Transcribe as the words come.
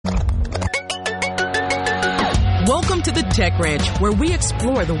Welcome to the Tech Ranch, where we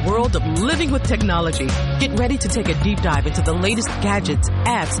explore the world of living with technology. Get ready to take a deep dive into the latest gadgets,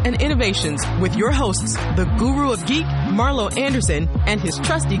 apps, and innovations with your hosts, the Guru of Geek, Marlo Anderson, and his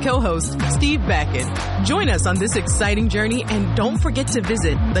trusty co-host, Steve Bakken. Join us on this exciting journey, and don't forget to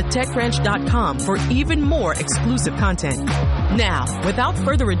visit thetechranch.com for even more exclusive content. Now, without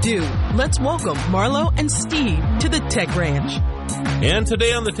further ado, let's welcome Marlo and Steve to the Tech Ranch. And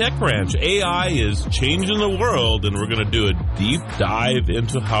today on the Tech Ranch, AI is changing the world, and we're going to do a deep dive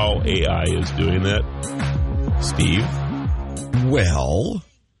into how AI is doing that. Steve? Well,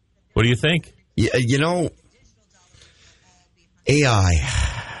 what do you think? You know, AI,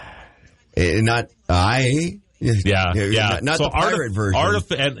 not I. Yeah. Not so the pirate version.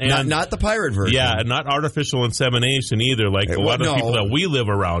 Not the pirate version. Yeah, and not artificial insemination either, like a lot of people that we live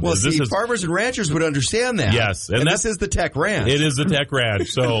around. Well, farmers and ranchers would understand that. Yes. And this is the Tech Ranch. It is the Tech Ranch,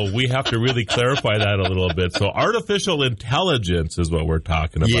 so we have to really clarify that a little bit. So artificial intelligence is what we're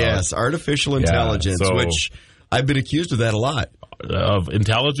talking about. Yes, artificial intelligence, which I've been accused of that a lot. Of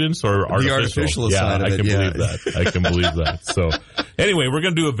intelligence or artificial? The artificial side of it, believe that. I can believe that. So anyway, we're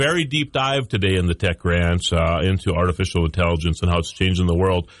going to do a very deep dive today in the Tech Ranch into artificial intelligence and how it's changing the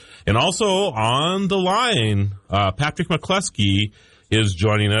world. And also on the line, Patrick McCluskey is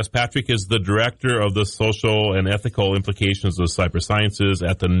joining us. Patrick is the director of the social and ethical implications of cyber sciences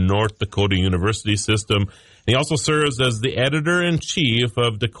at the North Dakota University System. He also serves as the editor-in-chief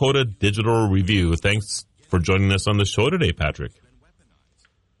of Dakota Digital Review. Thanks for joining us on the show today, Patrick.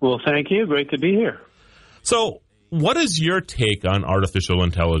 Well, thank you. Great to be here. So, what is your take on artificial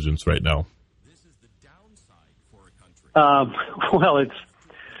intelligence right now? Well,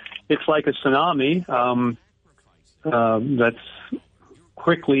 it's like a tsunami that's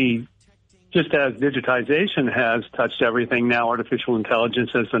quickly, just as digitization has touched everything, now artificial intelligence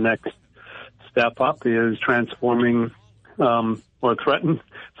as the next step up is transforming or threaten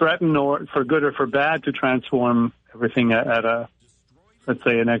or for good or for bad to transform everything at a, let's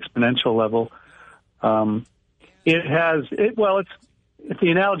say, an exponential level. If the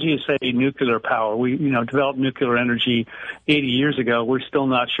analogy is, say, nuclear power, we developed nuclear energy 80 years ago. We're still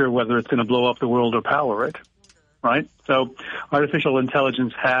not sure whether it's going to blow up the world or power it, right? So artificial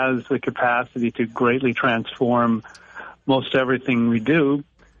intelligence has the capacity to greatly transform most everything we do,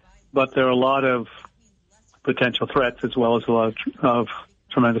 but there are a lot of potential threats as well as a lot of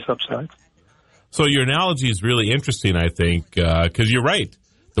tremendous upsides. So your analogy is really interesting, I think, because you're right.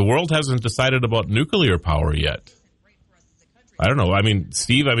 The world hasn't decided about nuclear power yet. I don't know. I mean,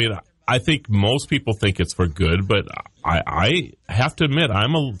 Steve, I think most people think it's for good, but I have to admit,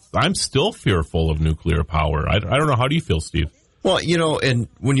 I'm still fearful of nuclear power. I don't know. How do you feel, Steve? Well, and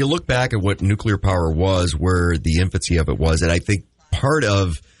when you look back at what nuclear power was, where the infancy of it was, and I think part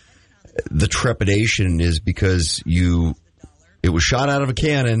of the trepidation is because it was shot out of a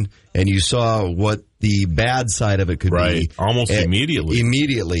cannon, and you saw what the bad side of it could be. Almost immediately.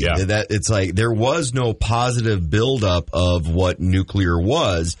 Immediately. Yeah. That it's like there was no positive buildup of what nuclear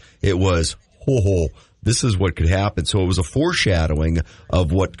was. It was, this is what could happen. So it was a foreshadowing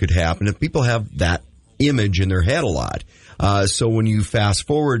of what could happen. And people have that image in their head a lot. So when you fast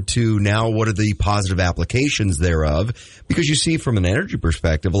forward to now, what are the positive applications thereof? Because you see from an energy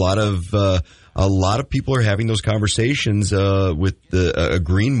perspective, a lot of people are having those conversations with a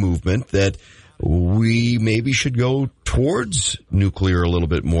green movement that we maybe should go towards nuclear a little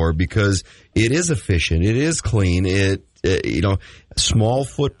bit more because it is efficient, it is clean, small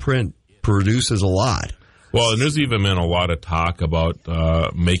footprint produces a lot. Well, and there's even been a lot of talk about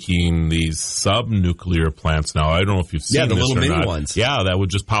making these sub-nuclear plants now. I don't know if you've seen the this little or mini not. ones. Yeah, that would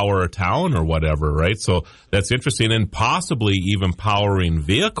just power a town or whatever, right? So that's interesting, and possibly even powering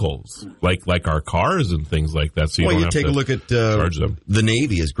vehicles like our cars and things like that. So you take a look at charge them. The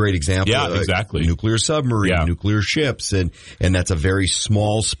Navy is a great example. Yeah, exactly. Nuclear submarine, nuclear ships, and that's a very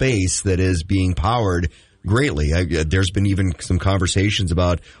small space that is being powered greatly. There's been even some conversations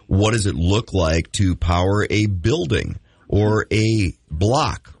about what does it look like to power a building or a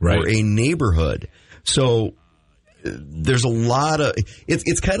block or a neighborhood. So there's a lot of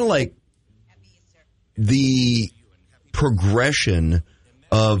it's kind of like the progression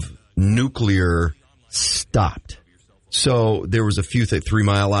of nuclear stopped. So there was a few 3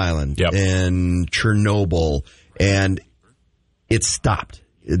 Mile Island and Chernobyl, and it stopped.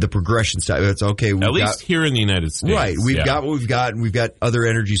 The progression stopped. It's okay. At least here in the United States. Right. We've got what we've got, and we've got other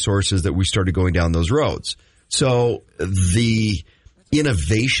energy sources that we started going down those roads. So the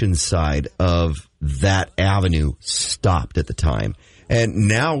innovation side of that avenue stopped at the time. And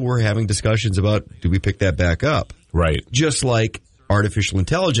now we're having discussions about, do we pick that back up? Right. Just like artificial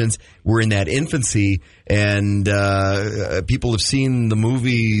intelligence. We're in that infancy, and people have seen the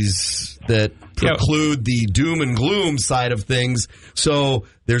movies that preclude the doom and gloom side of things. So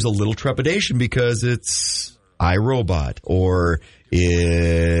there's a little trepidation because it's iRobot, or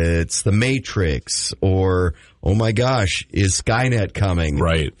it's The Matrix, or, oh my gosh, is Skynet coming?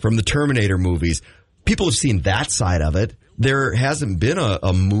 Right. From the Terminator movies. People have seen that side of it. There hasn't been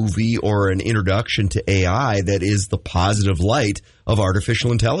a movie or an introduction to AI that is the positive light of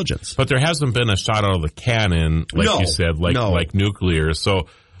artificial intelligence. But there hasn't been a shot out of the cannon, like you said, like nuclear. So,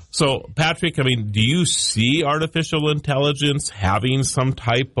 Patrick, I mean, do you see artificial intelligence having some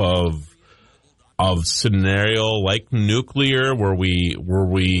type of scenario like nuclear where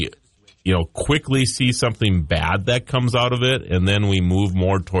we quickly see something bad that comes out of it and then we move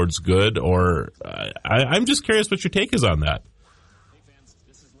more towards good? Or I'm just curious what your take is on that.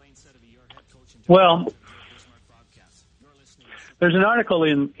 Well, there's an article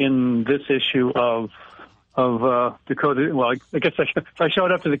in this issue of Dakota. Well, I guess if I show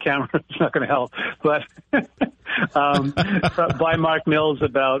it up to the camera, it's not going to help. But by Mark Mills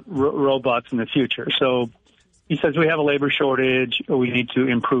about robots in the future. So he says we have a labor shortage. We need to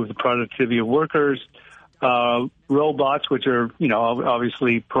improve the productivity of workers. Robots, which are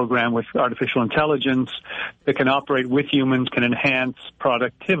obviously programmed with artificial intelligence, that can operate with humans, can enhance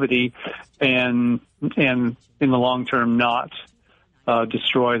productivity, and in the long term not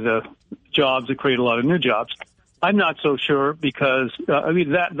destroy the jobs that create a lot of new jobs. I'm not so sure because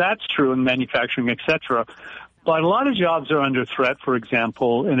that's true in manufacturing, etc. But a lot of jobs are under threat. For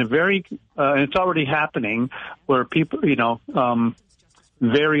example, and it's already happening where people,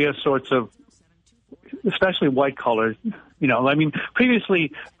 various sorts of, especially white collar,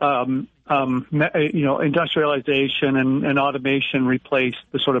 previously, industrialization and automation replaced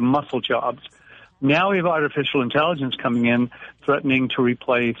the sort of muscle jobs. Now we have artificial intelligence coming in, threatening to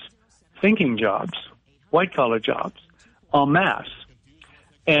replace thinking jobs, white-collar jobs, en masse.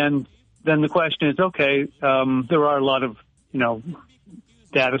 And then the question is, okay, there are a lot of,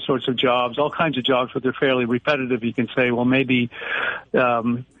 data sorts of jobs, all kinds of jobs, but they're fairly repetitive. You can say, well, maybe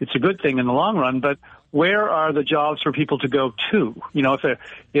it's a good thing in the long run, but where are the jobs for people to go to?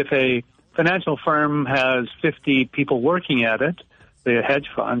 If a financial firm has 50 people working at it, say a hedge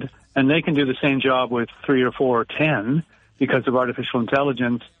fund, and they can do the same job with 3 or 4 or 10 because of artificial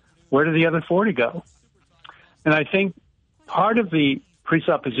intelligence, where do the other 40 go? And I think part of the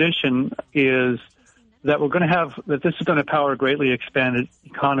presupposition is that this is going to power a greatly expanded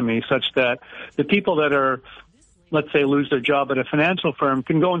economy such that the people that are, let's say, lose their job at a financial firm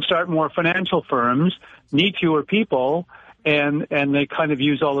can go and start more financial firms, need fewer people, and they kind of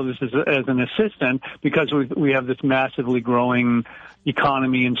use all of this as an assistant because we have this massively growing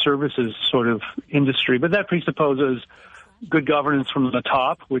economy and services sort of industry. But that presupposes good governance from the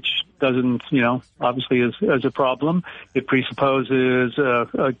top, which doesn't, obviously is a problem. It presupposes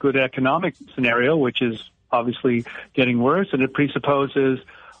a good economic scenario, which is obviously getting worse, and it presupposes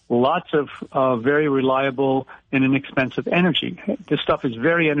lots of very reliable and inexpensive energy. This stuff is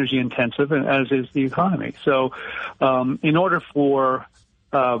very energy intensive, and as is the economy. So in order for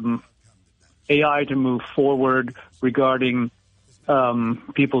AI to move forward regarding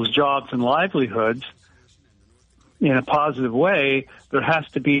people's jobs and livelihoods in a positive way, there has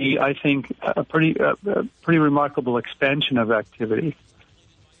to be, I think, a pretty remarkable expansion of activity,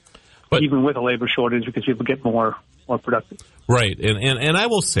 but even with a labor shortage, because people get more productive. Right, and I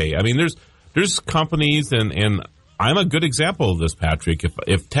will say, I mean, there's companies, and I'm a good example of this, Patrick.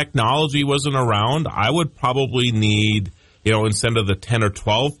 If technology wasn't around, I would probably need, instead of the 10 or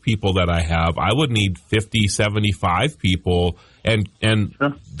 12 people that I have, I would need 50, 75 people. And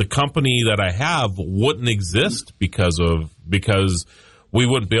sure. The company that I have wouldn't exist because we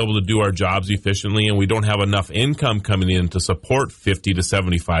wouldn't be able to do our jobs efficiently, and we don't have enough income coming in to support 50 to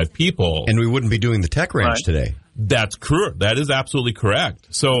 75 people. And we wouldn't be doing the Tech Ranch today. That's correct. That is absolutely correct.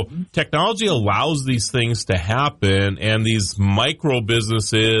 So technology allows these things to happen, and these micro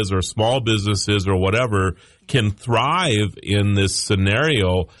businesses or small businesses or whatever can thrive in this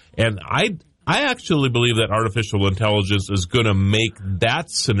scenario. And I actually believe that artificial intelligence is going to make that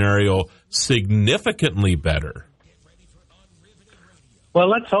scenario significantly better. Well,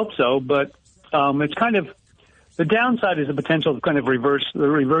 let's hope so, but it's kind of the downside is the potential to kind of the reverse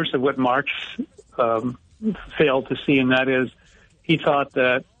of what Marx failed to see, and that is he thought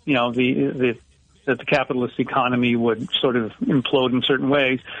that that the capitalist economy would sort of implode in certain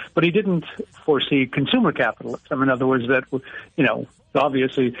ways, but he didn't foresee consumer capitalism. In other words, that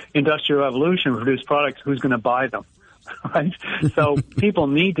obviously industrial evolution produced products. Who's going to buy them? right? So people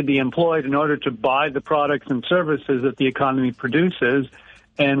need to be employed in order to buy the products and services that the economy produces.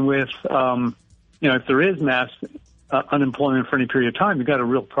 And with, if there is mass unemployment for any period of time, you've got a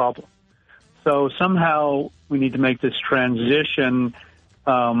real problem. So somehow we need to make this transition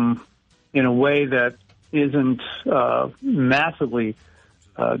in a way that isn't massively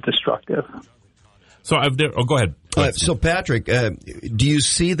destructive. So go ahead. So Patrick, do you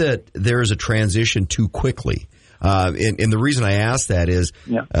see that there is a transition too quickly? And the reason I ask that is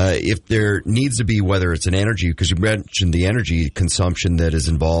if there needs to be, whether it's an energy, because you mentioned the energy consumption that is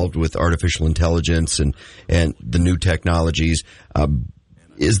involved with artificial intelligence and the new technologies,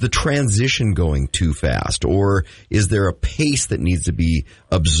 is the transition going too fast, or is there a pace that needs to be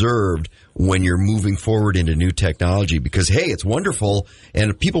observed when you're moving forward into new technology? Because, hey, it's wonderful,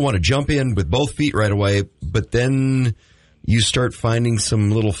 and people want to jump in with both feet right away, but then you start finding some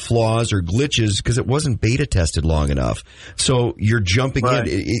little flaws or glitches because it wasn't beta tested long enough. So you're jumping in.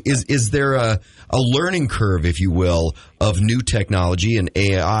 Is there a learning curve, if you will, of new technology, and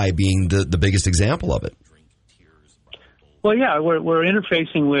AI being the biggest example of it? Well, yeah, we're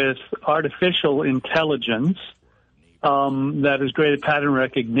interfacing with artificial intelligence that is great at pattern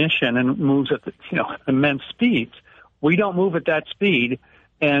recognition and moves at immense speeds. We don't move at that speed,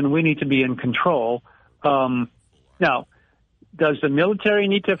 and we need to be in control. Now, does the military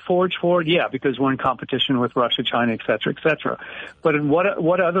need to forge forward? Yeah, because we're in competition with Russia, China, et cetera, et cetera. But in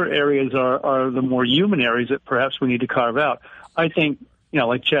what other areas are the more human areas that perhaps we need to carve out? I think,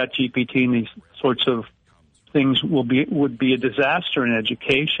 like ChatGPT and these sorts of things would be a disaster in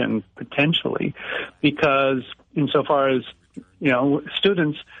education, potentially, because insofar as,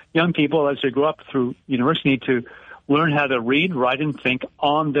 students, young people, as they grow up through university, need to learn how to read, write, and think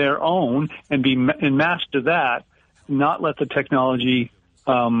on their own and master that, not let the technology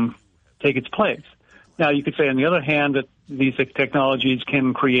take its place. Now, you could say, on the other hand, that these technologies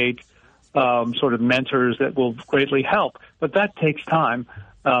can create sort of mentors that will greatly help, but that takes time.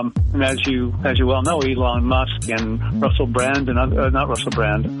 And as you well know, Elon Musk and Russell Brand and not Russell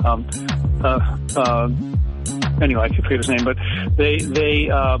Brand. Anyway, I can forget his name, but they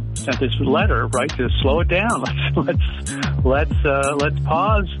sent this letter, right, to slow it down. Let's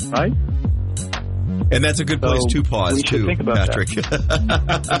pause, right? And that's a good place to pause, too, Patrick.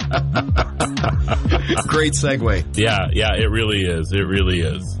 Great segue. Yeah, it really is. It really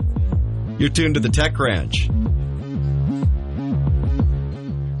is. You're tuned to the Tech Ranch.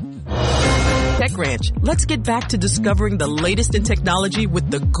 Tech Ranch. Let's get back to discovering the latest in technology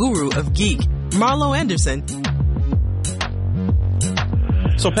with the guru of geek, Marlo Anderson.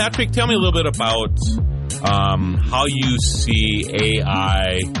 So, Patrick, tell me a little bit about how you see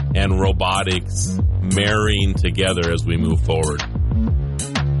AI and robotics marrying together as we move forward.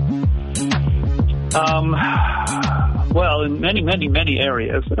 Well, in many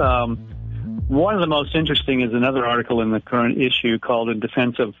areas. One of the most interesting is another article in the current issue called In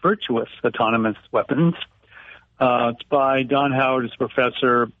Defense of Virtuous Autonomous Weapons. It's by Don Howard, who's a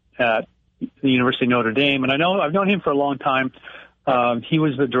professor at the University of Notre Dame. And I've known him for a long time. He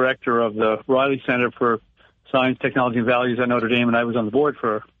was the director of the Riley Center for Science, Technology, and Values at Notre Dame, and I was on the board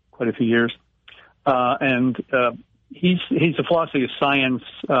for quite a few years. He's a philosophy of science.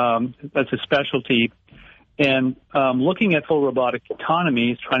 That's his specialty. And looking at full robotic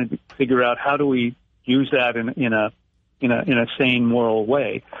autonomy is trying to figure out how do we use that in a sane, moral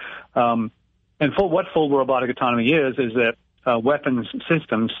way. What full robotic autonomy is that weapons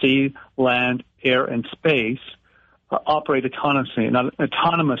systems, sea, land, air, and space, operate autonomously.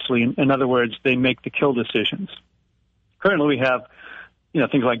 In other words, they make the kill decisions. Currently, we have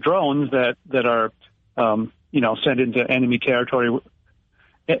things like drones that are sent into enemy territory,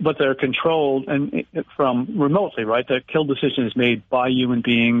 but they're controlled and from remotely, right? The kill decision is made by human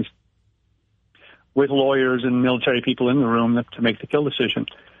beings with lawyers and military people in the room to make the kill decision.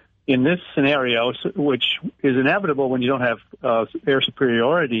 In this scenario, which is inevitable when you don't have air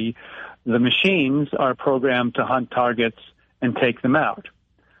superiority, the machines are programmed to hunt targets and take them out,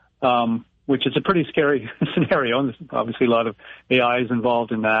 which is a pretty scary scenario. And there's obviously a lot of AI is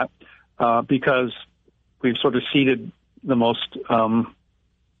involved in that because we've sort of ceded the most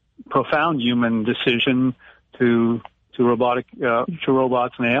profound human decision to robots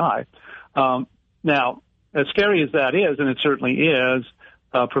and AI. Now, as scary as that is, and it certainly is,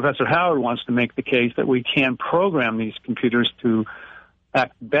 Professor Howard wants to make the case that we can program these computers to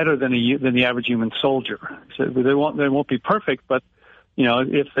act better than the average human soldier. So they won't be perfect, but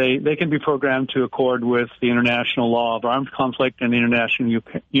if they can be programmed to accord with the international law of armed conflict and the international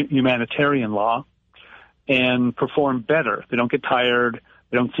humanitarian law, and perform better. They don't get tired.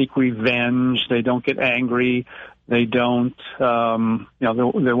 They don't seek revenge. They don't get angry. They don't,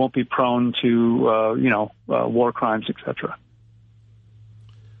 they won't be prone to, war crimes, etc.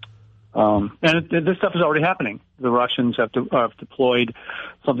 And this stuff is already happening. The Russians have deployed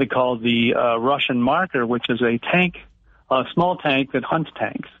something called the Russian Marker, which is a small tank that hunts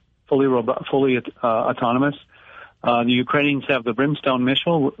tanks, fully autonomous. The Ukrainians have the Brimstone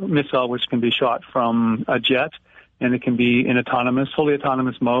missile, which can be shot from a jet, and it can be in fully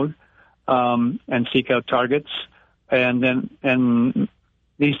autonomous mode, and seek out targets. And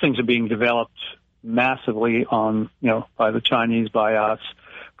these things are being developed massively by the Chinese, by us,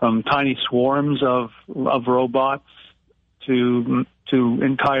 from tiny swarms of robots to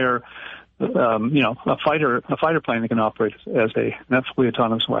entire, a fighter plane that can operate as a fully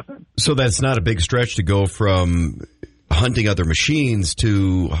autonomous weapon. So that's not a big stretch to go from hunting other machines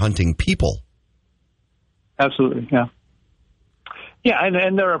to hunting people. Absolutely, yeah. Yeah,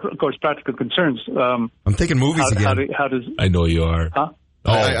 and there are, of course, practical concerns. I'm thinking movies again. How does... I know you are. Huh?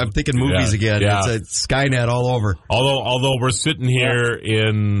 I'm thinking movies again. Yeah. It's Skynet all over. Although we're sitting here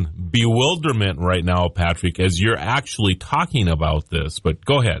in bewilderment right now, Patrick, as you're actually talking about this. But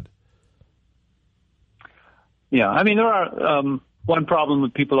go ahead. Yeah, I mean, there are one problem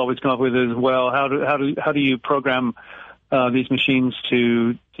that people always come up with is, well, how do you program these machines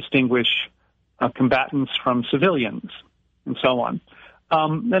to distinguish combatants from civilians and so on?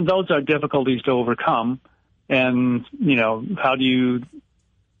 And those are difficulties to overcome. And how do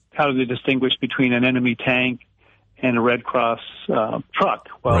they distinguish between an enemy tank and a Red Cross truck?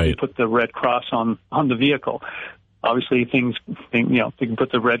 Well, right. You put the Red Cross on the vehicle. Obviously, they can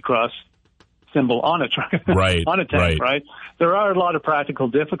put the Red Cross symbol on a truck, right. on a tank, right? There are a lot of practical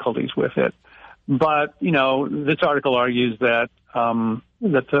difficulties with it. But, this article argues that all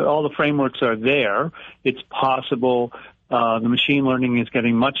the frameworks are there. It's possible. The machine learning is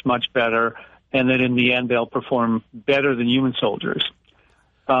getting much, much better, and that in the end they'll perform better than human soldiers.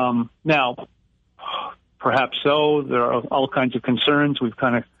 Now, perhaps so. There are all kinds of concerns. We've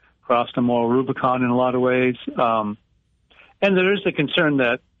kind of crossed a moral Rubicon in a lot of ways. And there is the concern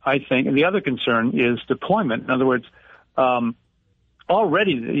that I think, and the other concern is deployment. In other words,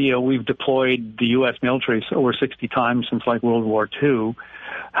 already, we've deployed the U.S. military over 60 times since like World War II.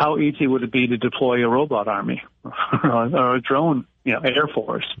 How easy would it be to deploy a robot army or a drone, air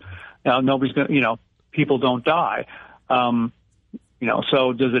force? Now, nobody's going to, people don't die.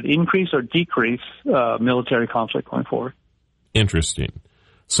 So does it increase or decrease military conflict going forward? Interesting.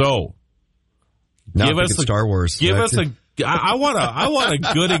 So, give us Star Wars. I want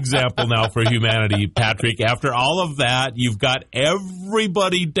a good example now for humanity, Patrick. After all of that, you've got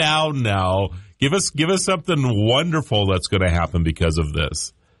everybody down now. Give us something wonderful that's going to happen because of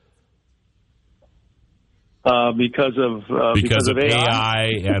this. Because of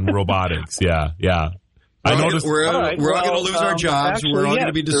AI and robotics. Yeah. I noticed we're all going to lose our jobs. Actually, we're all going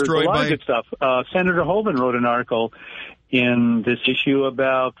to be destroyed by good stuff. Senator Hoeven wrote an article in this issue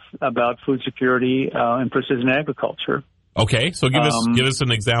about food security and precision agriculture. Okay, so give us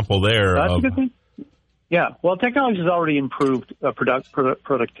an example there. That's a good thing. Yeah, well, technology has already improved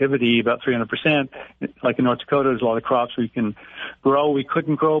productivity about 300%. Like in North Dakota, there's a lot of crops we can grow we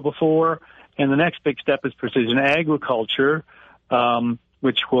couldn't grow before. And the next big step is precision agriculture,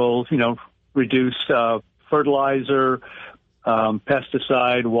 which will, reduce fertilizer,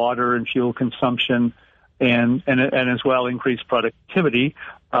 pesticide, water, and fuel consumption, and as well increase productivity.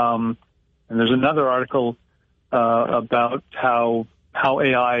 And there's another article about how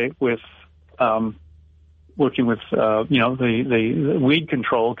AI with working with the weed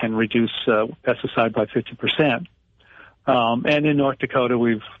control can reduce pesticide by 50%. And in North Dakota,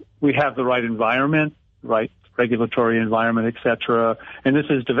 we have the right environment, right regulatory environment, etc. And this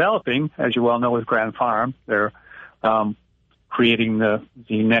is developing, as you well know, with Grand Farm. They're creating the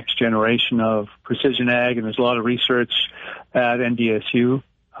next generation of precision ag, and there's a lot of research at NDSU.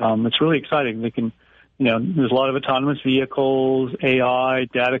 It's really exciting. They can, there's a lot of autonomous vehicles, AI,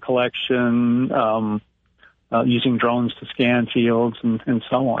 data collection, using drones to scan fields and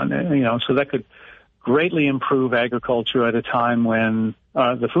so on. So that could greatly improve agriculture at a time when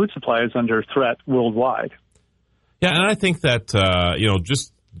the food supply is under threat worldwide. Yeah, and I think that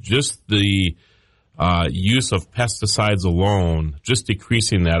just the use of pesticides alone, just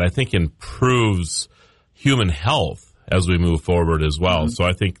decreasing that, I think improves human health as we move forward as well. Mm-hmm. So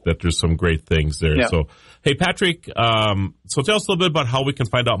I think that there's some great things there. Yeah. So, hey, Patrick, so tell us a little bit about how we can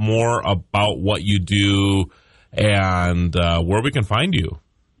find out more about what you do and where we can find you.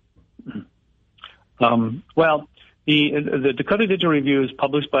 Well, the Dakota Digital Review is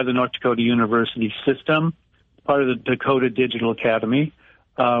published by the North Dakota University System, part of the Dakota Digital Academy.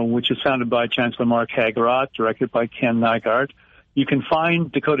 which is founded by Chancellor Mark Hagerott, directed by Ken Nygaard. You can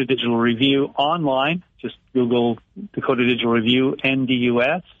find Dakota Digital Review online. Just Google Dakota Digital Review,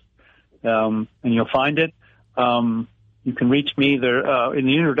 NDUS, and you'll find it. You can reach me there. In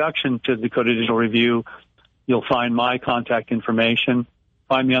the introduction to Dakota Digital Review, you'll find my contact information.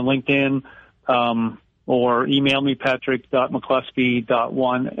 Find me on LinkedIn, or email me,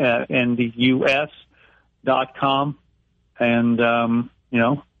 patrick.mccluskey.1@ndus.com. And,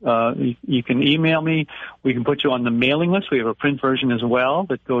 you can email me. We can put you on the mailing list. We have a print version as well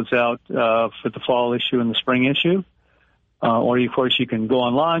that goes out for the fall issue and the spring issue. Or, of course, you can go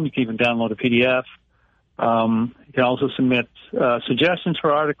online. You can even download a PDF. You can also submit suggestions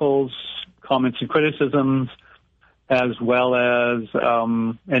for articles, comments and criticisms, as well as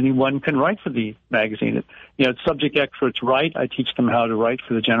anyone can write for the magazine. Subject experts write. I teach them how to write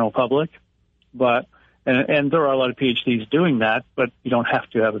for the general public. And there are a lot of PhDs doing that, but you don't have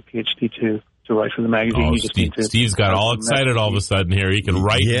to have a PhD to write for the magazine. Oh, you just need to Steve's got all excited all of a sudden here. He can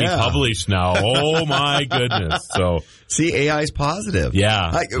write and be published now. Oh, my goodness. So, see, AI is positive.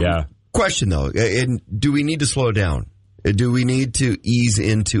 Yeah. Question, though, do we need to slow down? Do we need to ease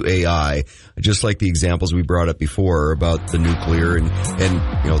into AI, just like the examples we brought up before about the nuclear and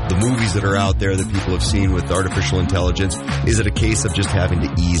the movies that are out there that people have seen with artificial intelligence? Is it a case of just having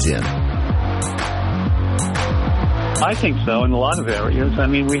to ease in? I think so, in a lot of areas. I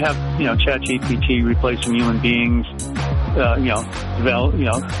mean, we have, ChatGPT replacing human beings,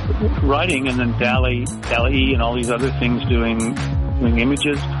 writing, and then DALL-E and all these other things doing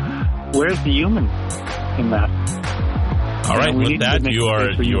images. Where's the human in that? All right, with that, you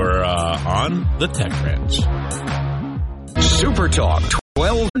are on the Tech Ranch. Supertalk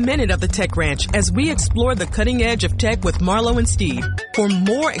 12 minute of the Tech Ranch as we explore the cutting edge of tech with Marlo and Steve. For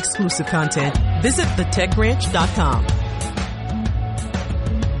more exclusive content, visit thetechranch.com.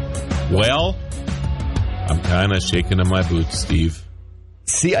 Well, I'm kind of shaking in my boots, Steve.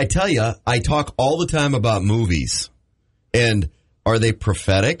 See, I tell you, I talk all the time about movies. And are they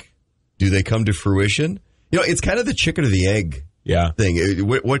prophetic? Do they come to fruition? It's kind of the chicken or the egg thing.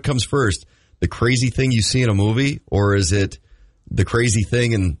 What comes first? The crazy thing you see in a movie, or is it the crazy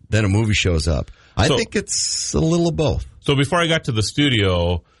thing and then a movie shows up? I think it's a little of both. So before I got to the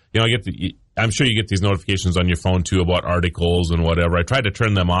studio, I'm sure you get these notifications on your phone too about articles and whatever. I try to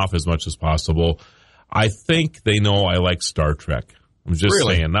turn them off as much as possible. I think they know I like Star Trek. I'm just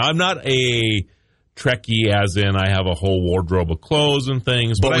saying. Now, I'm not a Trekkie as in I have a whole wardrobe of clothes and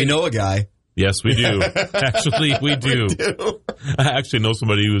things. But we know a guy. Yes, we do. Actually, we do. I actually know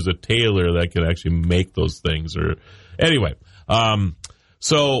somebody who's a tailor that can actually make those things. Anyway,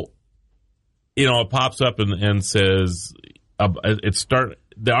 it pops up and says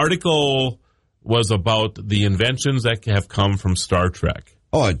the article was about the inventions that have come from Star Trek.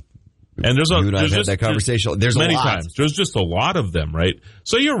 Oh, and there's had that conversation. There's many a lot. times. There's just a lot of them, right?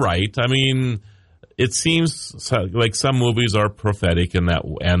 So you're right. I mean, it seems like some movies are prophetic in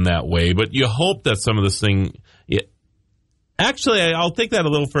that way, but you hope that some of this thing. Actually, I'll take that a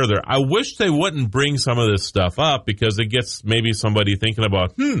little further. I wish they wouldn't bring some of this stuff up because it gets maybe somebody thinking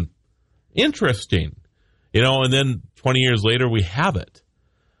about, interesting, and then 20 years later we have it.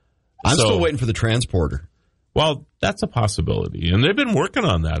 I'm still waiting for the transporter. Well, that's a possibility, and they've been working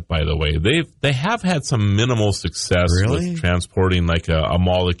on that. By the way, they have had some minimal success with transporting like a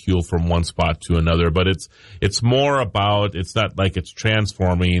molecule from one spot to another. But it's more about, it's not like it's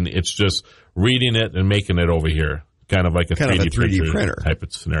transforming; it's just reading it and making it over here, kind of like a 3D printer type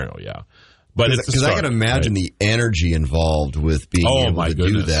of scenario. Yeah, but because I can imagine the energy involved with being able to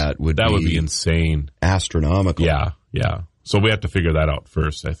do that would be insane, astronomical. Yeah. So we have to figure that out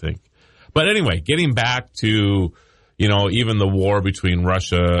first, I think. But anyway, getting back to, even the war between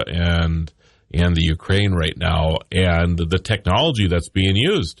Russia and the Ukraine right now and the technology that's being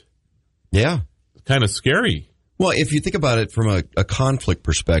used. Yeah. Kind of scary. Well, if you think about it from a conflict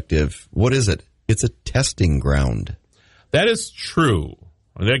perspective, what is it? It's a testing ground. That is true.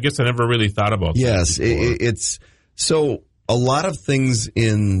 I guess I never really thought about that. Yes. It's so a lot of things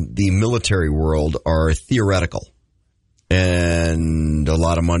in the military world are theoretical. And a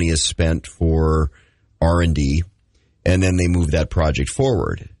lot of money is spent for R&D, and then they move that project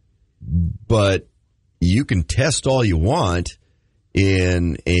forward. But you can test all you want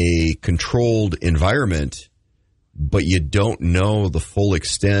in a controlled environment, but you don't know the full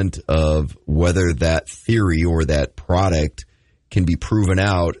extent of whether that theory or that product can be proven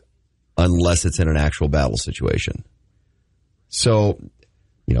out unless it's in an actual battle situation. So,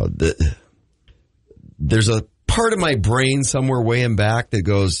 there's a part of my brain somewhere way in back that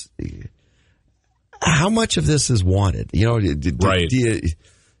goes, how much of this is wanted? You know, Right.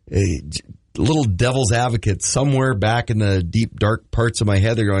 Little devil's advocate somewhere back in the deep, dark parts of my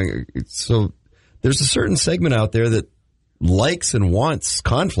head, they're going, so there's a certain segment out there that likes and wants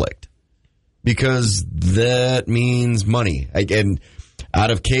conflict because that means money. And out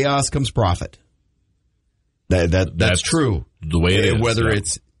of chaos comes profit. That's true. The way it is. Whether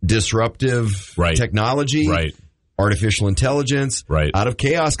it's disruptive technology, artificial intelligence, out of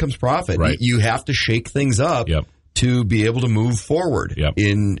chaos comes profit. You have to shake things up to be able to move forward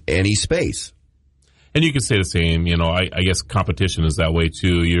in any space. And you can say the same, you know, I guess competition is that way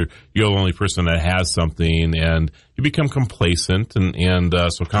too. You're the only person that has something and you become complacent and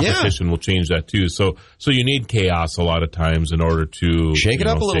so competition will change that too. So you need chaos a lot of times in order to shake it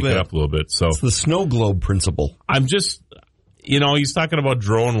up a little bit. So it's the snow globe principle. I'm just, you know, he's talking about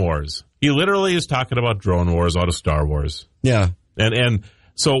drone wars. He literally is talking about drone wars out of Star Wars. Yeah. And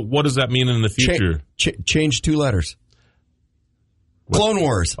so what does that mean in the future? Change 2 letters. Clone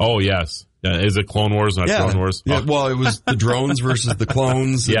Wars. Oh, yes. Is it Clone Wars, not Drone Wars? Yeah, well, it was the drones versus the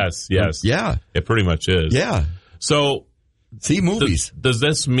clones. Yes. Yeah. It pretty much is. Yeah. So, see movies. Does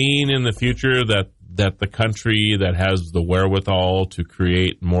this mean in the future that the country that has the wherewithal to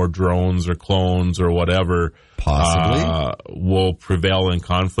create more drones or clones or whatever possibly will prevail in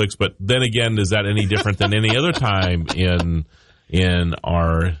conflicts? But then again, is that any different than any other time in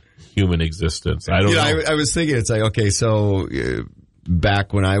our human existence? I don't know. I was thinking, it's like, okay, so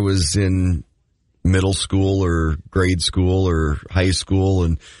back when I was in middle school or grade school or high school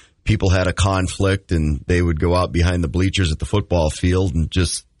and people had a conflict and they would go out behind the bleachers at the football field and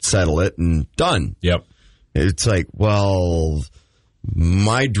just settle it and done. Yep. It's like, well,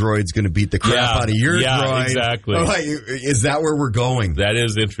 my droid's going to beat the crap out of your droid. Yeah, exactly. Oh, is that where we're going? That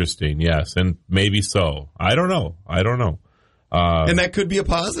is interesting, yes. And maybe so. I don't know. And that could be a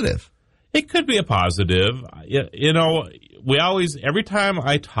positive. It could be a positive. You know, every time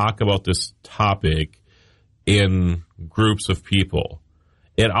I talk about this topic in groups of people,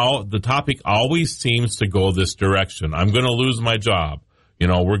 the topic always seems to go this direction. I'm going to lose my job. You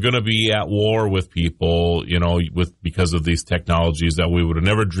know, we're going to be at war with people, you know, because of these technologies that we would have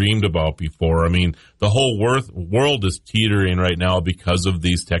never dreamed about before. I mean, the whole world is teetering right now because of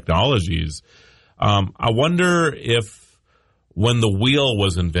these technologies. I wonder if when the wheel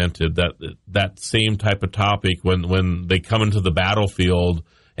was invented, that same type of topic, when they come into the battlefield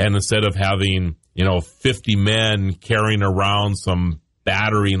and instead of having, you know, 50 men carrying around some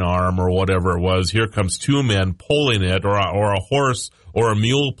battering arm or whatever it was, here comes 2 men pulling it, or a horse or a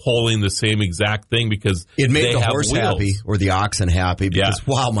mule pulling the same exact thing because it made they the have horse wheels. happy or the oxen happy because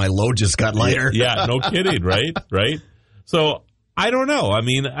wow, my load just got lighter. Yeah, no kidding, right? So I don't know. I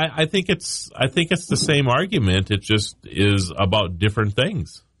mean, I think it's the same argument. It just is about different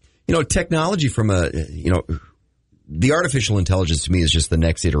things. You know, technology the artificial intelligence to me is just the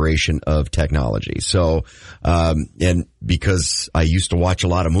next iteration of technology. So, and because I used to watch a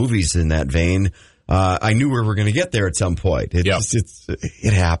lot of movies in that vein, I knew we were going to get there at some point.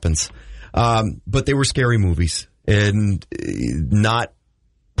 It happens. But they were scary movies and not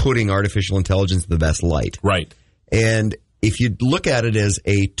putting artificial intelligence in the best light. Right. And if you look at it as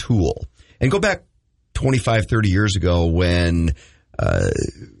a tool and go back 25, 30 years ago when,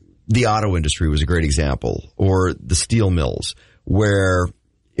 the auto industry was a great example, or the steel mills, where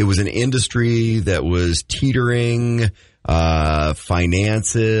it was an industry that was teetering,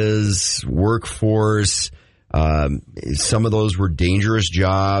 finances, workforce. Some of those were dangerous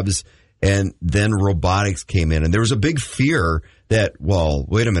jobs. And then robotics came in. And there was a big fear that, well,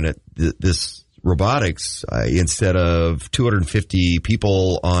 wait a minute, this robotics, instead of 250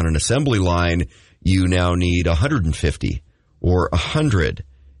 people on an assembly line, you now need 150 or 100.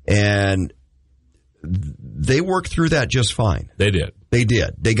 And they worked through that just fine. They did.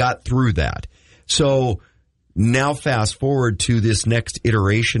 They got through that. So now fast forward to this next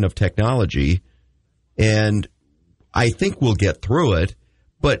iteration of technology, and I think we'll get through it,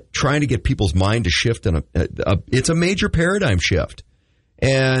 but trying to get people's mind to shift, it's a major paradigm shift.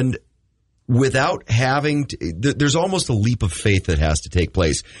 And without having there's almost a leap of faith that has to take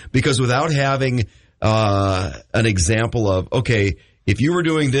place, because without having an example of, okay, if you were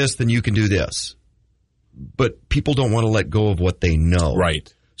doing this, then you can do this. But people don't want to let go of what they know.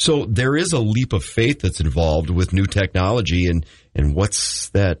 Right. So there is a leap of faith that's involved with new technology, and what's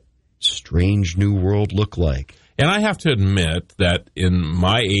that strange new world look like? And I have to admit that in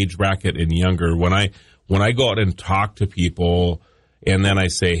my age bracket and younger, when I go out and talk to people and then I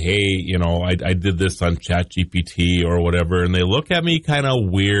say, hey, you know, I did this on ChatGPT or whatever, and they look at me kind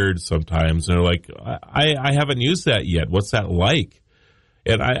of weird sometimes. And they're like, I haven't used that yet. What's that like?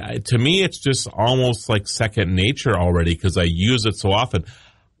 And to me, it's just almost like second nature already because I use it so often.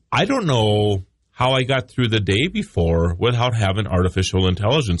 I don't know how I got through the day before without having artificial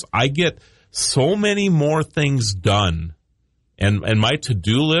intelligence. I get so many more things done. And my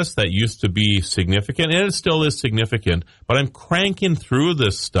to-do list that used to be significant, and it still is significant, but I'm cranking through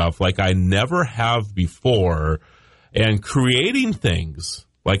this stuff like I never have before and creating things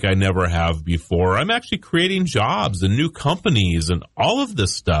like I never have before. I'm actually creating jobs and new companies and all of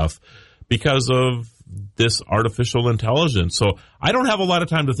this stuff because of this artificial intelligence. So I don't have a lot of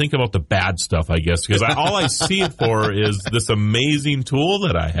time to think about the bad stuff, I guess, because all I see it for is this amazing tool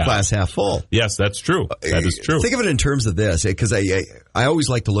that I have. Glass half full. Yes, that's true. That is true. Think of it in terms of this, because I always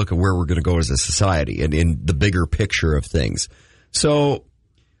like to look at where we're going to go as a society and in the bigger picture of things. So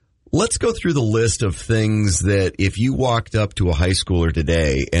let's go through the list of things that if you walked up to a high schooler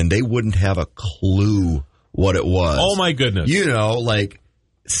today and they wouldn't have a clue what it was. Oh, my goodness. You know, like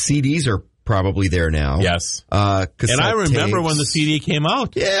CDs are probably there now. Yes. And I remember tapes. when the CD came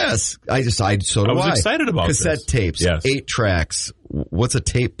out. Yes. I was excited about cassette this. tapes. Yes. 8 tracks. What's a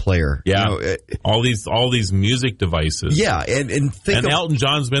tape player? Yeah. You know, all these music devices. Yeah. And Elton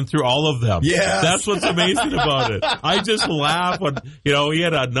John's been through all of them. Yeah. That's what's amazing about it. I just laugh when, he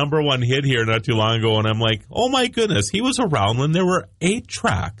had a number one hit here not too long ago, and I'm like, oh my goodness, he was around when there were 8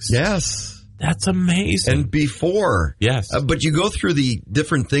 tracks. Yes. That's amazing. And before. Yes. But you go through the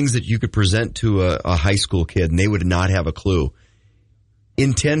different things that you could present to a high school kid, and they would not have a clue.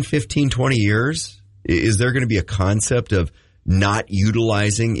 In 10, 15, 20 years, is there going to be a concept of not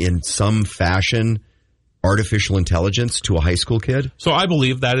utilizing in some fashion artificial intelligence to a high school kid? So I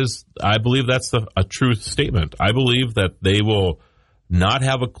believe that's a true statement. I believe that they will not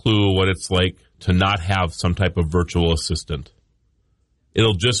have a clue what it's like to not have some type of virtual assistant.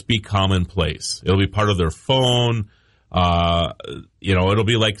 It'll just be commonplace. It'll be part of their phone. It'll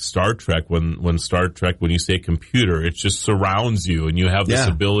be like Star Trek when you say computer, it just surrounds you and you have this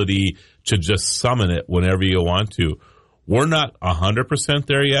ability to just summon it whenever you want to. We're not 100%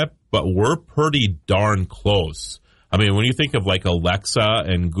 there yet, but we're pretty darn close. I mean, when you think of like Alexa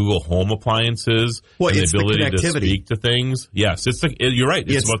and Google Home appliances and the ability to speak to things, yes, you're right.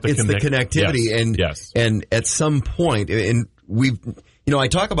 It's about the connectivity, yes. And at some point, and I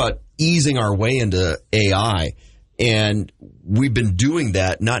talk about easing our way into AI, and we've been doing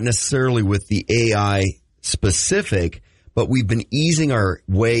that not necessarily with the AI specific, but we've been easing our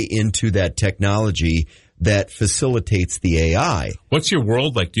way into that technology that facilitates the AI. What's your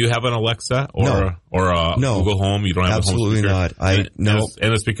world like? Do you have an Alexa or a Google Home? You don't have absolutely a home not. No,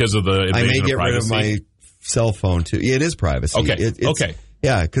 and it's because of the invasion I may get of privacy. rid of my cell phone too. Yeah, it is privacy. Okay. Okay.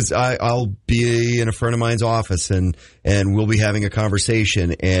 Yeah, because I'll be in a friend of mine's office and we'll be having a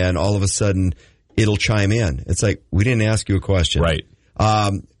conversation, and all of a sudden it'll chime in. It's like, we didn't ask you a question. Right.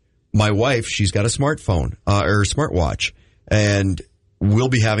 My wife, she's got a smartphone or smartwatch, and we'll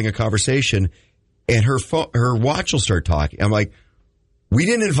be having a conversation, and her watch will start talking. I'm like, we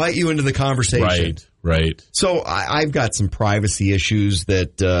didn't invite you into the conversation. Right. So I've got some privacy issues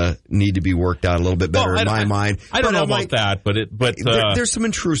that need to be worked out a little bit better in my mind. I don't know about that, but there's some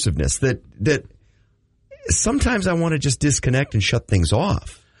intrusiveness that sometimes I want to just disconnect and shut things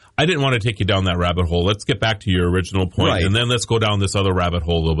off. I didn't want to take you down that rabbit hole. Let's get back to your original point, and then let's go down this other rabbit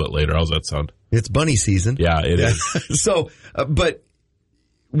hole a little bit later. How's that sound? It's bunny season. Yeah, it is. So, but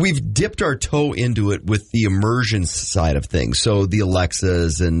we've dipped our toe into it with the immersion side of things. So the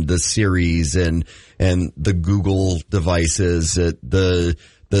Alexas and the Siris and the Google devices, the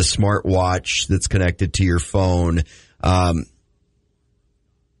smartwatch that's connected to your phone.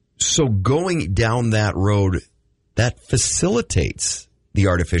 So going down that road, that facilitates the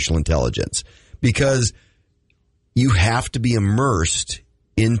artificial intelligence, because you have to be immersed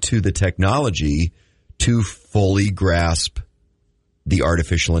into the technology to fully grasp the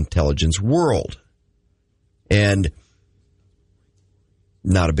artificial intelligence world. And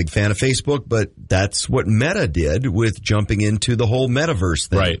not a big fan of Facebook, but that's what Meta did with jumping into the whole metaverse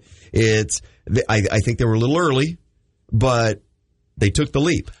thing. Right. I think they were a little early, but they took the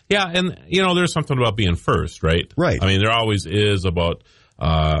leap. Yeah, and there's something about being first, right? Right. I mean, there always is about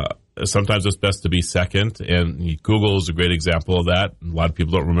sometimes it's best to be second, and Google is a great example of that. A lot of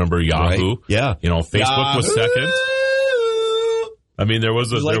people don't remember Yahoo. Right. Yeah. Facebook was second. I mean, there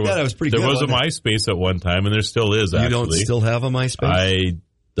was a MySpace at one time, and there still is, actually. You don't still have a MySpace? I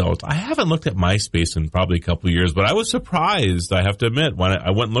don't. I haven't looked at MySpace in probably a couple of years, but I was surprised, I have to admit, when I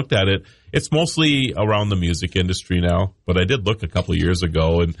went and looked at it. It's mostly around the music industry now, but I did look a couple of years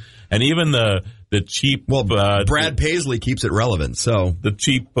ago, and even the cheap... Well, Brad Paisley keeps it relevant, so... The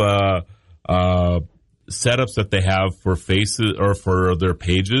cheap setups that they have for faces or for their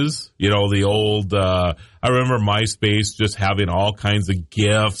pages. You know, the old, I remember MySpace just having all kinds of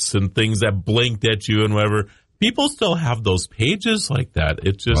GIFs and things that blinked at you and whatever. People still have those pages like that.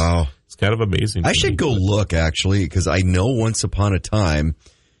 It just, It's kind of amazing. I should go look, actually, because I know once upon a time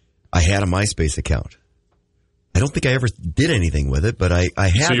I had a MySpace account. I don't think I ever did anything with it, but I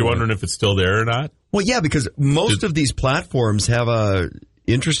had. So you're wondering if it's still there or not? Well, yeah, because most of these platforms have a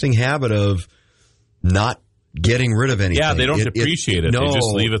interesting habit of not getting rid of anything. Yeah, they don't depreciate it. No, they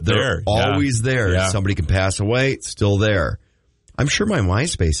just leave it there. Always there. Yeah. Somebody can pass away, it's still there. I'm sure my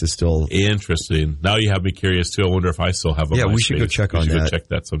MySpace is still interesting. Now you have me curious too. I wonder if I still have a MySpace. Yeah, we should go check on that. Go check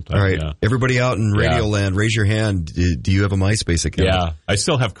that sometime. All right, yeah. Everybody out in Radio Land, raise your hand. Do you have a MySpace account? Yeah, I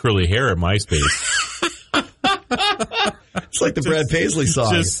still have curly hair at MySpace. It's like the Brad Paisley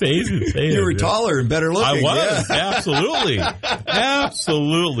song. Just say it. You were taller and better looking. I was, absolutely.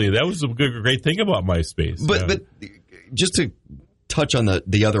 Absolutely. That was a great thing about MySpace. But just to touch on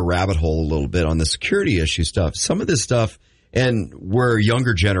the other rabbit hole a little bit on the security issue stuff, some of this stuff, and where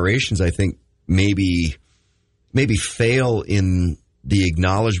younger generations, I think, maybe fail in the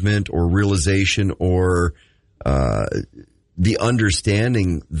acknowledgement or realization or the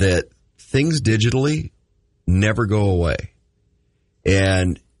understanding that things digitally never go away.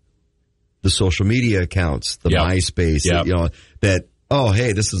 And the social media accounts, the MySpace,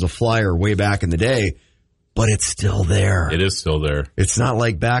 hey, this is a flyer way back in the day, but it's still there. It is still there. It's not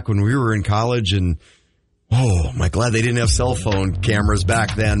like back when we were in college and, oh, my glad they didn't have cell phone cameras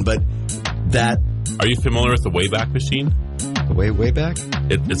back then, but that... Are you familiar with the Wayback Machine? The way back?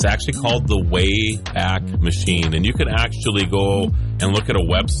 It's actually called the Wayback Machine, and you can actually go and look at a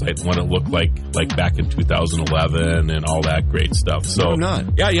website and what it looked like back in 2011 and all that great stuff. So, no, I'm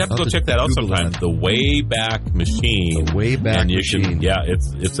not. Yeah, you have to go check that out Google sometime. That. The Wayback Machine. The Wayback Machine.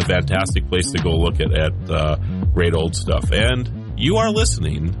 It's a fantastic place to go look at great old stuff. And you are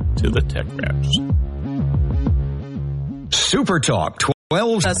listening to the Tech Ranch. Supertalk 12.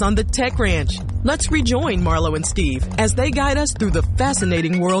 Us on the Tech Ranch. Let's rejoin Marlo and Steve as they guide us through the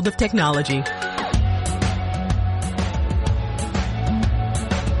fascinating world of technology.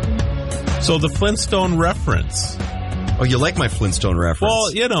 So the Flintstone reference. Oh, you like my Flintstone reference?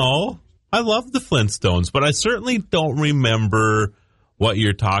 Well, you know, I love the Flintstones, but I certainly don't remember what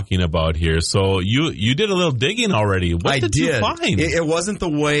you're talking about here. So you did a little digging already. What did you find? It wasn't the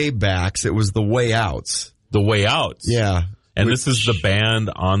way backs. It was the way outs. The Way Outs. Yeah. And this is the band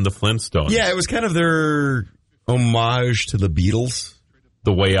on the Flintstones. Yeah, it was kind of their homage to the Beatles.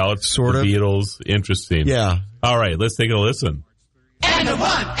 The Way Out, sort of. The Beatles. Interesting. Yeah. All right, let's take a listen. And a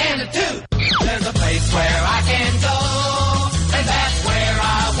one and a two. There's a place where I can go, and that's where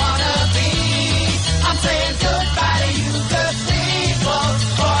I wanna be. I'm saying goodbye to you, good people,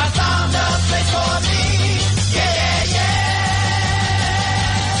 for I found a place for me. Yeah,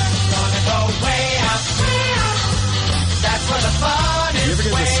 gonna go way out. That's where the fun is. You ever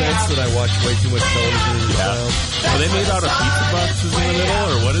get the sense that I watch way too much television as a child? Are they made out of pizza boxes in the middle,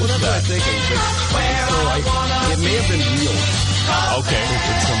 or what is Well, that's what that? I'm thinking. But, it may have been real Okay.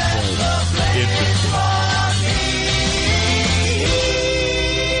 at some point. Interesting.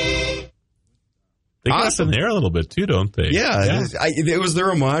 They got us in there a little bit too, don't they? Yeah. It was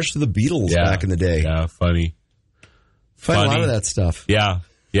their homage to the Beatles back in the day. Yeah, funny. Find a lot of that stuff. Yeah.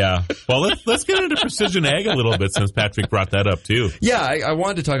 Well, let's get into precision ag a little bit since Patrick brought that up too. Yeah, I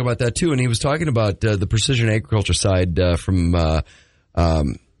wanted to talk about that too, and he was talking about the precision agriculture side from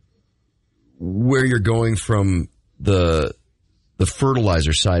where you're going from the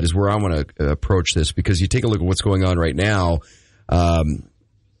fertilizer side is where I want to approach this, because you take a look at what's going on right now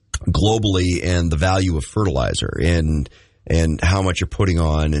globally and the value of fertilizer and how much you're putting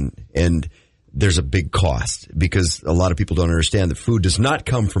on and there's a big cost, because a lot of people don't understand that food does not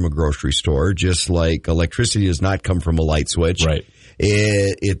come from a grocery store, just like electricity does not come from a light switch. Right.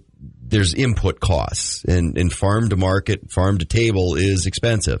 There's input costs, and farm to market, farm to table is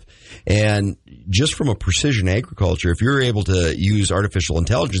expensive. And just from a precision agriculture, if you're able to use artificial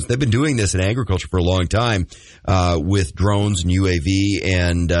intelligence, they've been doing this in agriculture for a long time with drones and UAV,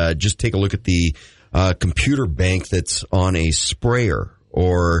 and just take a look at the computer bank that's on a sprayer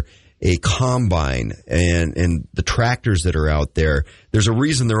or a combine and the tractors that are out there. There's a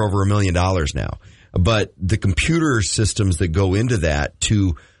reason they're over $1 million now. But the computer systems that go into that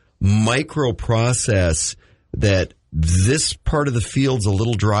to microprocess that this part of the field's a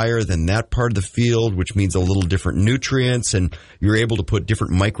little drier than that part of the field, which means a little different nutrients, and you're able to put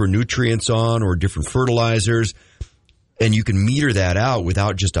different micronutrients on or different fertilizers, and you can meter that out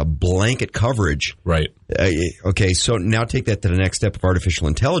without just a blanket coverage. Right. Okay, so now take that to the next step of artificial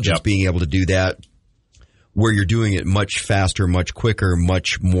intelligence, being able to do that where you're doing it much faster, much quicker,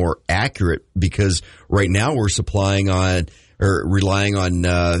 much more accurate, because right now we're relying on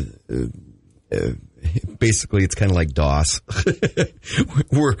basically it's kind of like DOS.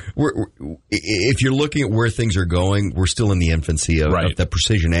 we're if you're looking at where things are going, we're still in the infancy of the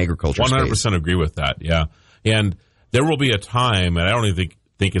precision agriculture 100% space. agree with that. Yeah. And there will be a time, and I don't even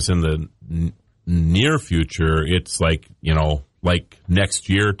think it's in the near future. It's like next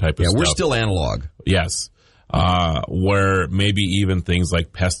year type of stuff. Yeah, we're still analog. Yes. Where maybe even things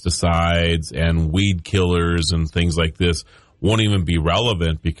like pesticides and weed killers and things like this won't even be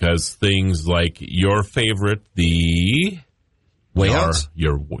relevant, because things like your favorite, the Wayouts?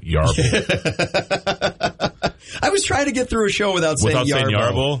 Yarble. I was trying to get through a show without saying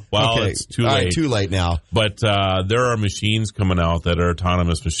Yarble. Well, okay. It's too late. All right, too late now. But there are machines coming out that are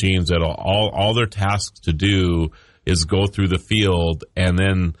autonomous machines that all their tasks to do is go through the field, and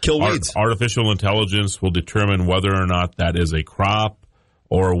then kill weeds. Artificial intelligence will determine whether or not that is a crop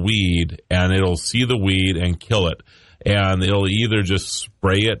or a weed, and it'll see the weed and kill it. And it'll either just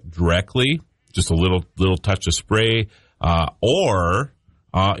spray it directly, just a little touch of spray, or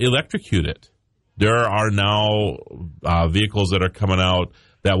electrocute it. There are now vehicles that are coming out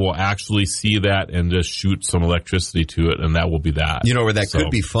that will actually see that and just shoot some electricity to it, and that will be that. You know where that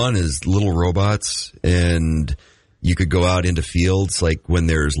could be fun is little robots, and you could go out into fields like when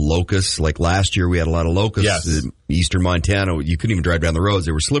there's locusts. Like last year we had a lot of locusts in eastern Montana. You couldn't even drive down the roads.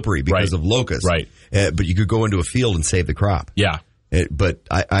 They were slippery because of locusts. Right. But you could go into a field and save the crop. Yeah. But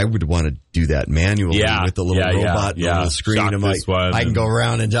I would want to do that manually with the little robot, the little screen. I'm like, I can go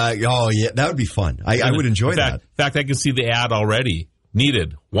around and that would be fun. I would enjoy that. In fact, I can see the ad already.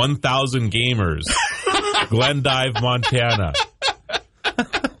 Needed 1,000 gamers, Glendive, Montana.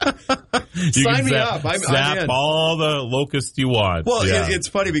 Sign me up. Zap I'm in. all the locusts you want. Well, it's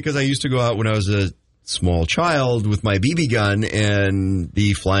funny because I used to go out when I was a small child with my BB gun and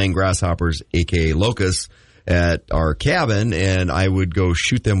the flying grasshoppers, aka locusts, at our cabin, and I would go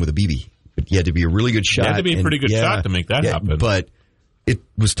shoot them with a BB. But you had to be a really good shot. You had to be a pretty good shot to make that happen. But it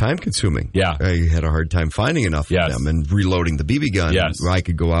was time consuming. Yeah. I had a hard time finding enough of them and reloading the BB gun. Yes. I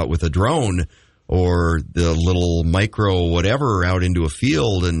could go out with a drone or the little micro whatever out into a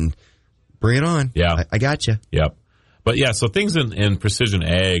field and bring it on. Yeah. I got you. Yep. But so things in precision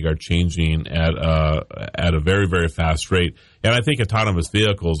ag are changing at a very, very fast rate. And I think autonomous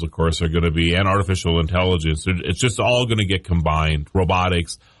vehicles, of course, are going to be, and artificial intelligence, it's just all going to get combined.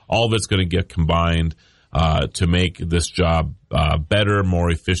 Robotics, all of it's going to get combined to make this job better,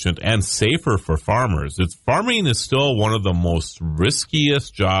 more efficient, and safer for farmers. Farming is still one of the most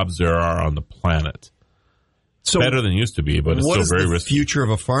riskiest jobs there are on the planet. So better than it used to be, but it's still very risky. What does the future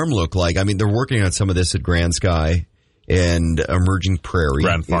of a farm look like? I mean, they're working on some of this at Grand Sky and Emerging Prairie.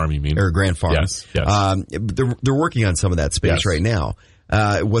 Grand Farm, you mean? Or Grand Farm. Yes. They're working on some of that space right now.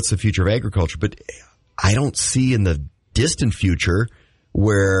 What's the future of agriculture? But I don't see in the distant future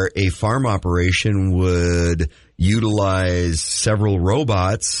where a farm operation would utilize several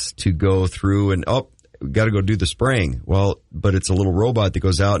robots to go through and, got to go do the spraying. Well, but it's a little robot that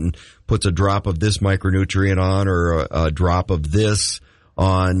goes out and puts a drop of this micronutrient on or a drop of this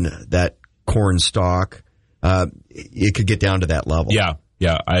on that corn stalk. It could get down to that level. Yeah,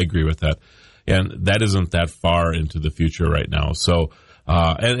 I agree with that. And that isn't that far into the future right now. So,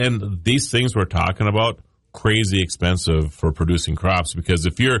 and these things we're talking about, crazy expensive for producing crops, because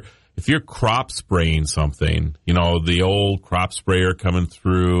if you're crop spraying something, the old crop sprayer coming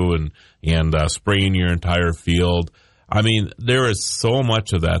through and spraying your entire field, I mean, there is so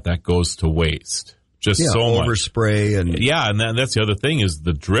much of that goes to waste. Just so much. Overspray and that's the other thing is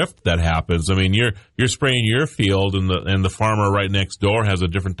the drift that happens. I mean, you're spraying your field and the farmer right next door has a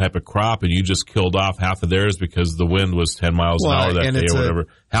different type of crop and you just killed off half of theirs because the wind was 10 miles an hour that day or whatever.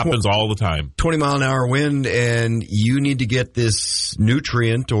 Happens all the time. 20 mile an hour wind, and you need to get this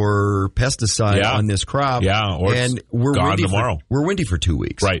nutrient or pesticide on this crop. Yeah, or and we're gone windy tomorrow. We're windy for 2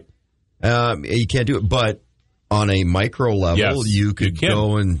 weeks. Right. You can't do it, but on a micro level, you could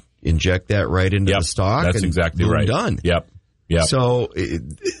go and inject that right into the stalk. That's and exactly right. Done. Yep. So,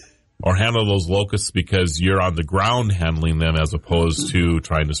 or handle those locusts because you're on the ground handling them as opposed to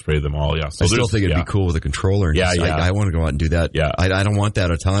trying to spray them all. Yeah. So I still think it'd be cool with a controller. I want to go out and do that. Yeah. I don't want that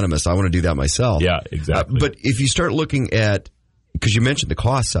autonomous. I want to do that myself. Yeah, exactly. But if you start looking at, because you mentioned the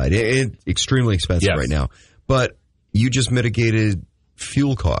cost side, it's extremely expensive right now. But you just mitigated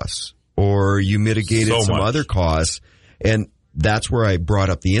fuel costs, or you mitigated some other costs, and that's where I brought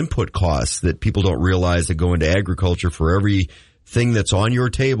up the input costs that people don't realize that go into agriculture. For every thing that's on your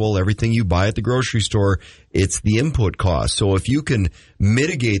table, everything you buy at the grocery store, it's the input cost. So if you can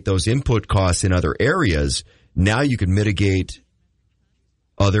mitigate those input costs in other areas, now you can mitigate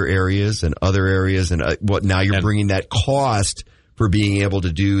other areas and now you're bringing that cost for being able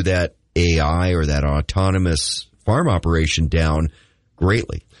to do that AI or that autonomous farm operation down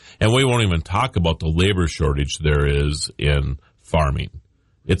greatly. And we won't even talk about the labor shortage there is in farming.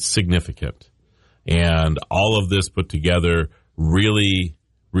 It's significant. And all of this put together really,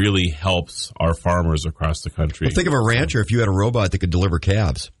 really helps our farmers across the country. Well, think of a rancher if you had a robot that could deliver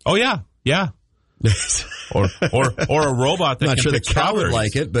calves. Oh, yeah. or a robot that I'm not can sure the pick cow would strawberries.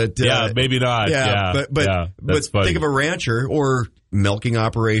 like it, but maybe not. But think of a rancher or milking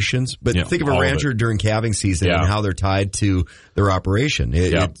operations. But think of a rancher during calving season and how they're tied to their operation.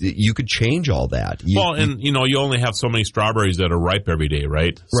 You could change all that. You only have so many strawberries that are ripe every day,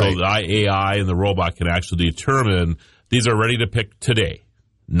 right? So the AI and the robot can actually determine these are ready to pick today.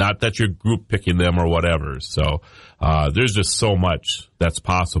 Not that you're group picking them or whatever. So there's just so much that's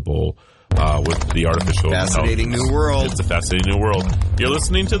possible with the artificial intelligence. Fascinating new world. It's a fascinating new world. You're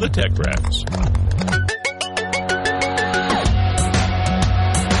listening to the Tech Ranch.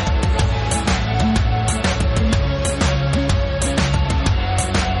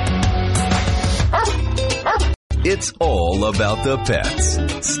 It's all about the pets.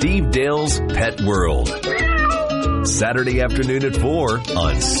 Steve Dale's Pet World. Saturday afternoon at 4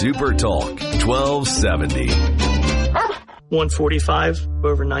 on Super Talk 1270. 145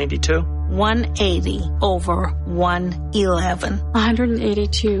 over 92. 180 over 111.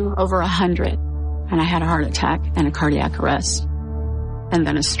 182 over 100. And I had a heart attack and a cardiac arrest. And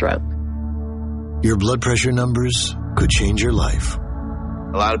then a stroke. Your blood pressure numbers could change your life.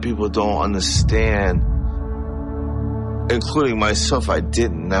 A lot of people don't understand, including myself, I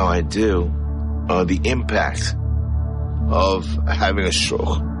didn't, now I do, the impact of having a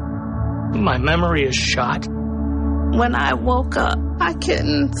stroke. My memory is shot. When I woke up, I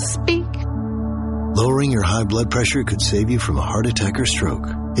couldn't speak. Lowering your high blood pressure could save you from a heart attack or stroke.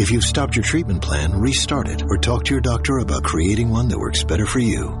 If you've stopped your treatment plan, restart it or talk to your doctor about creating one that works better for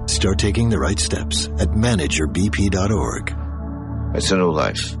you. Start taking the right steps at manageyourbp.org. It's a new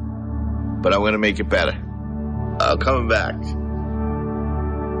life, but I'm going to make it better. Coming back.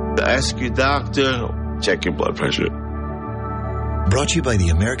 Ask your doctor, check your blood pressure. Brought to you by the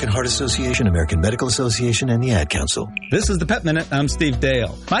American Heart Association, American Medical Association, and the Ad Council. This is the Pet Minute. I'm Steve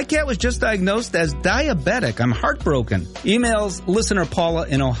Dale. My cat was just diagnosed as diabetic. I'm heartbroken. Emails listener Paula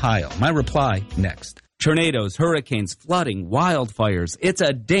in Ohio. My reply next. Tornadoes, hurricanes, flooding, wildfires. It's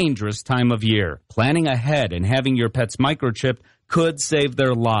a dangerous time of year. Planning ahead and having your pets microchipped could save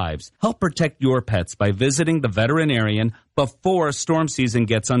their lives. Help protect your pets by visiting the veterinarian before storm season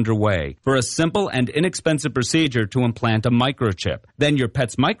gets underway for a simple and inexpensive procedure to implant a microchip. Then your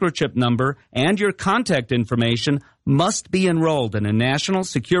pet's microchip number and your contact information must be enrolled in a national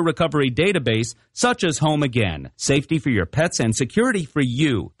secure recovery database such as Home Again. Safety for your pets and security for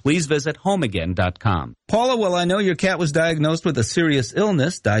you. Please visit homeagain.com. Paula, well, I know your cat was diagnosed with a serious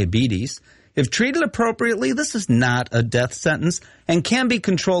illness, diabetes. If treated appropriately, this is not a death sentence and can be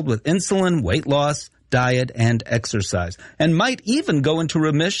controlled with insulin, weight loss, diet, and exercise, and might even go into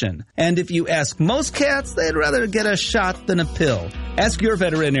remission. And if you ask most cats, they'd rather get a shot than a pill. Ask your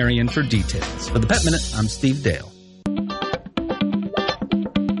veterinarian for details. For the Pet Minute, I'm Steve Dale.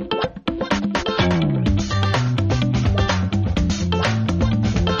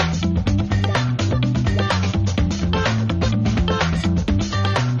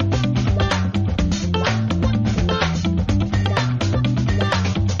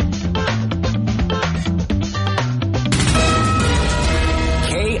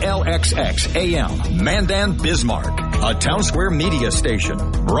 KLXX AM, Mandan, Bismarck, a Town Square media station,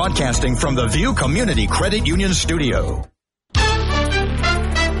 broadcasting from the View Community Credit Union Studio.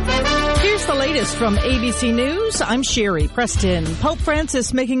 Here's the latest from ABC News. I'm Sherry Preston. Pope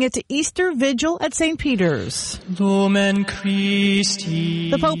Francis making it to Easter Vigil at St. Peter's. Lumen Christi.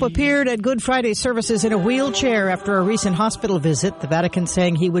 The Pope appeared at Good Friday services in a wheelchair after a recent hospital visit. The Vatican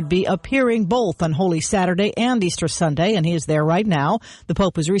saying he would be appearing both on Holy Saturday and Easter Sunday, and he is there right now. The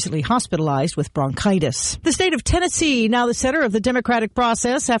Pope was recently hospitalized with bronchitis. The state of Tennessee, now the center of the democratic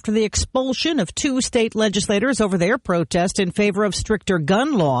process after the expulsion of 2 state legislators over their protest in favor of stricter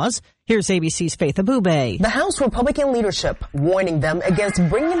gun laws. Here's ABC's Faith Abube. The House Republican leadership warning them against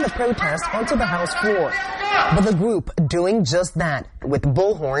bringing the protest onto the House floor. But the group doing just that. with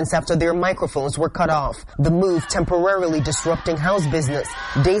bullhorns after their microphones were cut off. The move temporarily disrupting House business.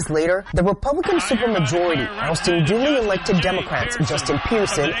 Days later, the Republican supermajority ousting duly elected Democrats Justin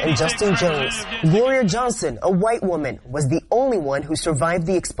Pearson and Justin Jones. Gloria Johnson, a white woman, was the only one who survived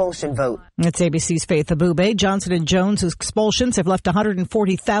the expulsion vote. It's ABC's Faith Abube. Johnson and Jones' expulsions have left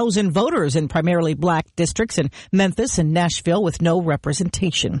 140,000 voters in primarily black districts in Memphis and Nashville with no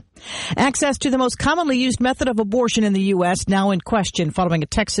representation. Access to the most commonly used method of abortion in the U.S. now in question following a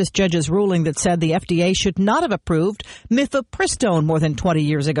Texas judge's ruling that said the FDA should not have approved mifepristone more than 20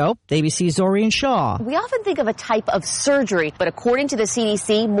 years ago. ABC's Zorian Shaw. We often think of a type of surgery, but according to the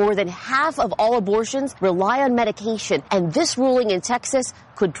CDC, more than half of all abortions rely on medication, and this ruling in Texas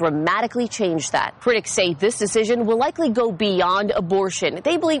could dramatically change that. Critics say this decision will likely go beyond abortion.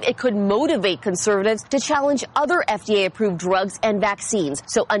 They believe it could motivate conservatives to challenge other FDA-approved drugs and vaccines.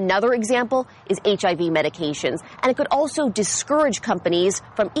 So another example is HIV medications. And it could also discourage companies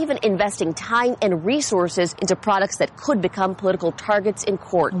from even investing time and resources into products that could become political targets in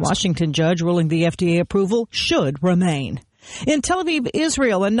court. Washington judge ruling the FDA approval should remain. In Tel Aviv,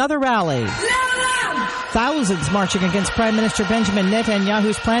 Israel, another rally. Thousands marching against Prime Minister Benjamin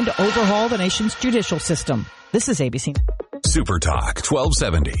Netanyahu's plan to overhaul the nation's judicial system. This is ABC. Supertalk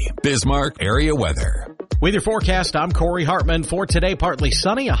 1270, Bismarck area weather. With your forecast, I'm Corey Hartman. For today, partly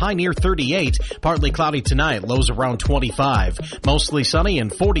sunny, a high near 38. Partly cloudy tonight, lows around 25. Mostly sunny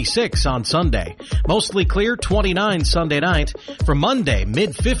and 46 on Sunday. Mostly clear, 29 Sunday night. For Monday,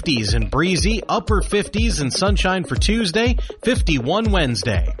 mid-50s and breezy, upper 50s and sunshine for Tuesday, 51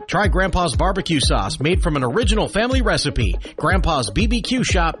 Wednesday. Try Grandpa's barbecue sauce made from an original family recipe.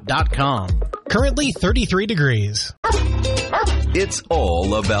 Grandpa'sBBQShop.com. Currently 33 degrees. It's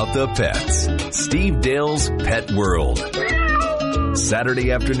all about the pets. Steve Dale's Pet World.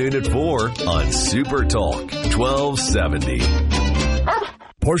 Saturday afternoon at 4 on Super Talk 1270.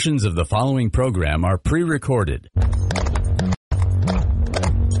 Portions of the following program are pre-recorded.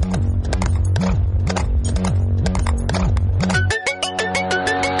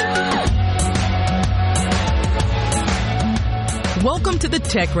 Welcome to the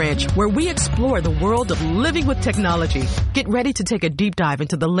Tech Ranch, where we explore the world of living with technology. Get ready to take a deep dive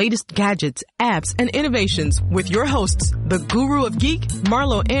into the latest gadgets, apps, and innovations with your hosts, the Guru of Geek,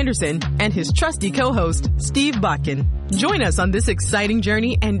 Marlo Anderson, and his trusty co-host, Steve Bakken. Join us on this exciting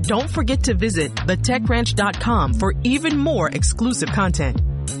journey, and don't forget to visit thetechranch.com for even more exclusive content.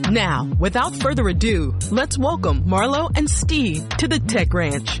 Now, without further ado, let's welcome Marlo and Steve to the Tech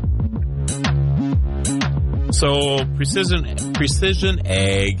Ranch. So precision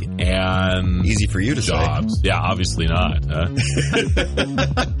ag and easy for you to jobs. say. Yeah, obviously not. Huh?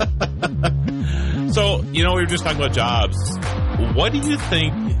 So, we were just talking about jobs. What do you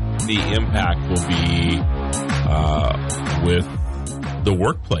think the impact will be with the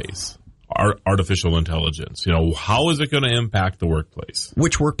workplace? Artificial intelligence. How is it going to impact the workplace?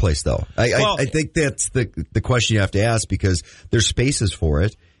 Which workplace, though? I think that's the question you have to ask, because there's spaces for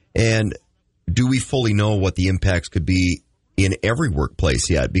it, and do we fully know what the impacts could be in every workplace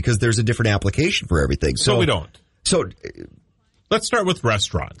yet? Because there's a different application for everything. So we don't. So let's start with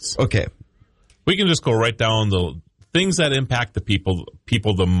restaurants. Okay. We can just go right down the things that impact the people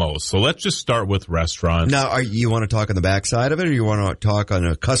the most. So let's just start with restaurants. Now, you want to talk on the backside of it, or you want to talk on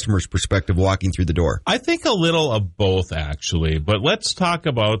a customer's perspective walking through the door? I think a little of both, actually. But let's talk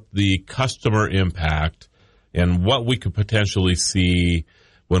about the customer impact and what we could potentially see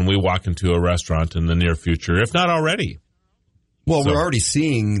when we walk into a restaurant in the near future, if not already. Well, we're already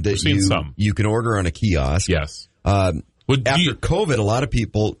seeing that you can order on a kiosk. Yes. After COVID, a lot of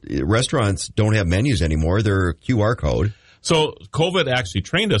restaurants don't have menus anymore. They're QR code. So COVID actually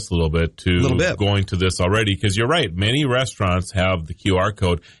trained us a little bit going to this already, because you're right. Many restaurants have the QR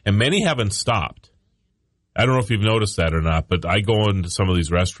code, and many haven't stopped. I don't know if you've noticed that or not, but I go into some of these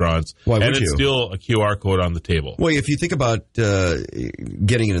restaurants, and it's still a QR code on the table. Well, if you think about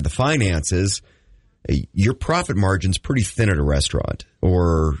getting into the finances, your profit margin's pretty thin at a restaurant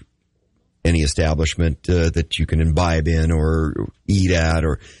or any establishment that you can imbibe in or eat at,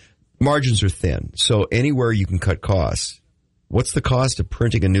 or margins are thin. So anywhere you can cut costs. What's the cost of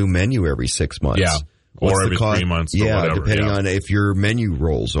printing a new menu every 6 months? Yeah, or every 3 months. Or whatever. Depending on if your menu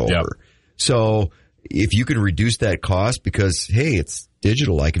rolls over. Yep. So if you can reduce that cost because, hey, it's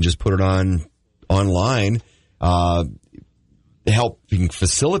digital, I can just put it online. Helping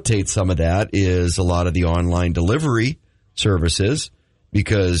facilitate some of that is a lot of the online delivery services,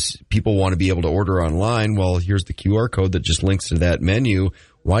 because people want to be able to order online. Well, here's the QR code that just links to that menu.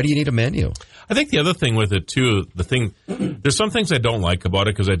 Why do you need a menu? I think the other thing with it, too, there's some things I don't like about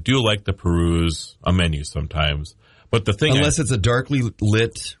it, because I do like to peruse a menu sometimes. But the thing, unless it's a darkly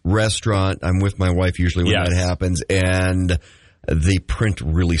lit restaurant, I'm with my wife usually when that happens, and they print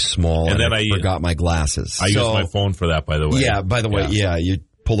really small, and then I forgot my glasses. I use my phone for that, by the way. Yeah, by the way, you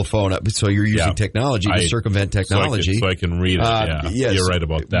pull the phone up, so you're using technology to circumvent technology. So I can read it, yes, you're right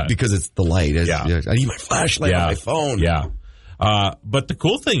about that. Because it's the light. I need my flashlight on my phone. Yeah. But the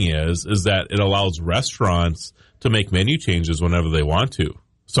cool thing is that it allows restaurants to make menu changes whenever they want to.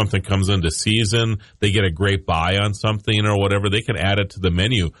 Something comes into season, they get a great buy on something or whatever, they can add it to the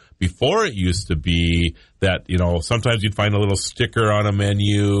menu. Before it used to be that, sometimes you'd find a little sticker on a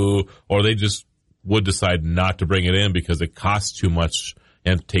menu, or they just would decide not to bring it in because it costs too much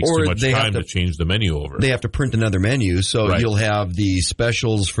and takes too much time to change the menu over. They have to print another menu, so you'll have the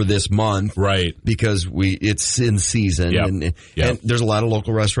specials for this month, right? Because it's in season, and there's a lot of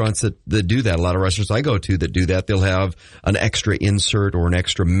local restaurants that do that. A lot of restaurants I go to that do that. They'll have an extra insert or an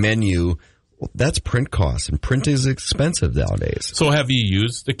extra menu. Well, that's print costs, and print is expensive nowadays. So, have you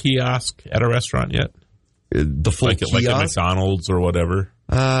used the kiosk at a restaurant yet? The full kiosk? Like a McDonald's or whatever?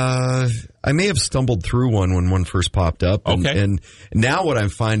 I may have stumbled through one when first popped up. And now what I'm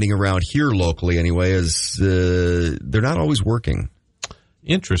finding around here locally anyway is they're not always working.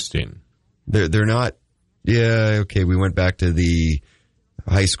 Interesting. They're not. Yeah, okay, we went back to the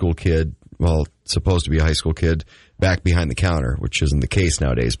high school kid, well, supposed to be a high school kid, back behind the counter, which isn't the case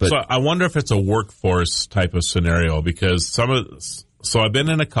nowadays. But so I wonder if it's a workforce type of scenario, because So I've been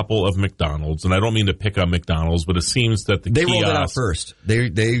in a couple of McDonald's, and I don't mean to pick on McDonald's, but it seems that they rolled it out first. They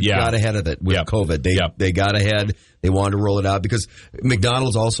got ahead of it with COVID. They got ahead. They wanted to roll it out because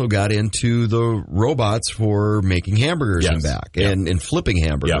McDonald's also got into the robots for making hamburgers and back and flipping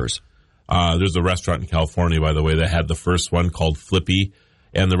hamburgers. There's a restaurant in California, by the way, that had the first one called Flippy,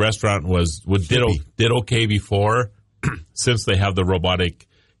 and the restaurant did okay before. Since they have the robotic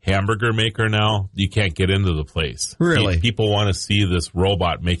hamburger maker now, you can't get into the place. Really? People want to see this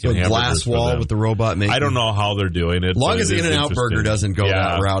robot making hamburgers. Glass wall with the robot making. I don't know how they're doing it. As long as In-N-Out Burger doesn't go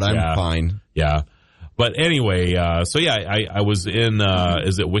that route, I'm fine. Yeah. But anyway, I was in,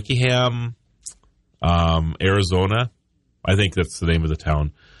 is it Wickham, Arizona? I think that's the name of the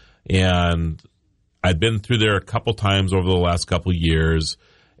town. And I'd been through there a couple times over the last couple years,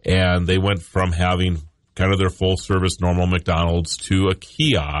 and they went from having kind of their full-service normal McDonald's to a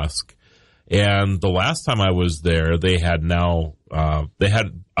kiosk. And the last time I was there, they had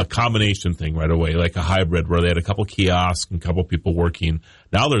a combination thing right away, like a hybrid where they had a couple kiosks and a couple people working.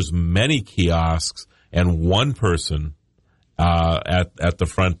 Now there's many kiosks and one person at the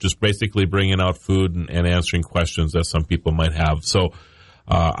front just basically bringing out food and answering questions that some people might have. So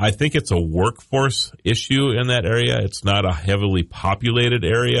I think it's a workforce issue in that area. It's not a heavily populated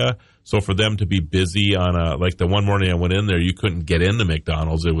area. So for them to be busy on like the one morning I went in there, you couldn't get into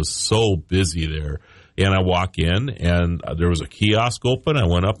McDonald's. It was so busy there. And I walk in and there was a kiosk open. I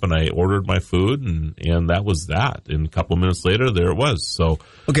went up and I ordered my food and that was that. And a couple minutes later, there it was. So,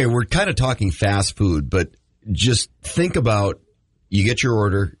 okay, we're kind of talking fast food, but just think about, you get your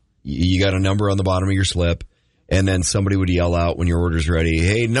order, you got a number on the bottom of your slip, and then somebody would yell out when your order's ready,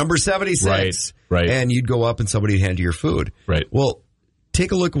 hey, number 76. Right. And you'd go up and somebody would hand you your food. Right. Well,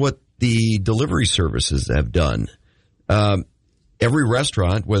 take a look at what the delivery services have done. Every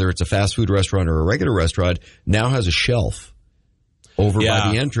restaurant, whether it's a fast food restaurant or a regular restaurant, now has a shelf over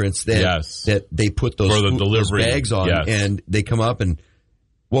by the entrance that they put those bags on, and they come up and,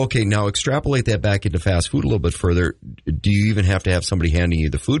 well, okay, now extrapolate that back into fast food a little bit further. Do you even have to have somebody handing you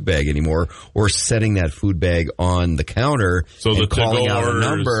the food bag anymore, or setting that food bag on the counter and calling out a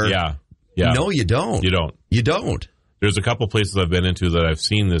number? Yeah. No, you don't. You don't. There's a couple places I've been into that I've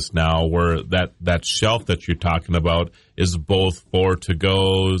seen this now where that shelf that you're talking about is both for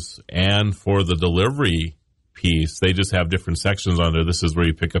to-goes and for the delivery piece. They just have different sections on there. This is where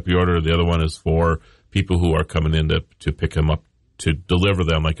you pick up your order. The other one is for people who are coming in to pick them up, to deliver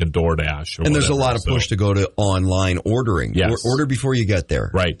them, like a DoorDash. And there's a lot of push to go to online ordering. Yes. Order before you get there.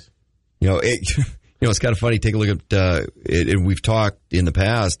 Right. It's kind of funny. Take a look at it, and we've talked in the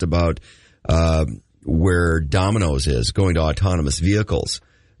past about where Domino's is going to autonomous vehicles,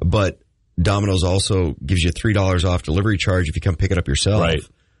 but Domino's also gives you $3 off delivery charge if you come pick it up yourself. Right.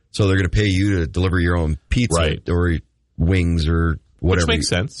 So they're going to pay you to deliver your own pizza or wings or whatever. Which makes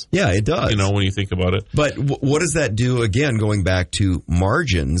sense. Yeah, it does. When you think about it. But what does that do? Again, going back to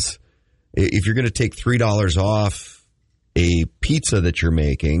margins, if you're going to take $3 off a pizza that you're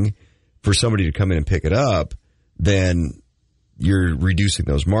making for somebody to come in and pick it up, then you're reducing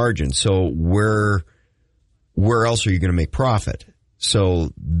those margins. So where else are you going to make profit?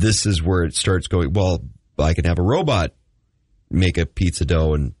 So this is where it starts going, well, I can have a robot make a pizza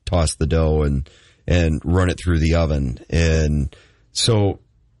dough and toss the dough and and run it through the oven. And so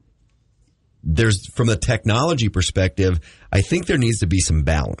there's, from the technology perspective, I think there needs to be some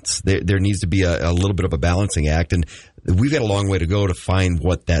balance. There needs to be a little bit of a balancing act, and we've got a long way to go to find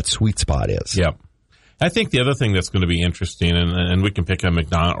what that sweet spot is. Yep. I think the other thing that's going to be interesting, and we can pick on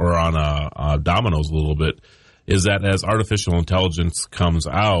McDonald's or on Domino's a little bit, is that as artificial intelligence comes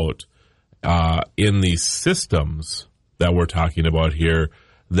out in these systems that we're talking about here,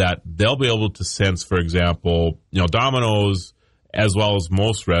 that they'll be able to sense, for example, Domino's, as well as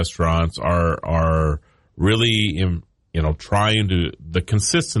most restaurants, are really trying to, the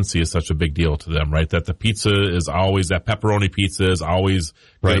consistency is such a big deal to them, right? That the pizza is always, that pepperoni pizza is always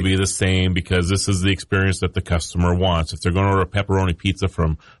going to be the same, because this is the experience that the customer wants. If they're going to order a pepperoni pizza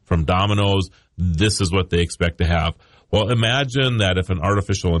from Domino's, this is what they expect to have. Well, imagine that if an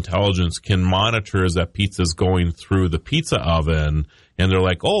artificial intelligence can monitor as that pizza's going through the pizza oven, and they're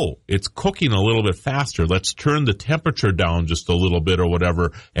like, oh, it's cooking a little bit faster. Let's turn the temperature down just a little bit or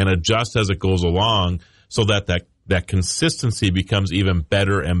whatever, and adjust as it goes along, so that consistency becomes even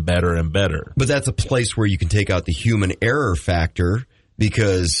better and better and better. But that's a place where you can take out the human error factor,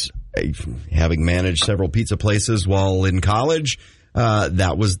 because having managed several pizza places while in college,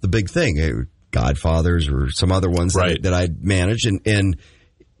 that was the big thing. Godfather's or some other ones that I managed, and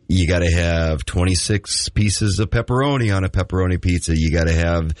you got to have 26 pieces of pepperoni on a pepperoni pizza. You got to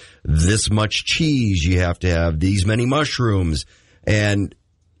have this much cheese. You have to have these many mushrooms. And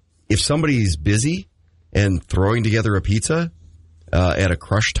if somebody's busy and throwing together a pizza at a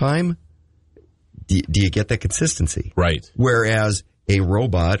crush time, do you get that consistency? Right. Whereas a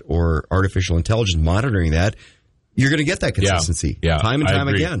robot or artificial intelligence monitoring that, you're going to get that consistency time and time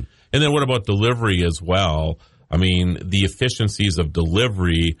again. And then what about delivery as well? I mean, the efficiencies of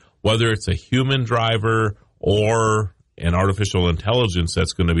delivery, whether it's a human driver or an artificial intelligence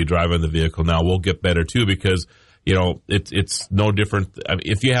that's going to be driving the vehicle now, will get better too, because it's no different. I mean,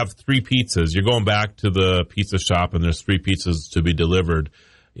 if you have 3 pizzas, you're going back to the pizza shop and there's 3 pizzas to be delivered.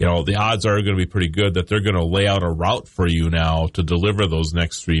 The odds are going to be pretty good that they're going to lay out a route for you now to deliver those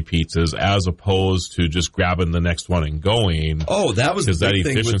next 3 pizzas, as opposed to just grabbing the next one and going. Oh, that was the big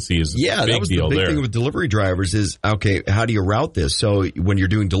thing. Efficiency is a big deal there. That was the big thing with delivery drivers is, okay, how do you route this? So when you're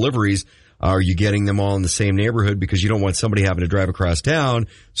doing deliveries, are you getting them all in the same neighborhood? Because you don't want somebody having to drive across town.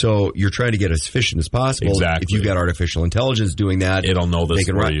 So you're trying to get as efficient as possible. Exactly. If you've got artificial intelligence doing that, it'll know this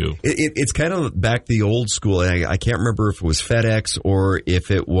for you. It's kind of back to the old school. I can't remember if it was FedEx or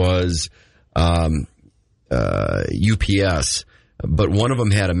if it was UPS, but one of them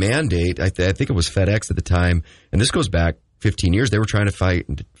had a mandate. I think it was FedEx at the time, and this goes back 15 years. They were trying to fight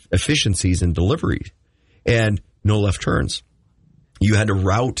efficiencies in delivery, and no left turns. You had to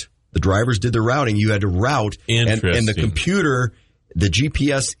route. The drivers did the routing. You had to route, and the computer, the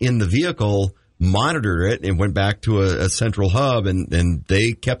GPS in the vehicle, monitored it and went back to a central hub, and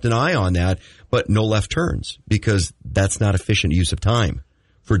they kept an eye on that, but no left turns, because that's not efficient use of time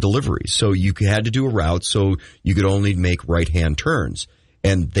for deliveries. So you had to do a route, so you could only make right-hand turns,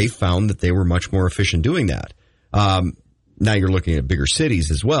 and they found that they were much more efficient doing that. Now you're looking at bigger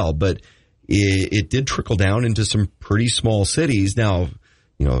cities as well, but it did trickle down into some pretty small cities. Now,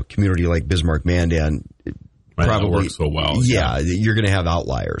 a community like Bismarck, Mandan, probably works so well. Yeah, you're going to have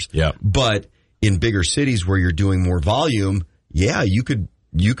outliers. Yeah, but in bigger cities where you're doing more volume, you could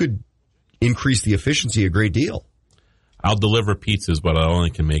increase the efficiency a great deal. I'll deliver pizzas, but I only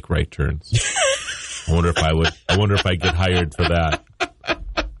can make right turns. I wonder if I get hired for that.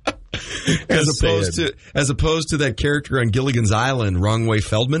 As opposed to that character on Gilligan's Island, Wrong Way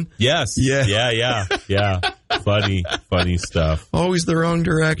Feldman. Yes. Yeah. Funny stuff. Always the wrong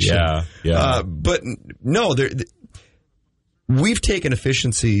direction. Yeah. But no, we've taken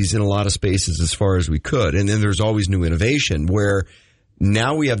efficiencies in a lot of spaces as far as we could, and then there's always new innovation where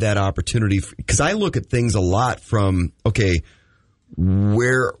now we have that opportunity. Because I look at things a lot from, okay,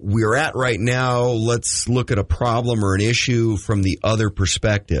 where we're at right now, let's look at a problem or an issue from the other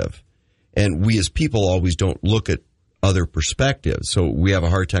perspective. And we as people always don't look at other perspectives. So we have a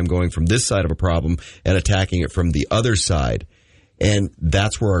hard time going from this side of a problem and attacking it from the other side. And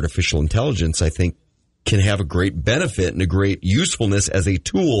that's where artificial intelligence, I think, can have a great benefit and a great usefulness as a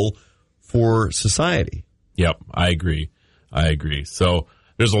tool for society. Yep, I agree. So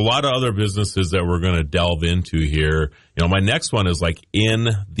there's a lot of other businesses that we're going to delve into here. My next one is like in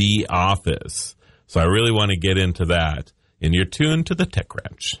the office. So I really want to get into that. And you're tuned to the Tech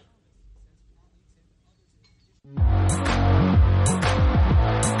Ranch.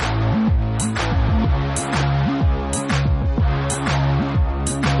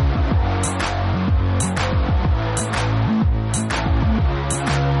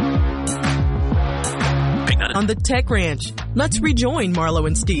 on the Tech Ranch. Let's rejoin Marlo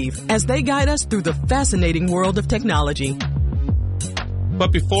and Steve as they guide us through the fascinating world of technology.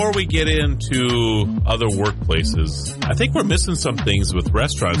 But before we get into other workplaces, I think we're missing some things with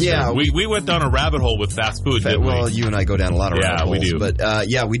restaurants. Yeah. We went down a rabbit hole with fast food, didn't we? Well, you and I go down a lot of rabbit holes. Yeah, we do.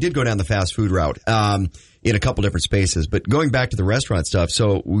 But, we did go down the fast food route in a couple different spaces. But going back to the restaurant stuff,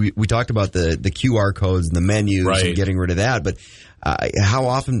 so we talked about the QR codes and the menus and getting rid of that. But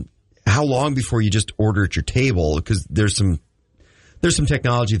how long before you just order at your table? Because there's some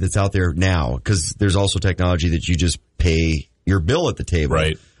technology that's out there now, because there's also technology that you just pay your bill at the table.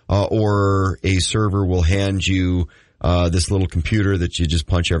 Right. Or a server will hand you this little computer that you just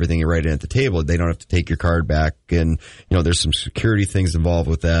punch everything right in at the table. They don't have to take your card back. And, there's some security things involved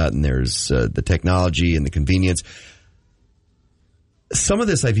with that. And there's the technology and the convenience. Some of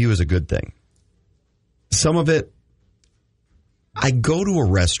this I view as a good thing. Some of it, I go to a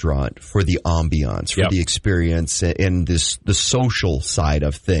restaurant for the ambiance, for the experience, and the social side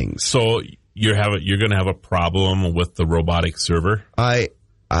of things. So you're going to have a problem with the robotic server? I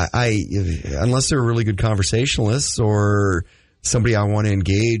unless they're really good conversationalists or somebody I want to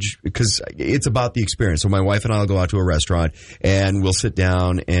engage, because it's about the experience. So my wife and I will go out to a restaurant and we'll sit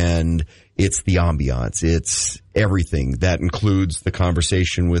down, and it's the ambiance. It's everything. That includes the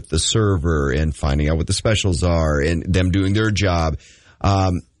conversation with the server and finding out what the specials are and them doing their job.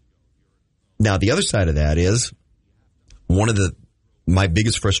 Now, the other side of that is one of my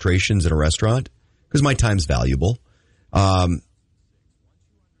biggest frustrations in a restaurant, because my time's valuable.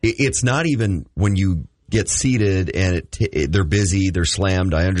 It's not even when you get seated and they're busy, they're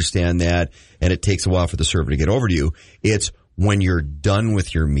slammed. I understand that. And it takes a while for the server to get over to you. It's when you're done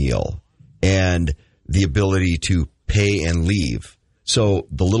with your meal and the ability to pay and leave. So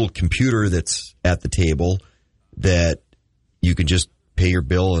the little computer that's at the table that you can just pay your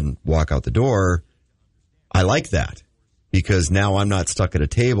bill and walk out the door, I like that, because now I'm not stuck at a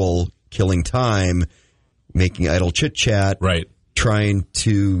table killing time, making idle chit-chat, trying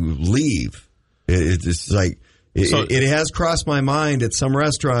to leave. It's like, it has crossed my mind at some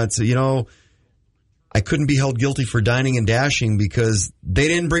restaurants, I couldn't be held guilty for dining and dashing because they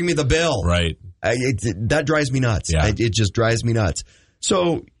didn't bring me the bill. Right. That drives me nuts. Yeah. It just drives me nuts.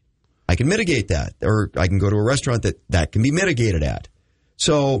 So I can mitigate that, or I can go to a restaurant that can be mitigated at.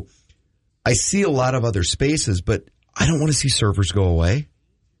 So I see a lot of other spaces, but I don't want to see servers go away.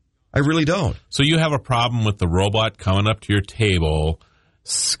 I really don't. So you have a problem with the robot coming up to your table,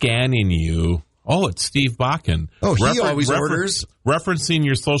 scanning you. Oh, it's Steve Bakken. Oh, he always orders. Referencing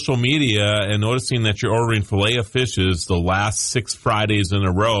your social media and noticing that you're ordering filet of fishes the last 6 Fridays in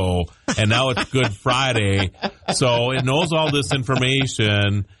a row, and now it's Good Friday. So it knows all this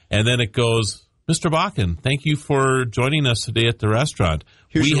information, and then it goes, Mr. Bakken, thank you for joining us today at the restaurant.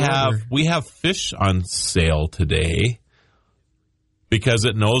 We have fish on sale today, because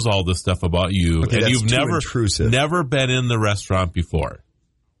it knows all this stuff about you, okay, and you've intrusive. never been in the restaurant before.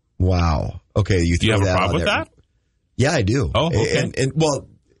 Wow. Okay, do you have a problem with that? Yeah, I do. Oh, okay. And well,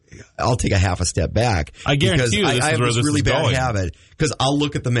 I'll take a half a step back. I guarantee you, I have this really bad going. habit, because I'll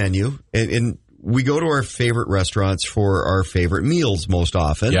look at the menu, and we go to our favorite restaurants for our favorite meals most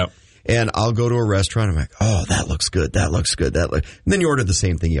often. Yep. And I'll go to a restaurant, I'm like, oh, that looks good. That looks good. And then you order the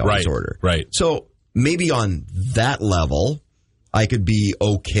same thing you always order. Right. So maybe on that level, I could be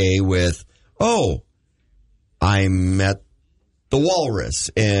okay with, I'm at the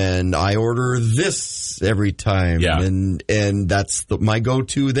Walrus and I order this every time. Yeah. And that's my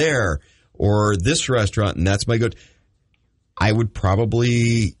go-to there. Or this restaurant, and that's my go-to. I would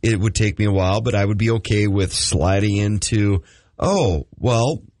probably, it would take me a while, but I would be okay with sliding into,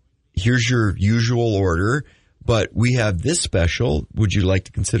 here's your usual order, but we have this special. Would you like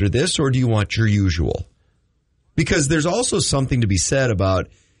to consider this, or do you want your usual? Because there's also something to be said about,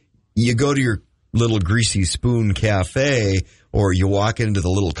 you go to your little Greasy Spoon Cafe, or you walk into the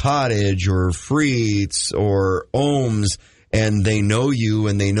Little Cottage or Frites or Ohm's, and they know you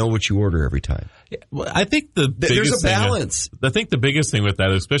and they know what you order every time. Well, I think there's a balance. I think the biggest thing with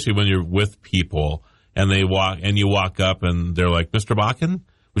that, especially when you're with people and you walk up and they're like, Mr. Bakken,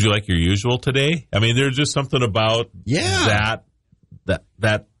 would you like your usual today? I mean, there's just something about that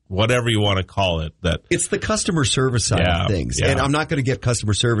whatever you want to call it. That it's the customer service side of things. Yeah. And I'm not going to get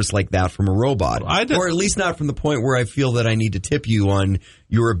customer service like that from a robot. Or at least not from the point where I feel that I need to tip you on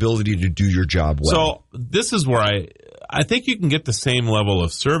your ability to do your job well. So this is where I think you can get the same level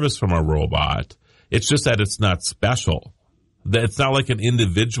of service from a robot. It's just that it's not special. That it's not like an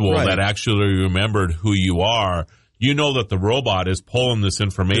individual that actually remembered who you are. you know that the robot is pulling this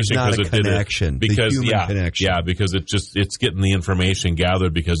information There's not because a connection. Because the human connection. Yeah, because it's getting the information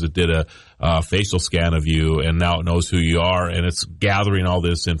gathered because it did a facial scan of you, and now it knows who you are, and it's gathering all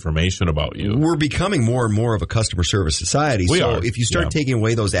this information about you. We're becoming more and more of a customer service society. We so are. if you start taking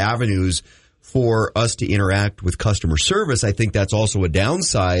away those avenues for us to interact with customer service, I think that's also a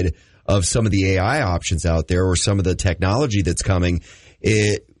downside of some of the AI options out there or some of the technology that's coming.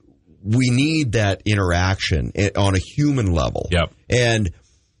 We need that interaction on a human level. Yep. And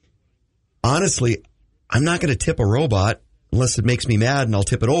honestly, I'm not going to tip a robot unless it makes me mad, and I'll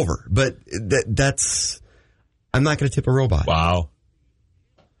tip it over. But I'm not going to tip a robot. Wow.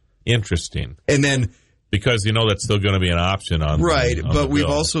 Interesting. And then, because that's still going to be an option on but we've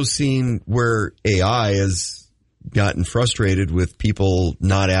also seen where AI has gotten frustrated with people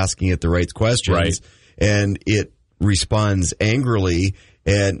not asking it the right questions, and it responds angrily.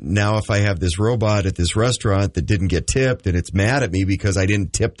 And now if I have this robot at this restaurant that didn't get tipped and it's mad at me because I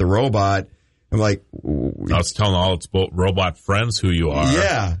didn't tip the robot, I'm like... It's telling all its robot friends who you are.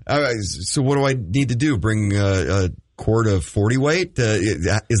 Yeah. So what do I need to do? Bring a quart of 40 weight?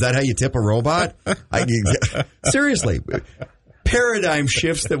 Is that how you tip a robot? Seriously. Paradigm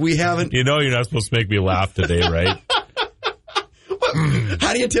shifts that we haven't... You're not supposed to make me laugh today, right?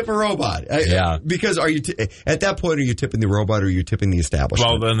 How do you tip a robot? Yeah. Because at that point, are you tipping the robot or are you tipping the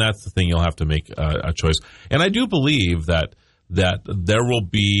establishment? Well, then that's the thing. You'll have to make a choice. And I do believe that there will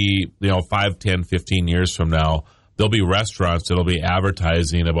be, 5, 10, 15 years from now, there'll be restaurants that'll be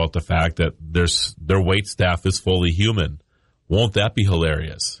advertising about the fact that their wait staff is fully human. Won't that be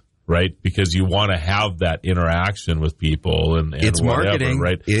hilarious? Right? Because you want to have that interaction with people and it's whatever, marketing,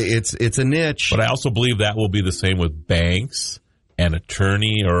 right? It's a niche. But I also believe that will be the same with banks and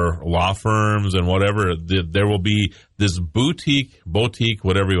attorney or law firms and whatever. There will be this boutique,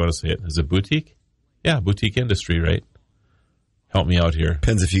 whatever you want to say it. Is it boutique? Yeah, boutique industry, right? Help me out here.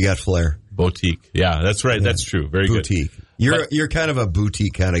 Depends if you got flair. Boutique. Yeah, that's right. Yeah. That's true. Very boutique. Good. You're kind of a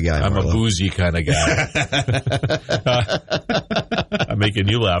boutique kind of guy, I'm Marlo. a bougie kind of guy. I'm making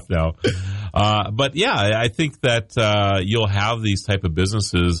you laugh now. But yeah, I think that you'll have these type of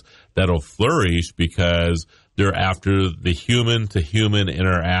businesses that'll flourish because they're after the human-to-human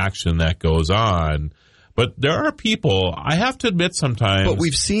interaction that goes on. But there are people, I have to admit sometimes... But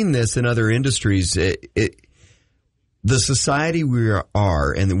we've seen this in other industries. The society we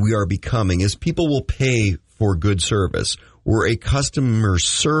are and that we are becoming is people will pay for good service. We're a customer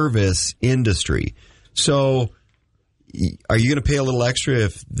service industry. So are you going to pay a little extra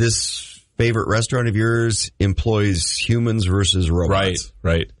if this favorite restaurant of yours employs humans versus robots?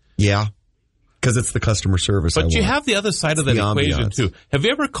 Right. Yeah. Because it's the customer service. But you have the other side of that equation, too. Have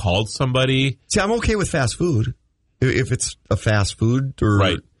you ever called somebody? See, I'm okay with fast food. If it's a fast food or,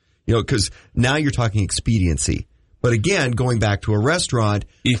 right. Because now you're talking expediency. But again, going back to a restaurant,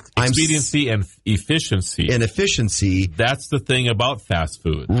 expediency and efficiency. That's the thing about fast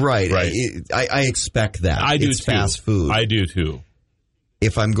food. Right. I expect that. I do it's too. Fast food. I do too.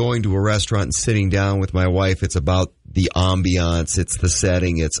 If I'm going to a restaurant and sitting down with my wife, it's about the ambiance, it's the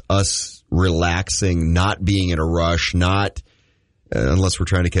setting, it's us relaxing, not being in a rush, not unless we're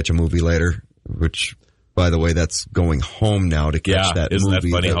trying to catch a movie later, which, by the way, that's going home now to catch that isn't movie.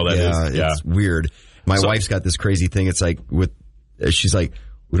 Isn't that funny how that is? Yeah. It's weird. My wife's got this crazy thing. It's like she's like,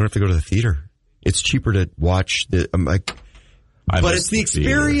 we don't have to go to the theater. It's cheaper to watch I'm like, but it's the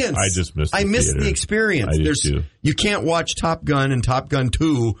experience. I just missed I missed the experience. You can't watch Top Gun and Top Gun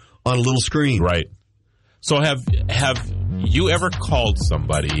 2 on a little screen. Right. So have you ever called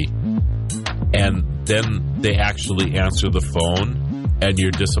somebody and then they actually answer the phone and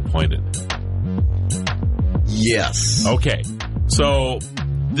you're disappointed? Yes. Okay. So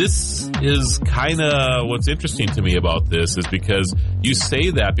this is kind of what's interesting to me about this is because you say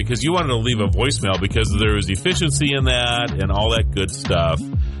that because you wanted to leave a voicemail because there is efficiency in that and all that good stuff.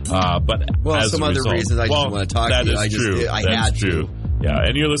 But as some a other result, reasons I just want to talk to you. That is true. I had to. Yeah,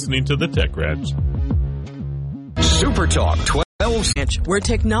 and you're listening to the Tech Ranch. Supertalk 12, where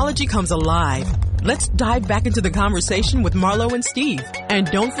technology comes alive. Let's dive back into the conversation with Marlo and Steve. And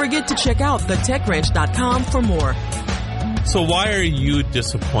don't forget to check out thetechranch.com for more. So why are you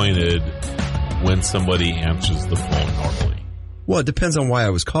disappointed when somebody answers the phone normally? Well, it depends on why I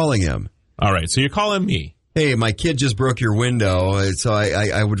was calling him. All right, so you're calling me. Hey, my kid just broke your window, so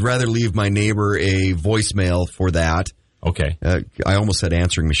I would rather leave my neighbor a voicemail for that. Okay. I almost said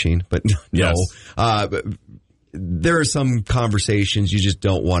answering machine, but no. Yes. But there are some conversations you just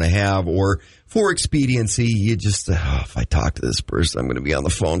don't want to have, or for expediency, you just, if I talk to this person, I'm going to be on the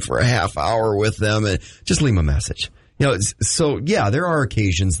phone for a half hour with them, and just leave them a message. So yeah, there are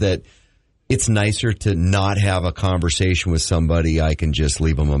occasions that it's nicer to not have a conversation with somebody. I can just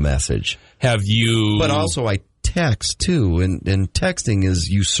leave them a message. Have you... But also I text too, and texting is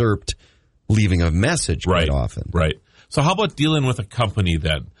usurped leaving a message quite often. Right. So how about dealing with a company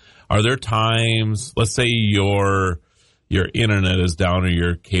then? Are there times, let's say your internet is down or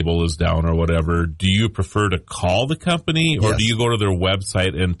your cable is down or whatever, do you prefer to call the company or do you go to their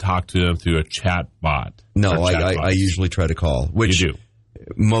website and talk to them through a chat bot? No, I usually try to call. Which you do?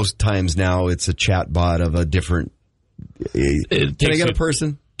 Most times now it's a chat bot of a different... Can I get a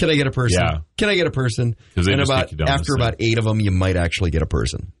person? Can I get a person? Yeah. Can I get a person? And after about 8 of them, you might actually get a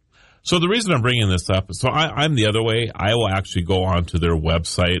person. So the reason I'm bringing this up, so I'm the other way. I will actually go onto their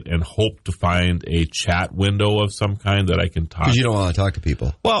website and hope to find a chat window of some kind that I can talk. Because you don't want to talk to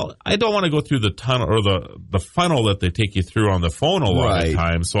people. Well, I don't want to go through the tunnel or the funnel that they take you through on the phone a lot of the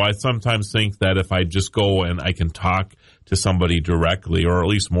time. So I sometimes think that if I just go and I can talk to somebody directly, or at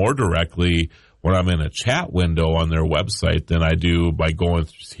least more directly, when I'm in a chat window on their website than I do by going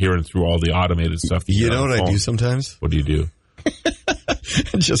hearing through all the automated stuff. You know what I do sometimes? What do you do?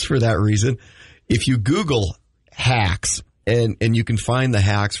 Just for that reason, if you Google hacks and you can find the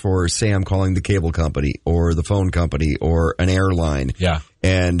hacks for, say, I'm calling the cable company or the phone company or an airline. Yeah.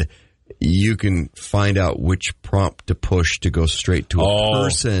 And you can find out which prompt to push to go straight to a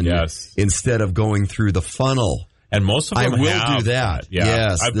person instead of going through the funnel. And most of them I will do that. Yeah.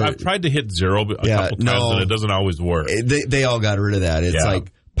 Yes. I've tried to hit 0 a couple times and it doesn't always work. They all got rid of that. It's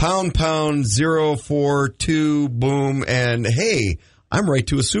like pound 042 boom, and hey, I'm right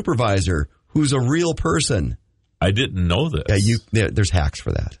to a supervisor who's a real person. I didn't know this. Yeah, there's hacks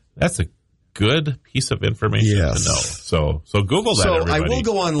for that. That's a good piece of information to know. So Google that, everybody. I will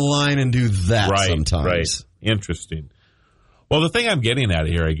go online and do that sometimes. Right. Interesting. Well, the thing I'm getting at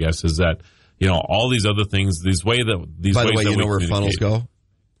here, I guess, is that, all these other things, By the way, you know where funnels go?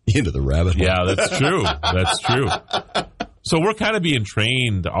 Into the rabbit hole. Yeah, that's true. That's true. So we're kind of being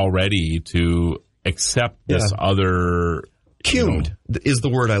trained already to accept this other... Cumed is the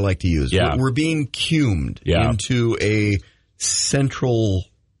word I like to use. Yeah. We're being cumed into a central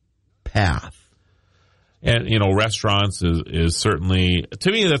path. And, restaurants is certainly...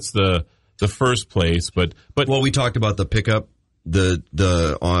 To me, that's the first place, but... Well, we talked about the pickup, the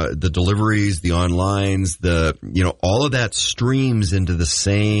deliveries, the onlines, all of that streams into the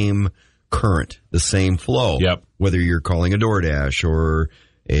same current, the same flow. Yep. Whether you're calling a DoorDash or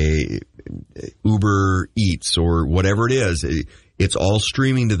a Uber Eats or whatever it is, it's all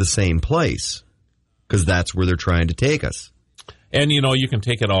streaming to the same place because that's where they're trying to take us. And, you can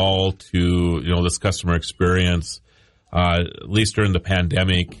take it all to, this customer experience, at least during the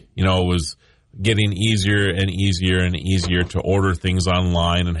pandemic, it was getting easier and easier and easier to order things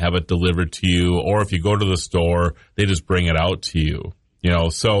online and have it delivered to you. Or if you go to the store, they just bring it out to you,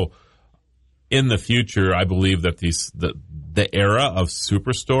 so in the future, I believe that the era of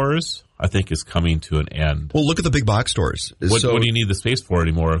superstores, I think, is coming to an end. Well, look at the big box stores. What do you need the space for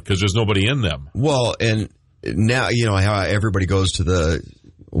anymore? Because there's nobody in them. Well, and now, how everybody goes to the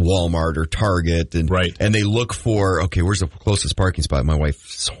Walmart or Target and they look for, okay, where's the closest parking spot? My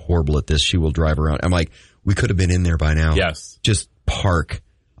wife's horrible at this. She will drive around. I'm like, we could have been in there by now. Yes. Just park.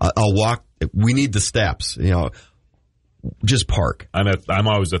 I'll walk. We need the steps, just park. I'm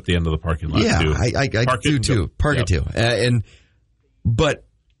always at the end of the parking lot, too. I do, too. Park it, too. But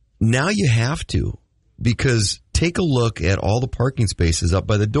now you have to, because take a look at all the parking spaces up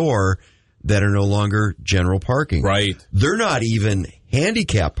by the door that are no longer general parking. Right. They're not even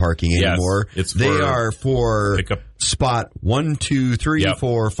handicap parking anymore. They are for spot 1, 2, 3,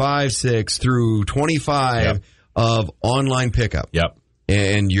 4, 5, 6 through 25 of online pickup. Yep.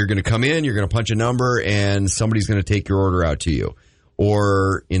 And you're going to come in, you're going to punch a number, and somebody's going to take your order out to you.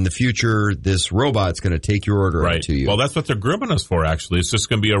 Or in the future, this robot's going to take your order out to you. Well, that's what they're grooming us for, actually. It's just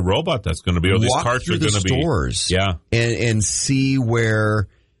going to be a robot that's going to be, or these carts are going to be. Walk through the stores. Yeah. And see where,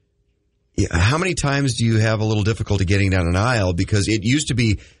 how many times do you have a little difficulty getting down an aisle? Because it used to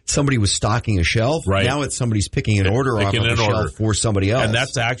be somebody was stocking a shelf. Right. Now it's somebody's picking an order off of a shelf for somebody else. And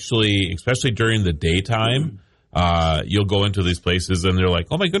that's actually, especially during the daytime, you'll go into these places and they're like,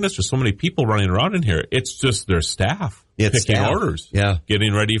 oh my goodness, there's so many people running around in here. It's just their staff picking orders. Yeah.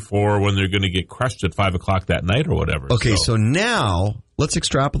 Getting ready for when they're going to get crushed at 5 o'clock that night or whatever. Okay, so now let's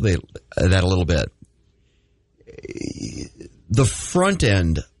extrapolate that a little bit. The front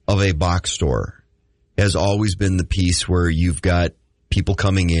end of a box store has always been the piece where you've got people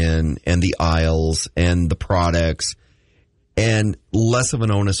coming in and the aisles and the products, and less of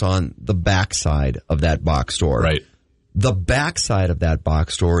an onus on the backside of that box store. Right. The backside of that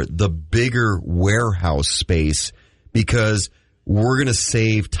box store, the bigger warehouse space, because we're going to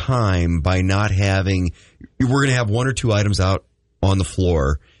save time by not having, we're going to have one or two items out on the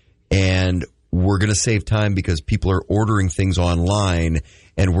floor, and we're going to save time because people are ordering things online,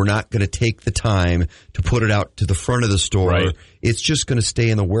 and we're not going to take the time to put it out to the front of the store. Right. It's just going to stay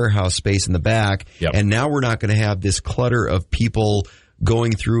in the warehouse space in the back. Yep. And now we're not going to have this clutter of people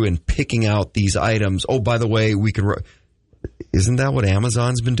going through and picking out these items. Oh, by the way, we can... Isn't that what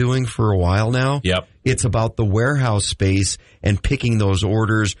Amazon's been doing for a while now? Yep. It's about the warehouse space and picking those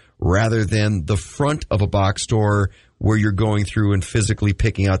orders rather than the front of a box store where you're going through and physically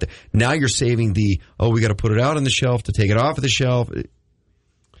picking out. Now you're saving we got to put it out on the shelf to take it off of the shelf. And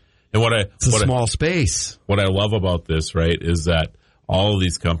it's a small space. What I love about this, right, is that all of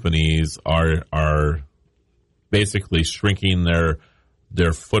these companies are basically shrinking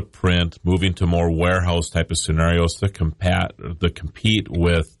their footprint, moving to more warehouse type of scenarios to compete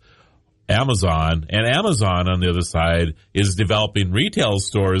with Amazon. And Amazon, on the other side, is developing retail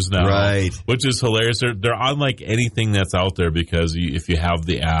stores now, right? Which is hilarious. They're unlike anything that's out there because if you have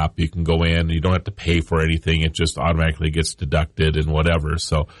the app, you can go in and you don't have to pay for anything. It just automatically gets deducted and whatever.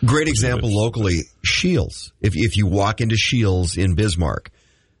 So great example locally, Shields. If you walk into Shields in Bismarck,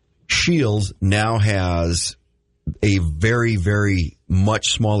 Shields now has a very, very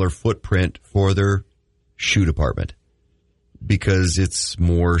much smaller footprint for their shoe department because it's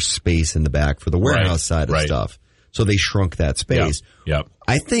more space in the back for the warehouse side of stuff. So they shrunk that space. Yep.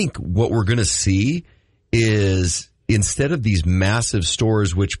 I think what we're going to see is instead of these massive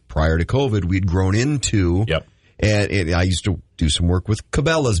stores, which prior to COVID we'd grown into, and I used to do some work with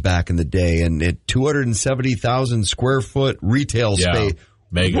Cabela's back in the day, and at 270,000 square foot retail space.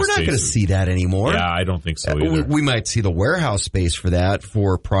 Mega We're not going to see that anymore. Yeah, I don't think so either. We might see the warehouse space for that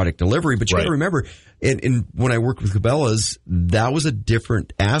for product delivery, but you got to remember, and when I worked with Cabela's, that was a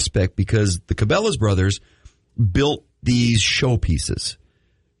different aspect because the Cabela's brothers built these showpieces.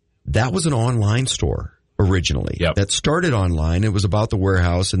 That was an online store originally. That started online. It was about the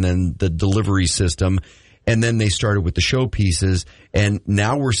warehouse and then the delivery system, and then they started with the showpieces, and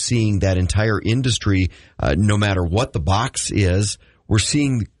now we're seeing that entire industry, no matter what the box is,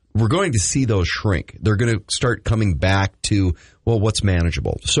 we're going to see those shrink. They're going to start coming back to, what's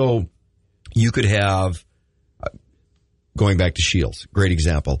manageable. So you could have, going back to Shields, great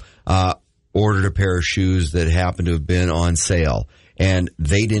example, ordered a pair of shoes that happened to have been on sale, and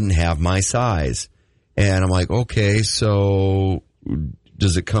they didn't have my size. And I'm like, okay, so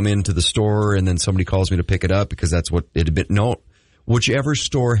does it come into the store and then somebody calls me to pick it up because that's what it had been? No, whichever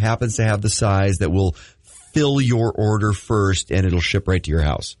store happens to have the size that will fill your order first, and it'll ship right to your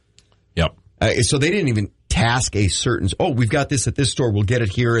house. Yep. So they didn't even task a certain, we've got this at this store, we'll get it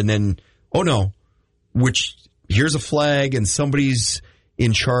here, and then, here's a flag, and somebody's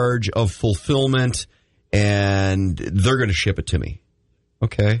in charge of fulfillment, and they're going to ship it to me.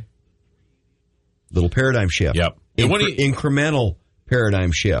 Okay. Little paradigm shift. Yep. Incremental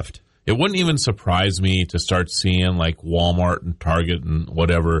paradigm shift. It wouldn't even surprise me to start seeing like Walmart and Target and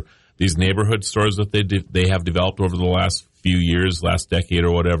whatever, these neighborhood stores that they have developed over the last few years, last decade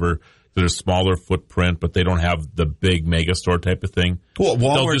or whatever, that are smaller footprint, but they don't have the big mega store type of thing. Well,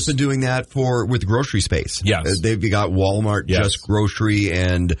 Walmart's been doing that with grocery space. Yes. They've got Walmart, just grocery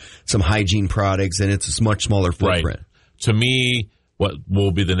and some hygiene products, and it's a much smaller footprint. Right. To me, what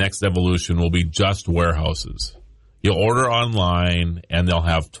will be the next evolution will be just warehouses. You'll order online, and they'll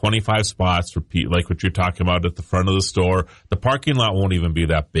have 25 spots for like what you're talking about at the front of the store. The parking lot won't even be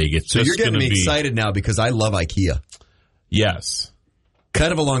that big. It's so just you're getting me excited now because I love IKEA. Yes.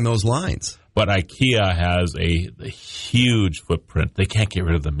 Kind of along those lines. But IKEA has a huge footprint. They can't get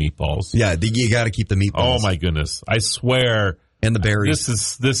rid of the meatballs. Yeah, you got to keep the meatballs. Oh, my goodness. I swear. And the berries.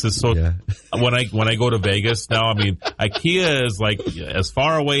 This is so. Yeah. When I go to Vegas now, I mean, IKEA is like as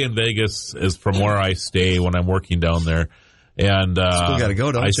far away in Vegas as from where I stay when I'm working down there, and still got to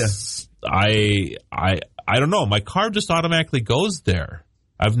go, don't you? I don't know. My car just automatically goes there.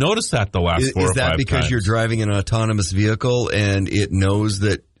 I've noticed that the last 4 or 5 times. Is that because you're driving an autonomous vehicle and it knows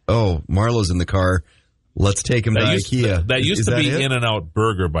that Marlo's in the car? Let's take him to IKEA. That used to be In-N-Out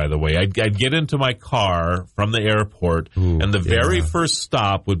Burger, by the way. I'd get into my car from the airport, and the very first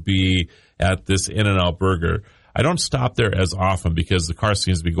stop would be at this In-N-Out Burger. I don't stop there as often because the car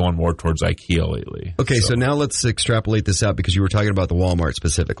seems to be going more towards IKEA lately. Okay, so now let's extrapolate this out because you were talking about the Walmart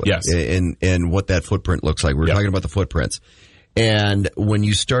specifically. Yes. And what that footprint looks like. We were talking about the footprints. And when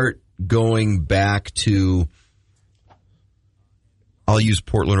you start going back to, I'll use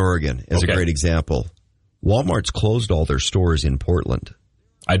Portland, Oregon as a great example. Walmart's closed all their stores in Portland.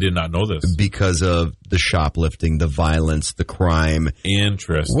 I did not know this. Because of the shoplifting, the violence, the crime.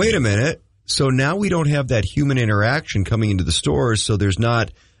 Interesting. Wait a minute. So now we don't have that human interaction coming into the stores, so there's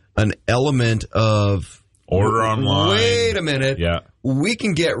not an element of order online. Wait a minute. Yeah. We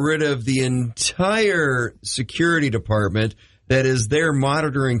can get rid of the entire security department that is there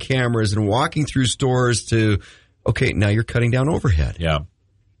monitoring cameras and walking through stores to, okay, now you're cutting down overhead. Yeah.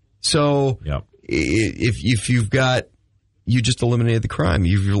 So if you've got, you just eliminated the crime.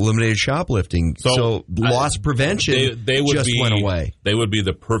 You've eliminated shoplifting. So loss prevention they would just went away. They would be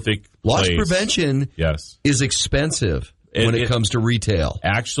the perfect Loss place. prevention is expensive when it comes to retail.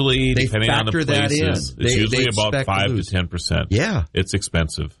 Actually, they depending on the factor that places, in. It's usually they about 5 to 10%. Yeah. It's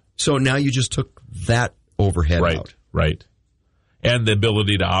expensive. So now you just took that overhead out. Right. And the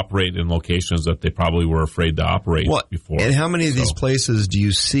ability to operate in locations that they probably were afraid to operate before. And how many of these places do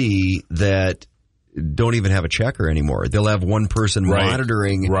you see that don't even have a checker anymore? They'll have one person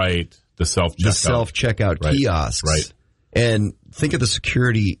monitoring the self-checkout kiosks. Right. And think of the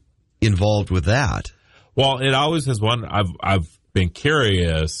security involved with that. Well, it always has one. I've been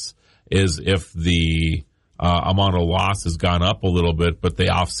curious is if the amount of loss has gone up a little bit, but they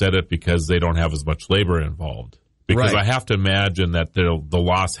offset it because they don't have as much labor involved. Because I have to imagine that the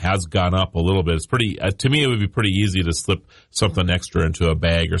loss has gone up a little bit. It's pretty to me. It would be pretty easy to slip something extra into a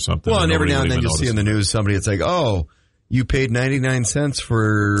bag or something. Well, and every now and then you'll see in the news somebody. It's like, oh, you paid 99 cents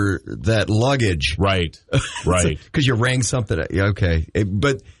for that luggage, right? Because you rang something. Okay,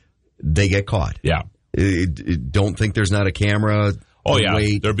 but they get caught. Yeah. Don't think there's not a camera. Oh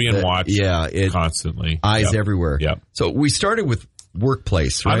yeah, they're being watched. Constantly, eyes everywhere. Yeah. So we started with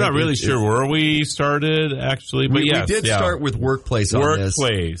workplace, right? I'm not really sure where we started, actually, but we did start with workplace on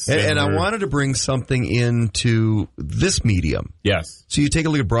this. And I wanted to bring something into this medium. Yes. So you take a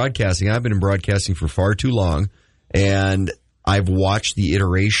look at broadcasting. I've been in broadcasting for far too long, and I've watched the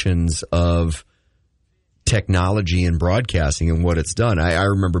iterations of technology in broadcasting and what it's done. I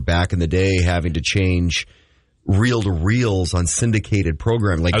remember back in the day having to change reel-to-reels on syndicated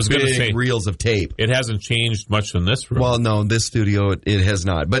programming, like big reels of tape. It hasn't changed much in this room. Well, no, in this studio it has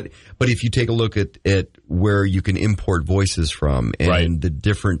not. But if you take a look at where you can import voices from and the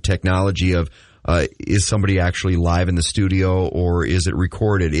different technology of is somebody actually live in the studio or is it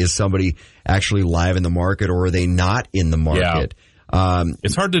recorded? Is somebody actually live in the market or are they not in the market? Yeah.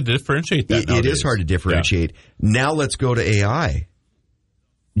 It's hard to differentiate that nowadays. It is hard to differentiate. Yeah. Now let's go to AI.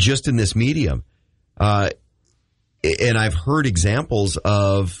 Just in this medium. And I've heard examples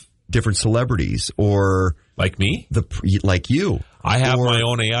of different celebrities or like me, like you. I have my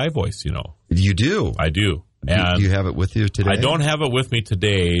own AI voice. You do. I do. And do you have it with you today? I don't have it with me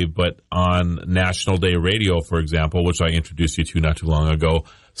today, but on National Day Radio, for example, which I introduced you to not too long ago,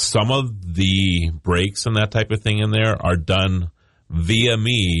 some of the breaks and that type of thing in there are done via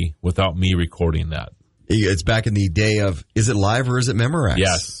me without me recording that. It's back in the day of, is it live or is it memorized?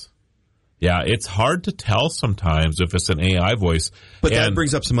 Yes. Yeah, it's hard to tell sometimes if it's an AI voice. But that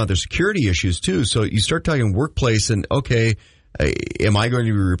brings up some other security issues, too. So you start talking workplace and, okay, am I going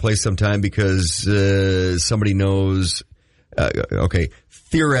to be replaced sometime because somebody knows,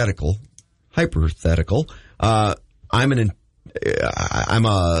 hypothetical, I'm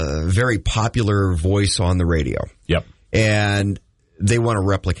a very popular voice on the radio. Yep. And they want to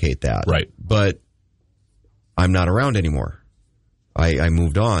replicate that. Right. But I'm not around anymore. I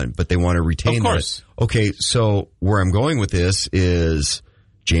moved on, but they want to retain of course. That. Okay, so where I'm going with this is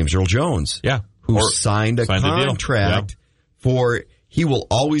James Earl Jones, who signed a contract for he will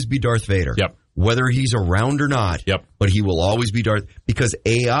always be Darth Vader, whether he's around or not. But he will always be Darth because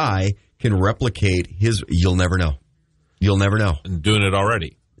AI can replicate his. You'll never know. You'll never know. And doing it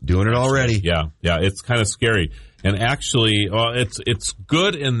already. Yeah. It's kind of scary. And actually, it's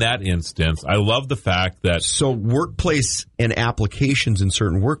good in that instance. I love the fact that... So workplace and applications in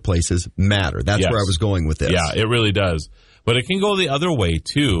certain workplaces matter. That's where I was going with this. Yeah, it really does. But it can go the other way,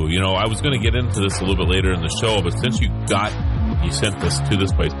 too. I was going to get into this a little bit later in the show, but since you sent this to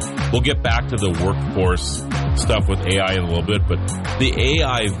this place, we'll get back to the workforce stuff with AI in a little bit, but the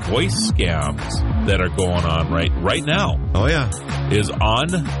AI voice scams that are going on right now. Oh, yeah. Is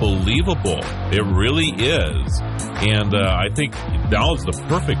unbelievable. It really is. And I think now is the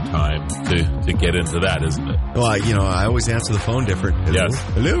perfect time to get into that, isn't it? Well, I always answer the phone different. Hello? Yes.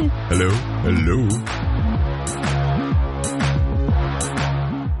 Hello? Hello? Hello?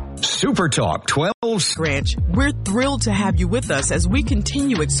 Supertalk 12 Ranch. We're thrilled to have you with us as we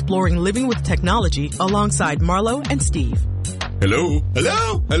continue exploring living with technology alongside Marlo and Steve. Hello?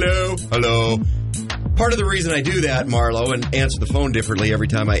 Hello? Hello? Hello? Part of the reason I do that, Marlo, and answer the phone differently every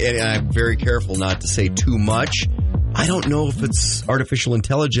time I'm very careful not to say too much. I don't know if it's artificial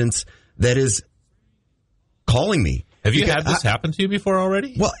intelligence that is calling me. Have you had this happen to you before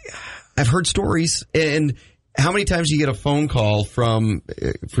already? Well, I've heard stories, and how many times do you get a phone call from,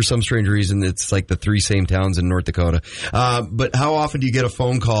 for some strange reason, it's like the 3 same towns in North Dakota. But how often do you get a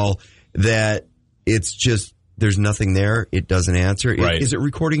phone call that it's just, there's nothing there, it doesn't answer? Right. Is it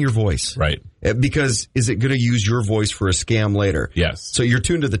recording your voice? Right. Because is it going to use your voice for a scam later? Yes. So you're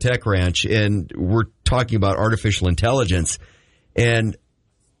tuned to the Tech Ranch, and we're talking about artificial intelligence. And,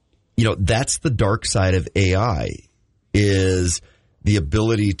 you know, that's the dark side of AI, is the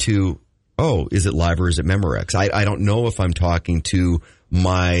ability to, oh, is it live or is it Memorex? I don't know if I'm talking to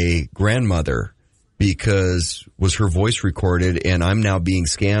my grandmother because was her voice recorded, and I'm now being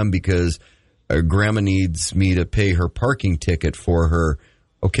scammed because grandma needs me to pay her parking ticket for her.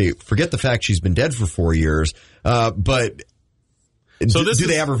 Okay, forget the fact she's been dead for 4 years, but so do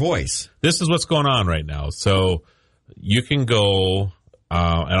they have her voice? This is what's going on right now. So you can go,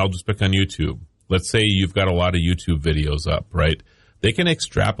 and I'll just pick on YouTube. Let's say you've got a lot of YouTube videos up, right? They can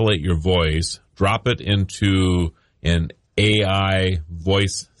extrapolate your voice, drop it into an AI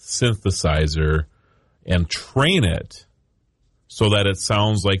voice synthesizer, and train it so that it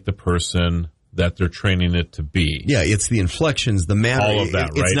sounds like the person that they're training it to be. Yeah, it's the inflections, the manner. All of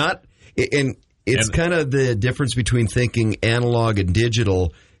that, right? It's not, and it's kind of the difference between thinking analog and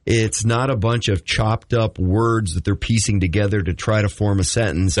digital. It's not a bunch of chopped up words that they're piecing together to try to form a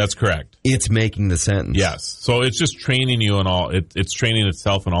sentence. That's correct. It's making the sentence. Yes. So it's just training you and all. It's training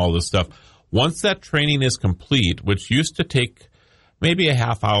itself and all this stuff. Once that training is complete, which used to take maybe a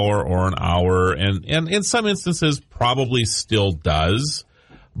half hour or an hour, and in some instances probably still does,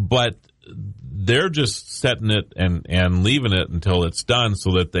 but they're just setting it and leaving it until it's done,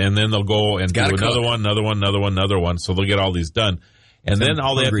 so that, and then they'll go and do another one, so they'll get all these done. And then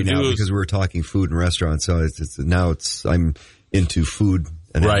all they have to do is, because we were talking food and restaurants, so I'm into food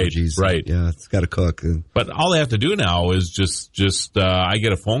analogies. Right. Yeah, it's got to cook. But all they have to do now is just I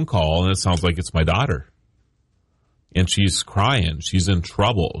get a phone call and it sounds like it's my daughter, and she's crying. She's in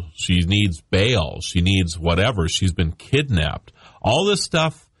trouble. She needs bail. She needs whatever. She's been kidnapped. All this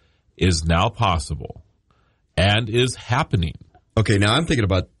stuff is now possible and is happening. Okay, now I'm thinking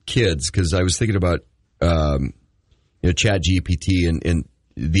about kids, because I was thinking about Chat GPT and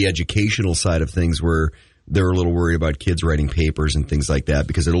the educational side of things, where they're a little worried about kids writing papers and things like that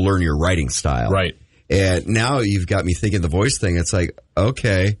because it'll learn your writing style. Right. And now you've got me thinking the voice thing. It's like,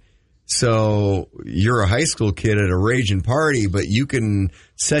 okay, so you're a high school kid at a raging party, but you can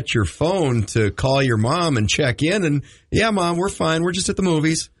set your phone to call your mom and check in, and yeah, Mom, we're fine. We're just at the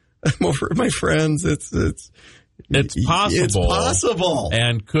movies. I'm over with my friends. It's possible. It's possible.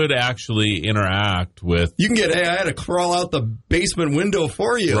 And could actually interact with... You can get AI to crawl out the basement window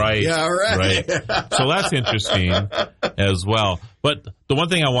for you. Right. Yeah, right. So that's interesting as well. But the one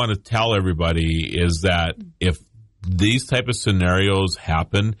thing I want to tell everybody is that if these type of scenarios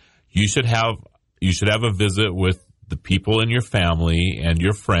happen, you should have a visit with the people in your family and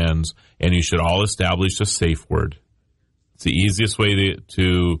your friends, and you should all establish a safe word. It's the easiest way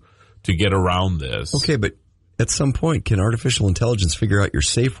to get around this. Okay, but at some point, can artificial intelligence figure out your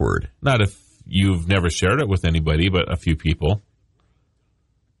safe word? Not if you've never shared it with anybody, but a few people.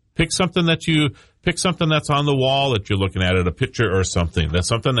 Pick something that's on the wall that you're looking at, a picture or something. That's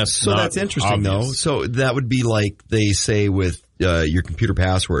something that's so that's interesting, obvious. though. So that would be like they say with your computer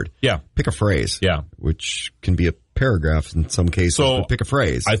password. Yeah, pick a phrase. Yeah, which can be a paragraph in some cases. So but pick a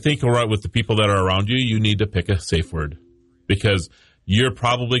phrase. I think with the people that are around you, you need to pick a safe word, because you're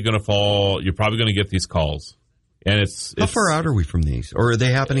probably going to fall. You're probably going to get these calls, and it's how far out are we from these, or are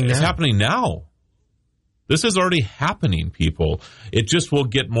they happening now? It's happening now. This is already happening, people. It just will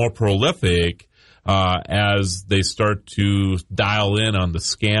get more prolific as they start to dial in on the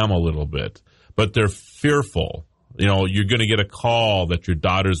scam a little bit. But they're fearful. You know, you're going to get a call that your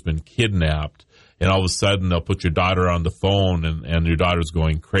daughter's been kidnapped, and all of a sudden they'll put your daughter on the phone, and your daughter's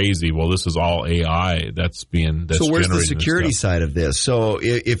going crazy. Well, this is all AI that's so where's the security side of this? So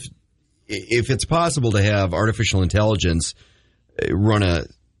if it's possible to have artificial intelligence run a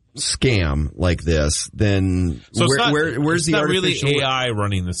scam like this, then so where's the artificial... really AI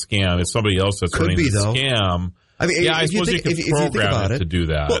running the scam? It's somebody else that's running the scam. I mean, yeah, I suppose you could program it to do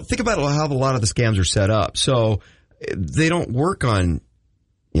that. Well, think about how a lot of the scams are set up. So they don't work on,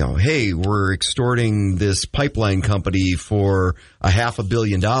 hey, we're extorting this pipeline company for $500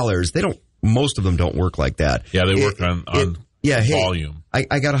 million. They don't. Most of them don't work like that. Yeah, they work on volume. Hey,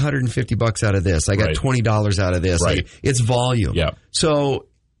 I got $150 out of this. I got $20 out of this. Right. It's volume. Yeah. So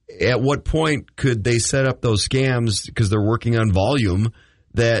at what point could they set up those scams, because they're working on volume,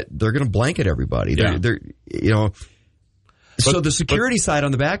 that they're going to blanket everybody? Yeah. So the security side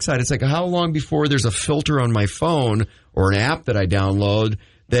on the backside, it's like, how long before there's a filter on my phone or an app that I download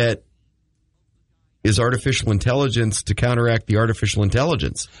that is artificial intelligence to counteract the artificial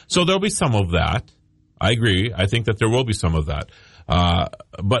intelligence. So there'll be some of that. I agree. I think that there will be some of that.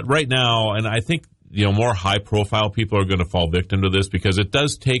 But right now, and I think, more high-profile people are going to fall victim to this because it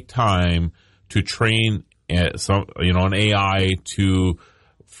does take time to train an AI to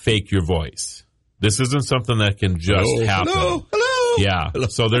fake your voice. This isn't something that can just happen. Hello. Yeah.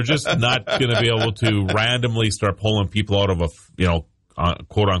 So they're just not going to be able to randomly start pulling people out of a,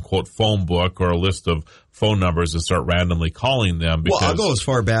 quote-unquote phone book or a list of phone numbers and start randomly calling them. Because, well, I'll go as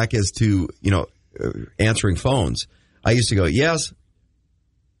far back as to, answering phones. I used to go, yes,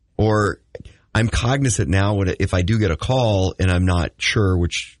 or I'm cognizant now if I do get a call and I'm not sure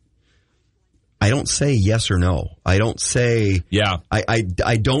which, I don't say yes or no. I don't say,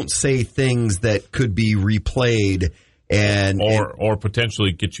 I don't say things that could be replayed or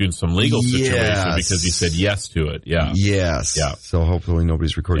potentially get you in some legal situation because you said yes to it. Yeah. Yes. Yeah. So hopefully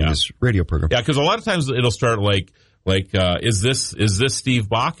nobody's recording this radio program. Yeah, because a lot of times it'll start like is this Steve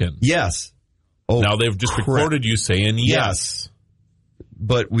Bakken? Yes. Oh, now they've just recorded you saying yes.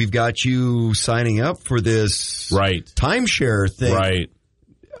 But we've got you signing up for this timeshare thing. Right.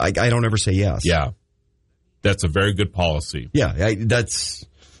 I don't ever say yes. Yeah. That's a very good policy. Yeah. That's...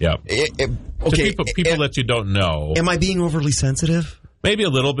 Yeah. Okay. To people that you don't know. Am I being overly sensitive? Maybe a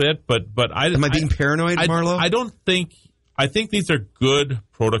little bit, but am I being paranoid, Marlo? I think these are good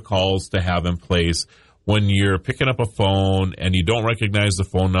protocols to have in place when you're picking up a phone and you don't recognize the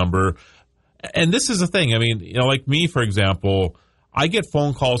phone number. And this is the thing. I mean, like me, for example, I get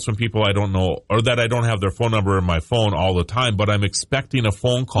phone calls from people I don't know or that I don't have their phone number in my phone all the time, but I'm expecting a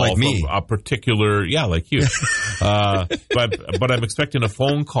phone call from a particular, like you. But I'm expecting a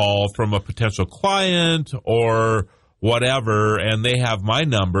phone call from a potential client or whatever, and they have my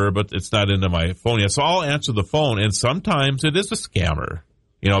number, but it's not into my phone yet. So I'll answer the phone, and sometimes it is a scammer,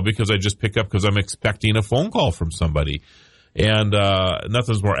 because I just pick up because I'm expecting a phone call from somebody. And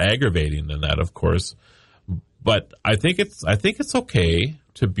nothing's more aggravating than that, of course. But I think it's okay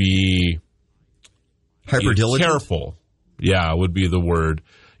to be hyper diligent, careful. Yeah, would be the word,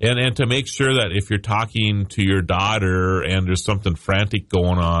 and to make sure that if you're talking to your daughter and there's something frantic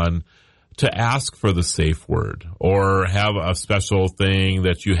going on, to ask for the safe word or have a special thing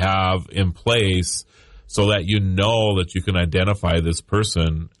that you have in place so that that you can identify this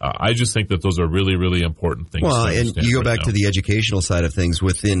person. I just think that those are really, really important things. Well, and you go back to the educational side of things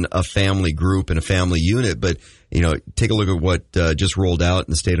within a family group and a family unit, but, take a look at what just rolled out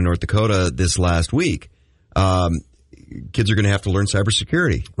in the state of North Dakota this last week. Kids are going to have to learn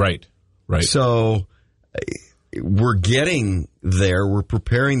cybersecurity. Right. So we're getting there. We're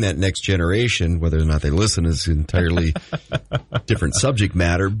preparing that next generation. Whether or not they listen is entirely different subject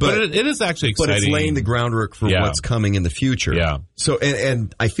matter. But it is actually exciting. But it's laying the groundwork for what's coming in the future. Yeah. So,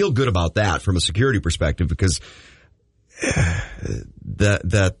 and I feel good about that from a security perspective because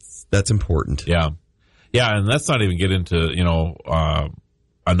that's important. Yeah. Yeah, and let's not even get into,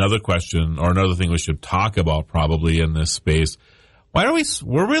 another question or another thing we should talk about probably in this space. Why are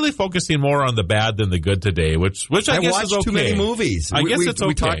we're really focusing more on the bad than the good today, which I guess watch is okay. Too many movies. I guess it's okay.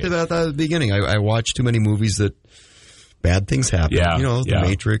 We talked about that at the beginning. I watch too many movies that bad things happen. Yeah. The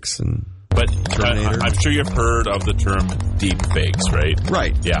Matrix and Terminator. I'm sure you've heard of the term deep fakes, right?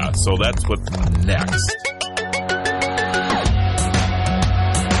 Right. Yeah, so that's what's next.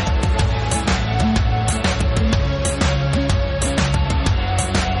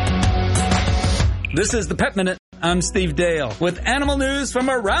 This is the Pet Minute. I'm Steve Dale with animal news from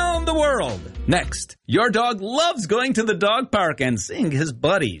around the world. Next, your dog loves going to the dog park and seeing his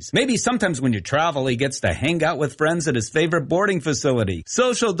buddies. Maybe sometimes when you travel, he gets to hang out with friends at his favorite boarding facility.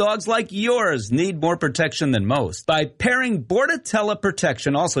 Social dogs like yours need more protection than most. By pairing Bordetella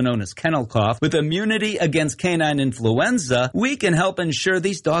Protection, also known as kennel cough, with immunity against canine influenza, we can help ensure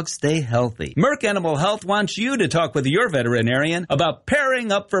these dogs stay healthy. Merck Animal Health wants you to talk with your veterinarian about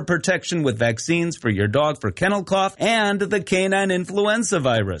pairing up for protection with vaccines for your dog for kennel cough and the canine influenza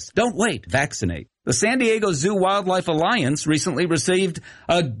virus. Don't wait. Vaccinate. The San Diego Zoo Wildlife Alliance recently received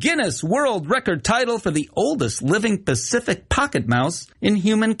a Guinness World Record title for the oldest living Pacific pocket mouse in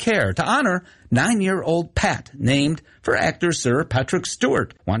human care to honor 9-year-old Pat, named for actor Sir Patrick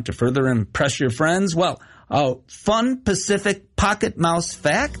Stewart. Want to further impress your friends? Well, a fun Pacific pocket mouse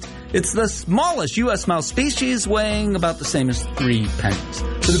fact: it's the smallest U.S. mouse species, weighing about the same as 3 pennies.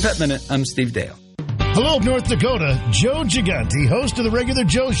 For the Pet Minute, I'm Steve Dale. Hello, North Dakota. Joe Gigante, host of the Regular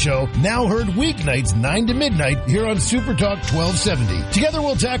Joe Show, now heard weeknights 9 to midnight here on Supertalk 1270. Together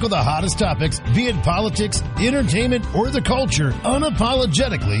we'll tackle the hottest topics, be it politics, entertainment, or the culture,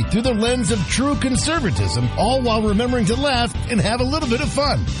 unapologetically through the lens of true conservatism, all while remembering to laugh and have a little bit of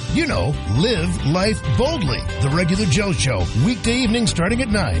fun. You know, live life boldly. The Regular Joe Show, weekday evening starting at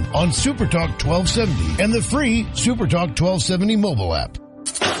 9 on Supertalk 1270 and the free Supertalk 1270 mobile app.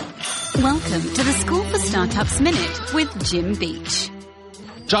 Welcome to the School for Startups Minute with Jim Beach.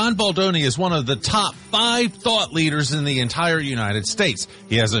 John Baldoni is one of the top 5 thought leaders in the entire United States.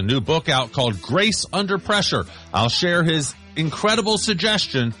 He has a new book out called Grace Under Pressure. I'll share his incredible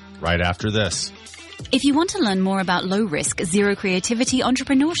suggestion right after this. If you want to learn more about low-risk, zero-creativity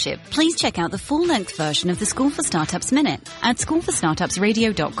entrepreneurship, please check out the full-length version of the School for Startups Minute at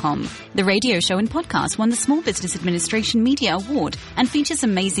schoolforstartupsradio.com. The radio show and podcast won the Small Business Administration Media Award and features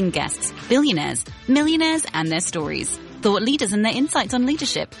amazing guests, billionaires, millionaires, and their stories. Thought leaders and their insights on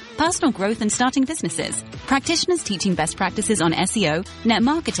leadership, personal growth and starting businesses, practitioners teaching best practices on SEO, net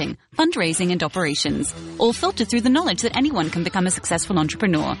marketing, fundraising and operations, all filtered through the knowledge that anyone can become a successful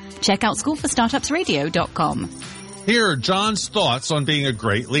entrepreneur. Check out schoolforstartupsradio.com. Here are John's thoughts on being a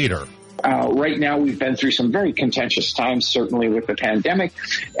great leader. Right now, we've been through some very contentious times, certainly with the pandemic.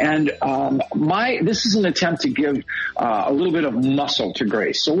 And this is an attempt to give a little bit of muscle to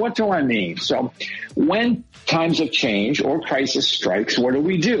Grace. So what do I mean? So when times of change or crisis strikes, what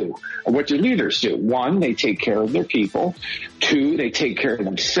do? What do leaders do? 1, they take care of their people. 2, they take care of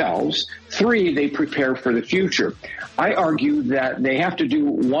themselves. 3, they prepare for the future. I argue that they have to do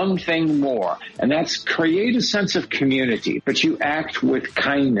one thing more, and that's create a sense of community, but you act with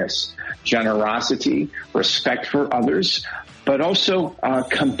kindness, generosity, respect for others, but also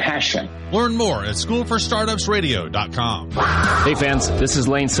compassion. Learn more at schoolforstartupsradio.com. Hey fans, this is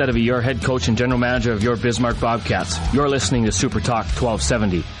Lane Sedevy, your head coach and general manager of your Bismarck Bobcats. You're listening to Super Talk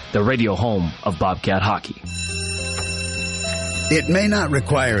 1270, the radio home of Bobcat hockey. It may not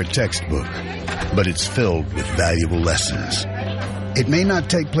require a textbook, but it's filled with valuable lessons. It may not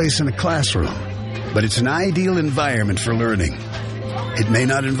take place in a classroom, but it's an ideal environment for learning. It may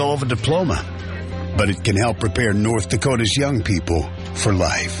not involve a diploma, but it can help prepare North Dakota's young people for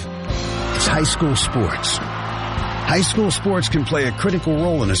life. It's high school sports. High school sports can play a critical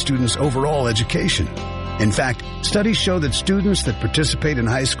role in a student's overall education. In fact, studies show that students that participate in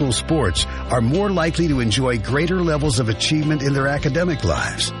high school sports are more likely to enjoy greater levels of achievement in their academic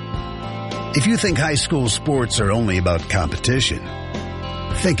lives. If you think high school sports are only about competition,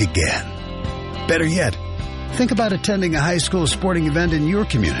 think again. Better yet, think about attending a high school sporting event in your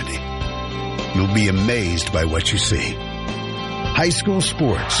community. You'll be amazed by what you see. High school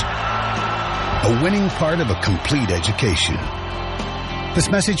sports, a winning part of a complete education. This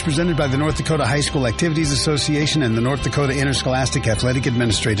message presented by the North Dakota High School Activities Association and the North Dakota Interscholastic Athletic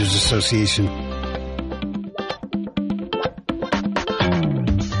Administrators Association.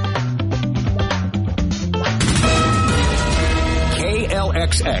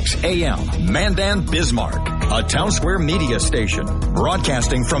 KLXX AM, Mandan, Bismarck, a Town Square media station,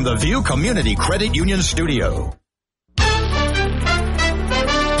 broadcasting from the View Community Credit Union Studio.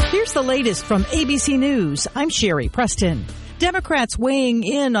 Here's the latest from ABC News. I'm Sherry Preston. Democrats weighing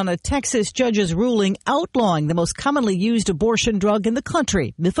in on a Texas judge's ruling outlawing the most commonly used abortion drug in the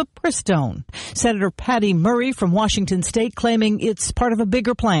country, mifepristone. Senator Patty Murray from Washington State claiming it's part of a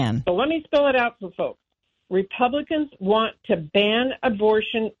bigger plan. So let me spell it out for folks. Republicans want to ban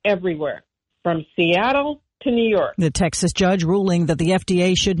abortion everywhere, from Seattle to New York. The Texas judge ruling that the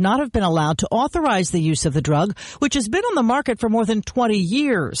FDA should not have been allowed to authorize the use of the drug, which has been on the market for more than 20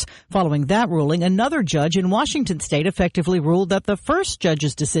 years. Following that ruling, another judge in Washington state effectively ruled that the first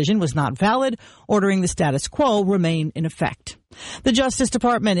judge's decision was not valid, ordering the status quo remain in effect. The Justice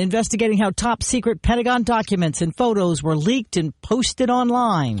Department investigating how top-secret Pentagon documents and photos were leaked and posted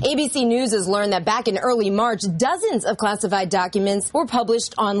online. ABC News has learned that back in early March, dozens of classified documents were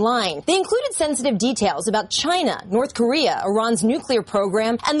published online. They included sensitive details about China, North Korea, Iran's nuclear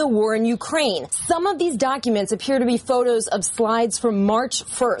program, and the war in Ukraine. Some of these documents appear to be photos of slides from March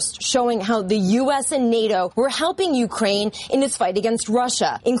 1st, showing how the U.S. and NATO were helping Ukraine in its fight against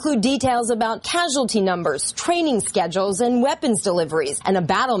Russia. Include details about casualty numbers, training schedules, and weapons deliveries, and a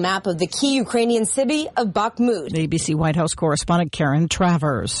battle map of the key Ukrainian city of Bakhmut. ABC White House correspondent Karen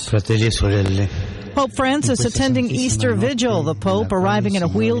Travers. Pope Francis attending Easter Vigil, the Pope arriving in a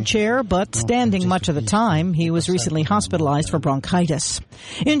wheelchair but standing much of the time. He was recently hospitalized for bronchitis.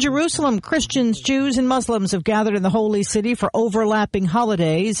 In Jerusalem, Christians, Jews, and Muslims have gathered in the Holy City for overlapping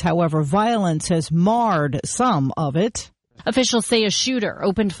holidays. However, violence has marred some of it. Officials say a shooter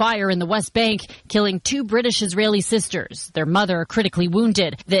opened fire in the West Bank, killing 2 British-Israeli sisters. Their mother critically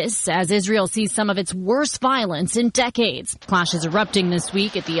wounded. This as Israel sees some of its worst violence in decades. Clashes erupting this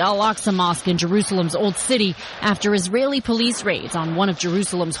week at the Al-Aqsa Mosque in Jerusalem's Old City after Israeli police raids on one of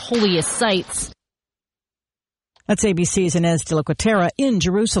Jerusalem's holiest sites. That's ABC's Inez de la Cuetara in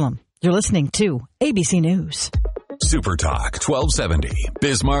Jerusalem. You're listening to ABC News. Super Talk 1270,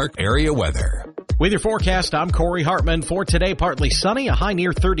 Bismarck area weather. With your forecast, I'm Corey Hartman. For today, partly sunny, a high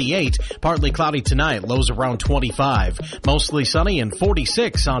near 38. Partly cloudy tonight, lows around 25. Mostly sunny and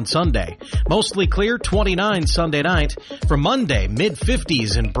 46 on Sunday. Mostly clear, 29 Sunday night. For Monday,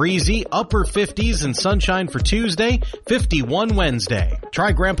 mid-50s and breezy, upper 50s and sunshine for Tuesday, 51 Wednesday.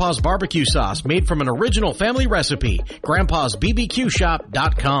 Try Grandpa's barbecue sauce made from an original family recipe.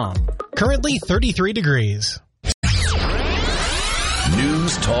 Grandpa'sBBQShop.com. Currently 33 degrees.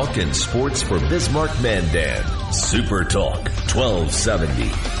 News, talk, and sports for Bismarck, Mandan. Super Talk 1270.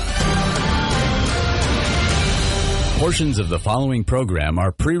 Portions of the following program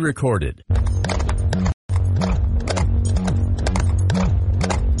are pre-recorded.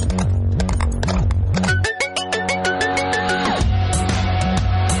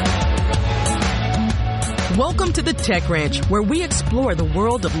 Welcome to the Tech Ranch, where we explore the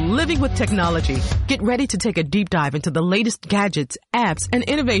world of living with technology. Get ready to take a deep dive into the latest gadgets, apps, and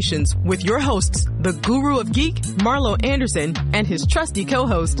innovations with your hosts, the Guru of Geek, Marlo Anderson, and his trusty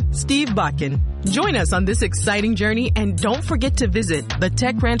co-host, Steve Bakken. Join us on this exciting journey, and don't forget to visit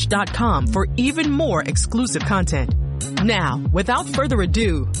thetechranch.com for even more exclusive content. Now, without further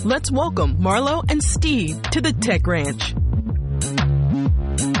ado, let's welcome Marlo and Steve to the Tech Ranch.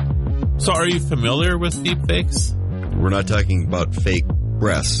 So are you familiar with deepfakes? We're not talking about fake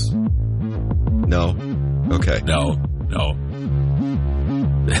breasts. No? Okay. No.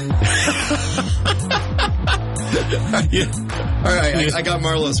 Yeah. All right, I got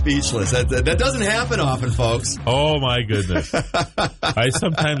Marlo speechless. That doesn't happen often, folks. Oh, my goodness. I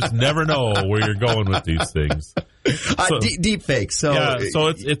sometimes never know where you're going with these things. Deep fakes. So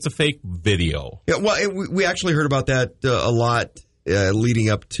it's a fake video. Yeah, well, we actually heard about that a lot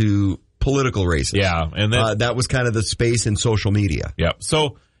leading up to political races. Yeah, and then, that was kind of the space in social media. Yeah.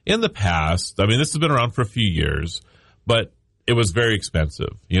 So in the past, I mean, this has been around for a few years, but it was very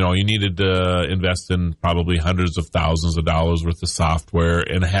expensive. You know, you needed to invest in probably hundreds of thousands of dollars worth of software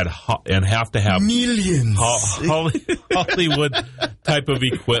and have to have millions Hollywood type of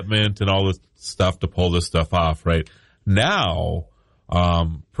equipment and all this stuff to pull this stuff off. Right now,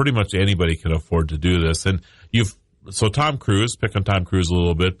 pretty much anybody can afford to do this, and So Tom Cruise, pick on Tom Cruise a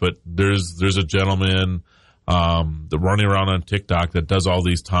little bit, but there's a gentleman that running around on TikTok that does all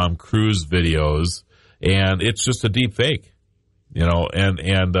these Tom Cruise videos, and it's just a deep fake, you know,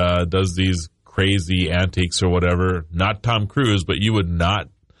 and does these crazy antics or whatever. Not Tom Cruise, but you would not.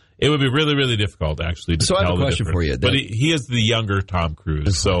 It would be really, really difficult actually to tell the difference. So I have a question for you. But he is the younger Tom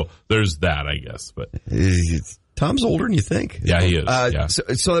Cruise, so there's that, I guess. But Tom's older than you think. Yeah, he is. Yeah.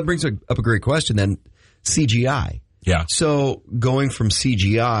 So that brings up a great question then. CGI. Yeah. So going from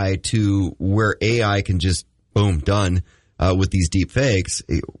CGI to where AI can just, boom, done with these deep fakes,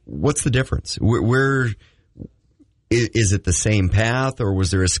 what's the difference? Where is it the same path, or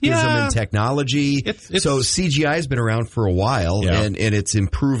was there a schism in technology? So CGI has been around for a while, and it's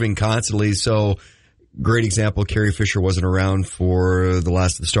improving constantly. So great example, Carrie Fisher wasn't around for the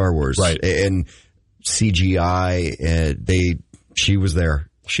last of the Star Wars. Right. And CGI, she was there.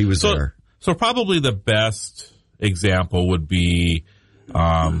 She was there. So probably the best example would be,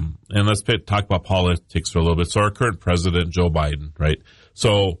 and let's talk about politics for a little bit. So our current president, Joe Biden, right?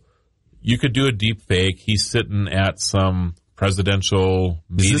 So you could do a deep fake. He's sitting at some presidential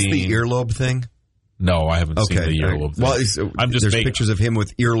meeting. Is this the earlobe thing? No, I haven't seen the earlobe thing. Well, there's pictures of him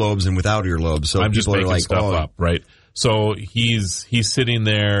with earlobes and without earlobes. So I'm just making stuff up, right? So he's sitting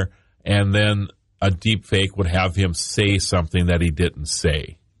there, and then a deep fake would have him say something that he didn't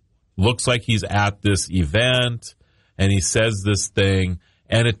say. Looks like he's at this event, and he says this thing,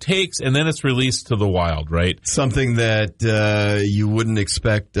 and then it's released to the wild, right? Something that you wouldn't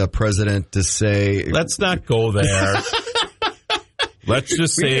expect a president to say. Let's not go there. Let's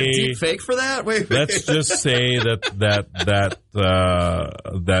just say we deep fake for that. Wait. Let's just say that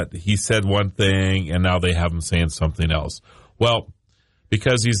he said one thing, and now they have him saying something else. Well,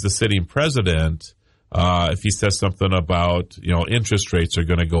 because he's the sitting president. If he says something about, interest rates are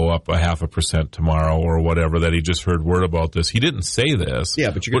going to go up 0.5% tomorrow or whatever, that he just heard word about this. He didn't say this. Yeah,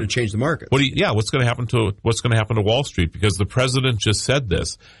 but you're going to change the market. What's going to happen to Wall Street? Because the president just said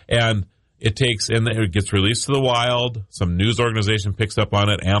this. And it takes, and it gets released to the wild. Some news organization picks up on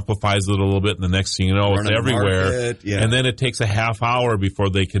it, amplifies it a little bit, and the next thing you know, it's everywhere. And then it takes a half hour before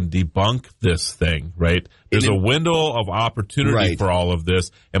they can debunk this thing, right? There's a window of opportunity for all of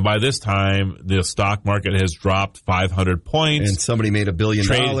this, and by this time, the stock market has dropped 500 points. And somebody made $1 billion.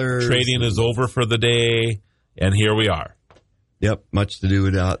 Trading is over for the day, and here we are. Yep, much to do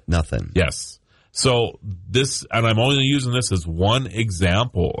without nothing. Yes. So this, and I'm only using this as one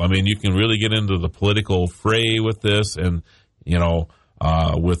example. I mean, you can really get into the political fray with this, and, you know,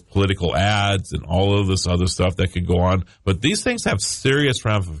 with political ads and all of this other stuff that could go on. But these things have serious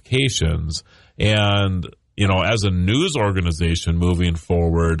ramifications. And, you know, as a news organization moving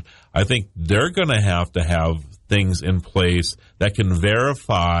forward, I think they're going to have things in place that can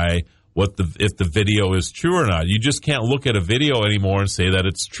verify if the video is true or not. You just can't look at a video anymore and say that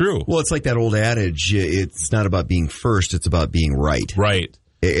it's true. Well, it's like that old adage, it's not about being first, it's about being right. Right.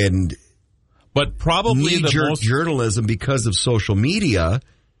 But probably knee-jerk journalism because of social media,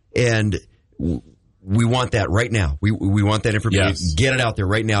 and we want that right now. We want that information. Yes. Get it out there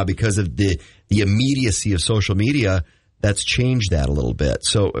right now because of the immediacy of social media. That's changed that a little bit.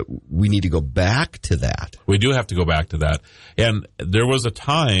 So we need to go back to that. We do have to go back to that. And there was a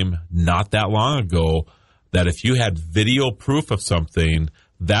time not that long ago that if you had video proof of something,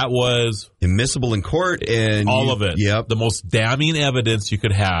 that was admissible in court, and all of it. Yep. The most damning evidence you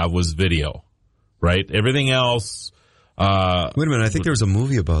could have was video, right? Everything else. Wait a minute. I think there was a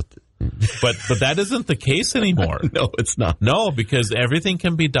movie about that. But that isn't the case anymore. No, it's not. No, because everything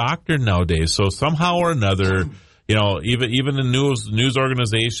can be doctored nowadays. So somehow or another, you know, even in news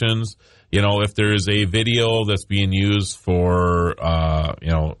organizations, you know, if there's a video that's being used for,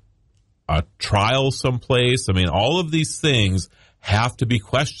 you know, a trial someplace, I mean, all of these things have to be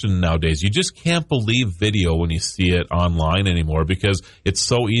questioned nowadays. You just can't believe video when you see it online anymore because it's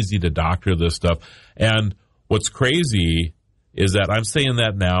so easy to doctor this stuff. And what's crazy is that I'm saying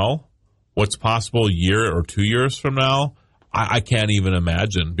that now. What's possible a year or 2 years from now, I can't even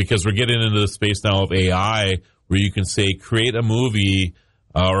imagine, because we're getting into the space now of AI where you can say, create a movie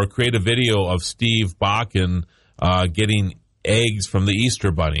or create a video of Steve Bakken getting eggs from the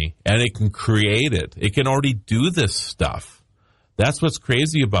Easter Bunny, and it can create it. It can already do this stuff. That's what's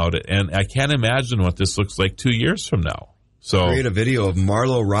crazy about it, and I can't imagine what this looks like 2 years from now. So create a video of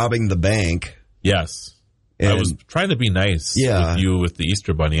Marlo robbing the bank. Yes. I was trying to be nice with you with the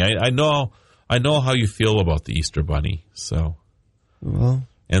Easter Bunny. I know how you feel about the Easter Bunny. So, well,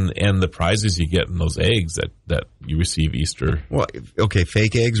 and the prizes you get in those eggs that you receive Easter. Well, okay,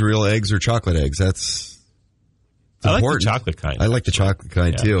 fake eggs, real eggs, or chocolate eggs. That's I important. like the chocolate kind. I like the chocolate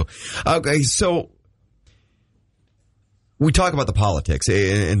kind too. Okay, so we talk about the politics,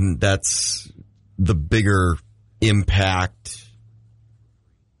 and that's the bigger impact.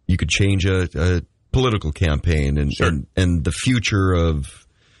 You could change a political campaign and the future of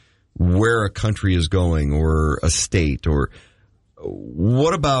where a country is going or a state. Or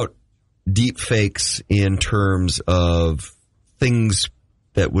what about deep fakes in terms of things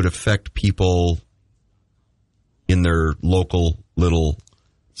that would affect people in their local little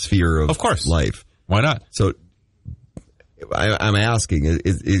sphere of course. Life? Why not? So I'm asking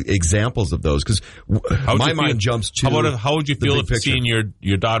examples of those, because my mind jumps to how would you feel if seeing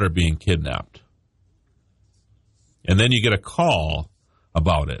your daughter being kidnapped? And then you get a call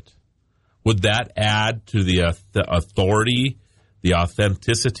about it. Would that add to the authority, the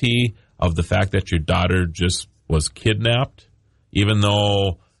authenticity of the fact that your daughter just was kidnapped, even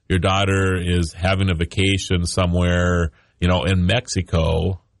though your daughter is having a vacation somewhere, you know, in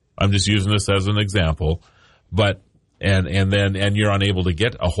Mexico? I'm just using this as an example, but and you're unable to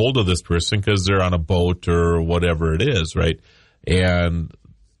get a hold of this person because they're on a boat or whatever it is, right? And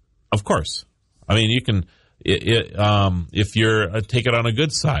of course, I mean, you can. If you're take it on a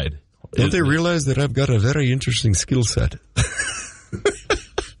good side, don't they realize that I've got a very interesting skill set?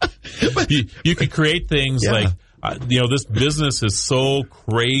 you could create things like, you know, this business is so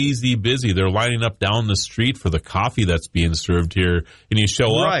crazy busy. They're lining up down the street for the coffee that's being served here, and you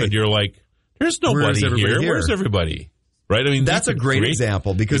show up and you're like, "There's nobody here. Where's everybody?" Right? I mean, that's a great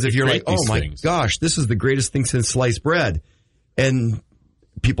example, because if you're like, "Oh my gosh, this is the greatest thing since sliced bread," and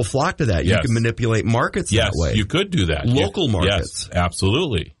people flock to that. You can manipulate markets that way. Yes, you could do that. Local markets. Yes,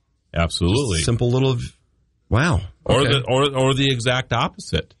 absolutely. Absolutely. Simple little, wow. Okay. Or the exact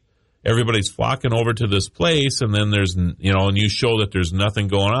opposite. Everybody's flocking over to this place, and then there's, you know, and you show that there's nothing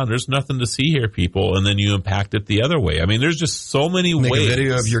going on. There's nothing to see here, people, and then you impact it the other way. I mean, there's just so many ways. Make a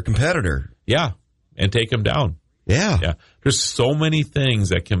video of your competitor. Yeah, and take them down. Yeah. There's so many things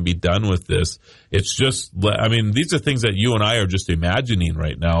that can be done with this. It's just, I mean, these are things that you and I are just imagining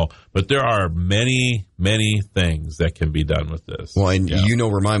right now, but there are many, many things that can be done with this. Well, and you know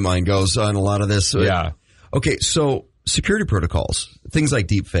where my mind goes on a lot of this. Yeah. Okay, so security protocols, things like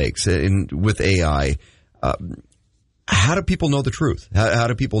deep fakes and with AI, how do people know the truth? How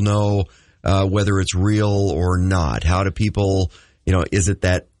do people know whether it's real or not? How do people, is it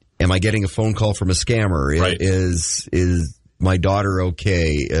that, am I getting a phone call from a scammer? Right. Is my daughter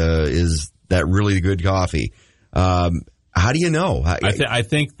okay? Is that really good coffee? How do you know? I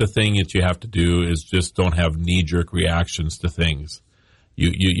think the thing that you have to do is just don't have knee-jerk reactions to things.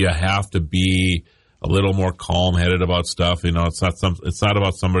 You have to be a little more calm-headed about stuff. It's not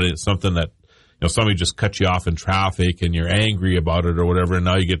about something that, somebody just cut you off in traffic and you're angry about it or whatever, and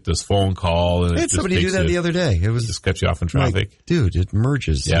now you get this phone call. And I had somebody do that the other day. It was just cut you off in traffic. Like, dude, it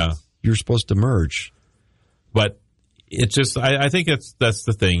merges. Yeah. You're supposed to merge. But it's just, I think that's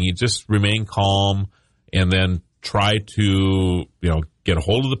the thing. You just remain calm and then try to, get a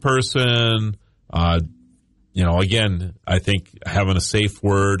hold of the person. Again, I think having a safe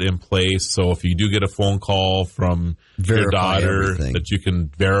word in place. So if you do get a phone call from your daughter, that you can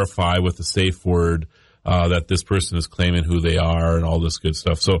verify with a safe word that this person is claiming who they are and all this good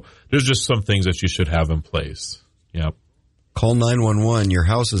stuff. So there's just some things that you should have in place. Yep. Call 911. Your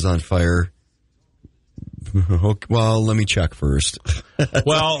house is on fire. Well, let me check first.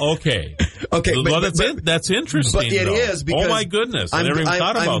 Well, okay. Okay. Well, that's interesting. But it is because oh my goodness. I never even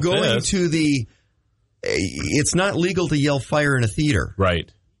thought about I'm going this. to it's not legal to yell fire in a theater.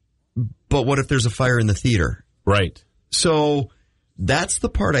 Right. But what if there's a fire in the theater? Right. So that's the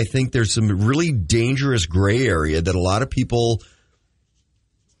part I think there's some really dangerous gray area that a lot of people,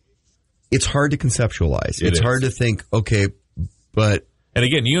 it's hard to conceptualize. It's hard to think, okay, but... And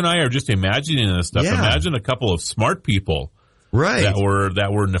again, you and I are just imagining this stuff. Yeah. Imagine a couple of smart people that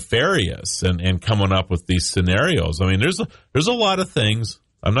were nefarious and coming up with these scenarios. I mean, there's a lot of things.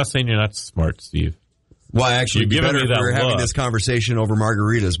 I'm not saying you're not smart, Steve. Well, actually, it'd be better if we were having this conversation over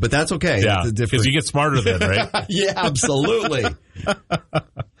margaritas, but that's okay. Yeah, because you get smarter then, right? Yeah, absolutely.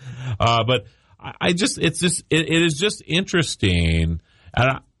 But it is just interesting,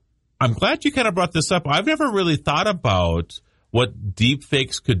 and I'm glad you kind of brought this up. I've never really thought about what deep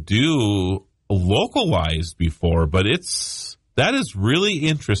fakes could do localized before, but that is really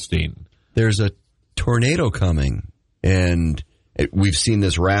interesting. There's a tornado coming, and we've seen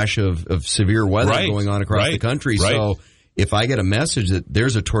this rash of severe weather going on across the country. Right. So if I get a message that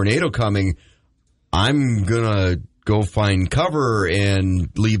there's a tornado coming, I'm going to go find cover and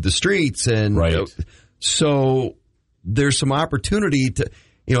leave the streets. And so there's some opportunity to,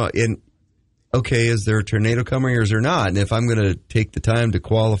 okay, is there a tornado coming or is there not? And if I'm going to take the time to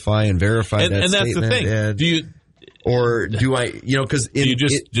qualify and verify that and that's statement, the thing. Do I, because you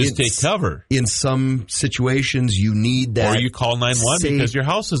just take cover. In some situations, you need that. Or you call 911 because your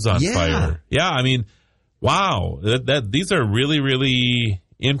house is on fire. Yeah, I mean, wow. These are really, really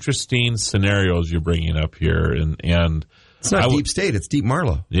interesting scenarios you're bringing up here. And it's not deep state, it's deep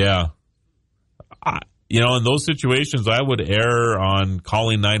Marlo. Yeah. In those situations, I would err on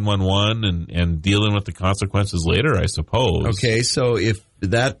calling 911 and dealing with the consequences later, I suppose. Okay, so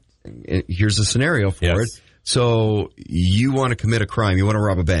here's a scenario for it. So you want to commit a crime, you want to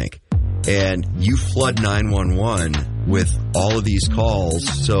rob a bank, and you flood 911 with all of these calls.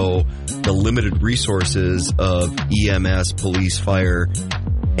 So the limited resources of EMS, police, fire,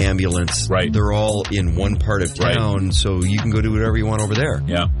 ambulance, they're all in one part of town, so you can go do whatever you want over there.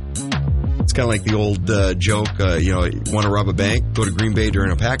 Yeah. It's kind of like the old joke, want to rob a bank, go to Green Bay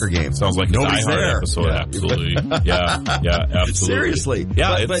during a Packer game. Sounds like nobody's there. Episode, absolutely. Yeah, absolutely. Seriously.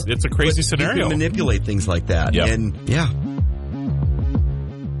 Yeah, it's a crazy scenario. You can manipulate things like that. Yep. And,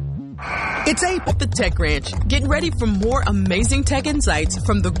 It's at the Tech Ranch. Get ready for more amazing tech insights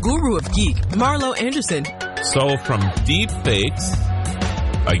from the guru of geek, Marlo Anderson. So from deep fakes,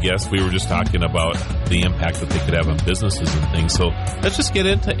 I guess we were just talking about the impact that they could have on businesses and things. So let's just get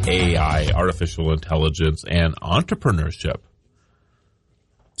into AI, artificial intelligence, and entrepreneurship.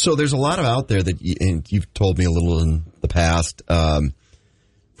 So there's a lot out there that you've told me a little in the past from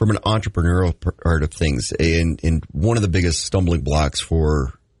an entrepreneurial part of things. And one of the biggest stumbling blocks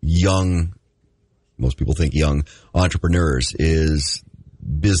for most people think young entrepreneurs is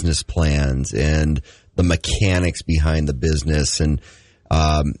business plans and the mechanics behind the business. And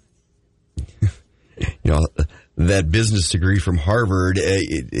that business degree from Harvard,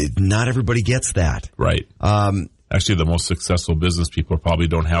 not everybody gets that. Right. Actually, the most successful business people probably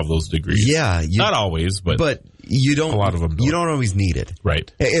don't have those degrees. Yeah. Not always, but you don't. A lot of them don't. You don't always need it.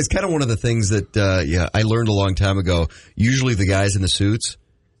 Right. It's kind of one of the things that I learned a long time ago. Usually, the guys in the suits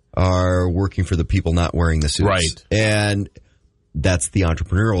are working for the people not wearing the suits. Right. And that's the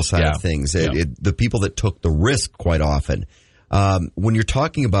entrepreneurial side of things. The people that took the risk quite often. When you're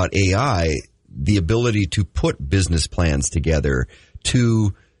talking about AI, the ability to put business plans together,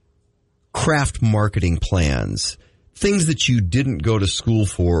 to craft marketing plans, things that you didn't go to school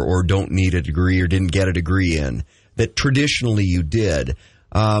for or don't need a degree or didn't get a degree in, that traditionally you did.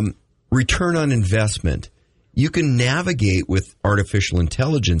 Return on investment. You can navigate with artificial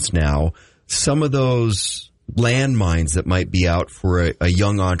intelligence now some of those landmines that might be out for a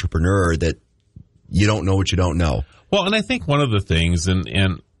young entrepreneur that you don't know what you don't know. Well, and I think one of the things,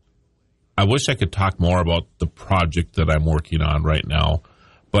 and I wish I could talk more about the project that I'm working on right now,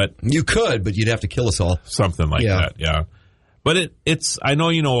 but you could, but you'd have to kill us all. Something like that, yeah. But it's I know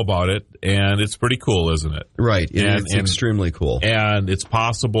you know about it, and it's pretty cool, isn't it? Right, it's extremely cool. And it's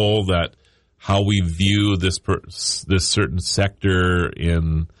possible that how we view this certain sector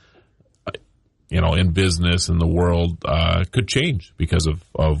in business in the world could change because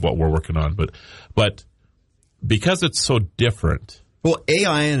of what we're working on. But because it's so different. Well,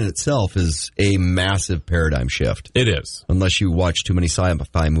 AI in itself is a massive paradigm shift. It is. Unless you watch too many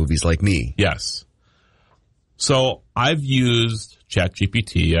sci-fi movies like me. Yes. So I've used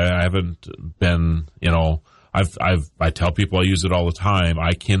ChatGPT. I haven't been, I tell people I use it all the time.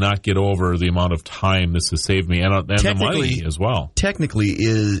 I cannot get over the amount of time this has saved me and the money as well. Technically,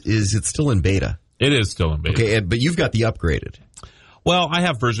 is it still in beta? It is still in beta. Okay, but you've got the upgraded. Well, I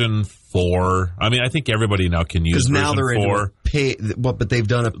have version 4. I mean, I think everybody now can use version 4. Because now they're into a pay, but they've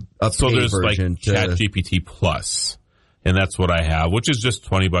done a so pay there's version. Like ChatGPT Plus, and that's what I have, which is just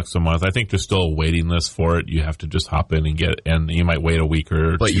 $20 a month. I think there's still a waiting list for it. You have to just hop in and get it, and you might wait a week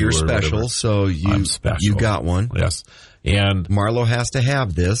or two. But you're special, whatever. So I'm special. You got one. Yes. And Marlo has to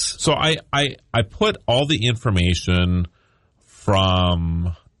have this. So I put all the information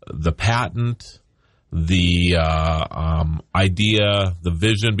from the patent, the idea, the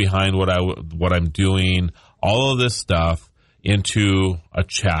vision behind what I'm doing, all of this stuff into a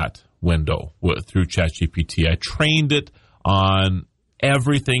chat window through ChatGPT. I trained it on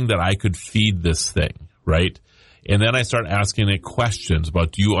everything that I could feed this thing, right? And then I start asking it questions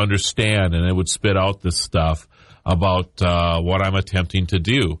about, do you understand? And it would spit out this stuff about what I'm attempting to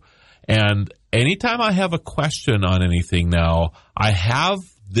do. And anytime I have a question on anything now, I have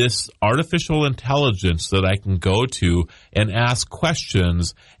this artificial intelligence that I can go to and ask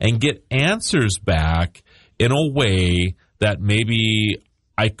questions and get answers back in a way that maybe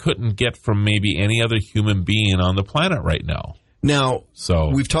I couldn't get from maybe any other human being on the planet right now. Now,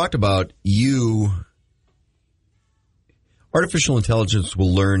 we've talked about artificial intelligence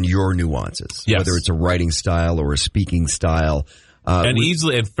will learn your nuances, whether it's a writing style or a speaking style.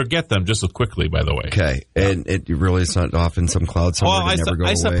 Easily, and forget them just so quickly, by the way. Okay. And it really is not often some cloud somewhere that never go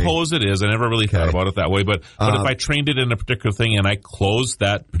away. I suppose it is. I never really thought about it that way. But if I trained it in a particular thing and I closed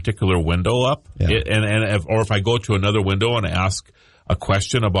that particular window up, or if I go to another window and ask a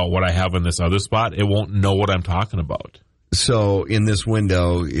question about what I have in this other spot, it won't know what I'm talking about. So in this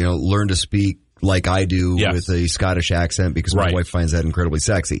window, learn to speak like I do with a Scottish accent because my wife finds that incredibly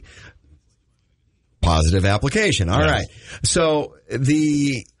sexy. Positive application. All right. So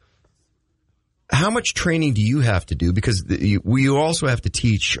how much training do you have to do? Because you also have to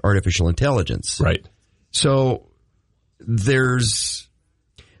teach artificial intelligence. Right. So that's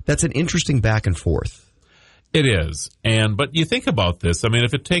an interesting back and forth. It is. But you think about this. I mean,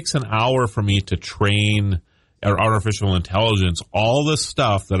 if it takes an hour for me to train artificial intelligence, all the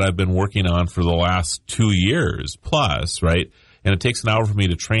stuff that I've been working on for the last 2 years plus, right? And it takes an hour for me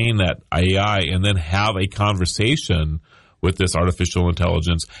to train that AI and then have a conversation with this artificial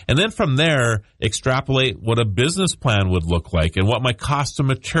intelligence. And then from there, extrapolate what a business plan would look like and what my cost of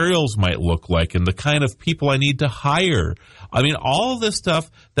materials might look like and the kind of people I need to hire. I mean, all of this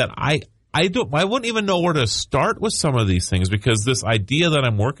stuff that I wouldn't even know where to start with some of these things because this idea that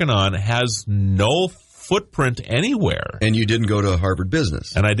I'm working on has no footprint anywhere. And you didn't go to Harvard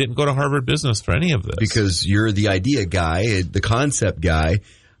Business. And I didn't go to Harvard Business for any of this. Because you're the idea guy, the concept guy.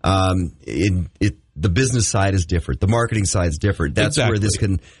 The business side is different. The marketing side is different. That's where this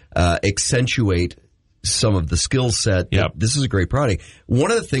can accentuate some of the skill set. This is a great product.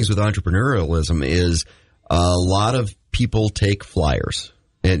 One of the things with entrepreneurialism is a lot of people take flyers.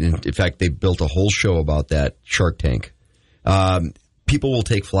 And in fact, they built a whole show about that, Shark Tank. People will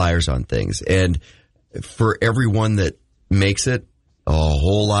take flyers on things. And for everyone that makes it, a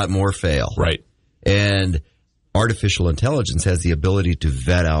whole lot more fail. Right. And artificial intelligence has the ability to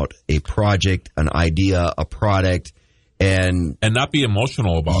vet out a project, an idea, a product, and not be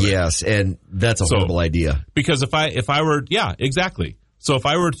emotional about it. Yes, and that's a horrible idea. Because if I were, exactly. So if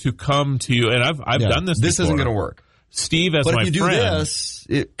I were to come to you, and I've done this This before. isn't going to work. Steve, as my friend. But if you do this,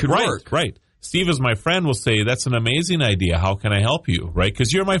 it could work. Right. Steve, as my friend, will say, that's an amazing idea. How can I help you? Right?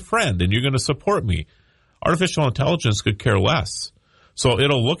 Because you're my friend and you're going to support me. Artificial intelligence could care less. So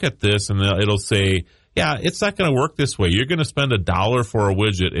it'll look at this and it'll say, yeah, it's not going to work this way. You're going to spend $1 for a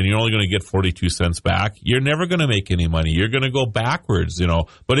widget and you're only going to get 42 cents back. You're never going to make any money. You're going to go backwards,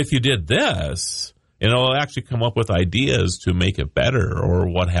 But if you did this, it'll actually come up with ideas to make it better or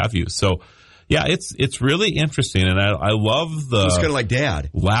what have you. So, yeah, it's really interesting, and I love the it's kind of like Dad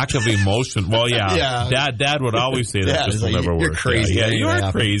lack of emotion. Well, yeah. Dad would always say that this will never work. You're crazy. Yeah, you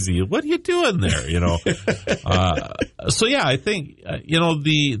are crazy. What are you doing there? So yeah, I think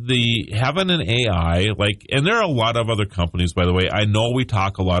the having an AI and there are a lot of other companies. By the way, I know we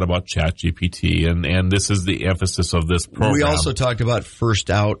talk a lot about ChatGPT, and this is the emphasis of this program. We also talked about first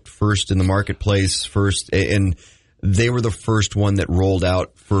out, first in the marketplace, first and. They were the first one that rolled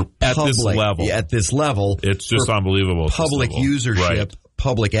out for public. This level. Yeah, at this level. It's just unbelievable. Public usership,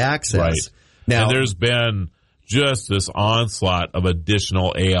 public access. Right. Now, and there's been just this onslaught of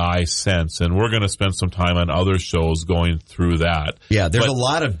additional AI since, and we're going to spend some time on other shows going through that. Yeah, there's a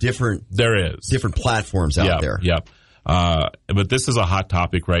lot of different platforms out there. Yep. But this is a hot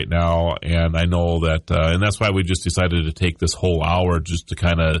topic right now, and I know that, and that's why we just decided to take this whole hour just to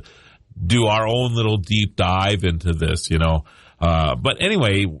kind of do our own little deep dive into this, But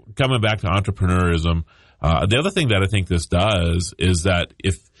anyway, coming back to entrepreneurism, the other thing that I think this does is that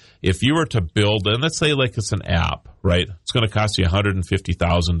if you were to build, and let's say it's an app, right? It's going to cost you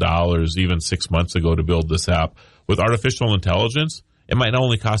 $150,000 even 6 months ago to build this app. With artificial intelligence, it might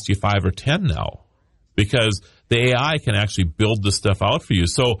only cost you 5 or 10 now because the AI can actually build this stuff out for you.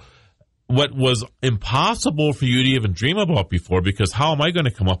 So what was impossible for you to even dream about before, because how am I going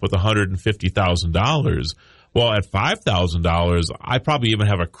to come up with $150,000? Well, at $5,000, I probably even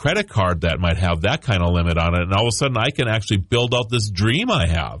have a credit card that might have that kind of limit on it, and all of a sudden I can actually build out this dream I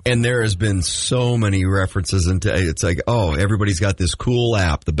have. And there has been so many references into it's like, oh, everybody's got this cool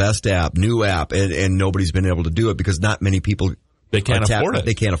app, the best app, new app, and nobody's been able to do it because not many people can't afford it.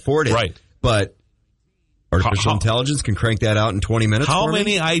 They can't afford it. Right. But artificial intelligence can crank that out in 20 minutes. How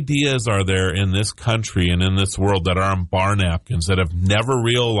many ideas are there in this country and in this world that are on bar napkins that have never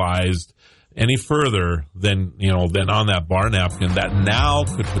realized any further than on that bar napkin that now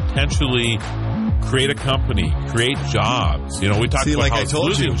could potentially create a company, create jobs. We talked about like how I told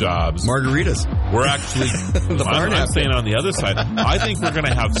losing you, jobs. Margaritas. We're actually, I'm saying on the other side, I think we're going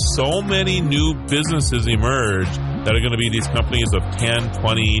to have so many new businesses emerge that are going to be these companies of 10,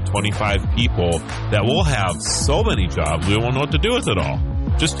 20, 25 people that will have so many jobs, we won't know what to do with it all.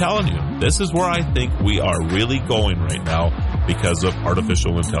 Just telling you, this is where I think we are really going right now because of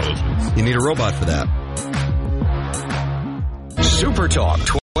artificial intelligence. You need a robot for that. Super Talk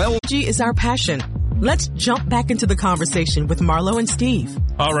 12 is our passion. Let's jump back into the conversation with Marlo and Steve.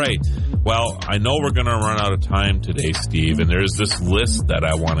 All right. Well, I know we're going to run out of time today, Steve, and there's this list that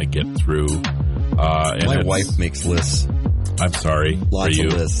I want to get through. My wife makes lists. I'm sorry. Lots for you.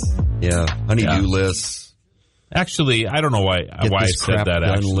 of lists. Yeah. Honey-do lists. Actually, I don't know why I said that,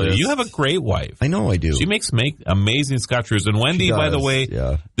 actually. List. You have a great wife. I know I do. She makes amazing scotcheroos. And Wendy, by the way,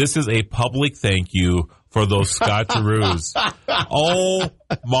 this is a public thank you for those scotcheroos. Oh,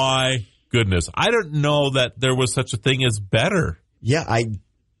 my goodness. I didn't know that there was such a thing as better. Yeah, I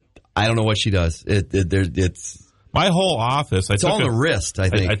don't know what she does. It's my whole office. It's on the wrist, I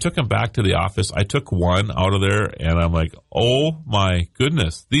think. I took them back to the office. I took one out of there, and I'm like, oh, my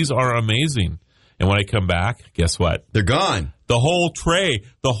goodness. These are amazing. And when I come back, guess what? They're gone. The whole tray,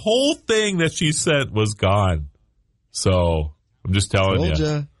 the whole thing that she sent was gone. So I'm just telling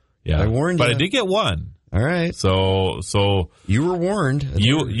you. Yeah, I warned you. But I did get one. All right. So you were warned.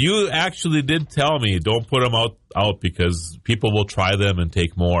 You actually did tell me don't put them out because people will try them and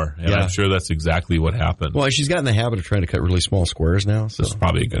take more. And I'm sure that's exactly what happened. Well, she's gotten the habit of trying to cut really small squares now. So it's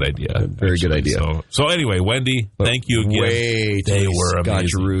probably a good idea. Very good idea. So anyway, Wendy, thank you again. They were amazing.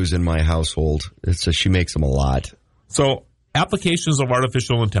 Scotcheroos in my household. She makes them a lot. So applications of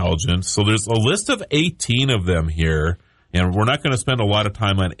artificial intelligence. So there's a list of 18 of them here. And we're not going to spend a lot of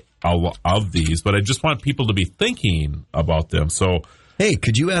time on all of these, but I just want people to be thinking about them. So, hey,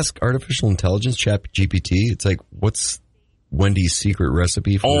 could you ask artificial intelligence, ChatGPT? It's like, what's Wendy's secret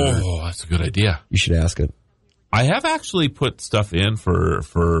recipe for? Oh, that's a good idea. You should ask it. I have actually put stuff in for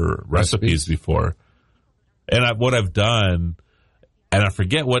recipes before. And what I've done and I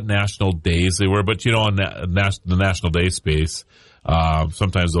forget what national days they were, but on the National Day space,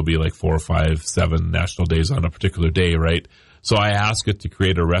 sometimes there'll be like 4 or 5, 7 national days on a particular day, right? So I asked it to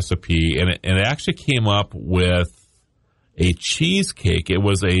create a recipe, and it actually came up with a cheesecake. It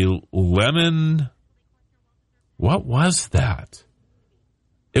was a lemon. What was that?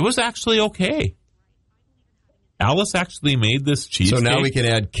 It was actually okay. Alice actually made this cheesecake. So now we can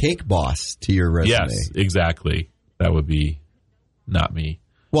add Cake Boss to your resume. Yes, exactly. That would be not me.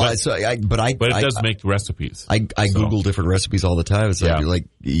 Well, but it does make recipes. I Google different recipes all the time. It's like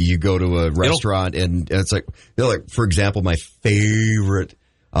you go to a restaurant and it's like, for example, my favorite,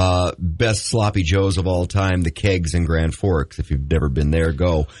 best sloppy joes of all time, the Kegs in Grand Forks. If you've never been there,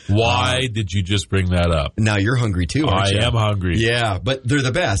 go. Why did you just bring that up? Now you're hungry too, aren't you? I am hungry. Yeah, but they're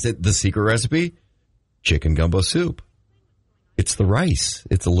the best. The secret recipe, chicken gumbo soup. It's the rice.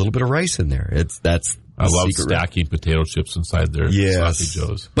 It's a little bit of rice in there. I love stacking potato chips inside their sloppy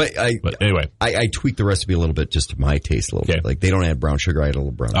joes. But anyway, I tweak the recipe a little bit just to my taste a little bit. Like they don't add brown sugar. I add a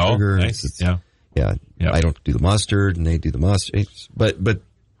little brown sugar. Nice. Yeah. I don't do the mustard, and they do the mustard. But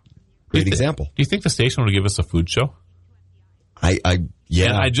great example. Do you think the station would give us a food show? Yeah.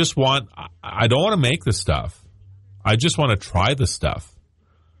 And I don't want to make the stuff. I just want to try the stuff.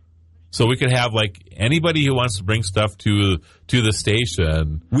 So we could have like anybody who wants to bring stuff to the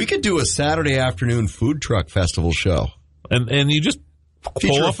station. We could do a Saturday afternoon food truck festival show, and you just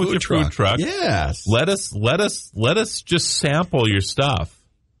pull up with your food truck. Yes, let us just sample your stuff.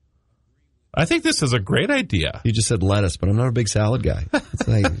 I think this is a great idea. You just said lettuce, but I'm not a big salad guy. It's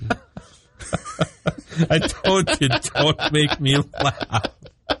like I told you, don't make me laugh.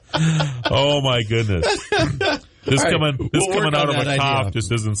 Oh my goodness. This coming out of a cough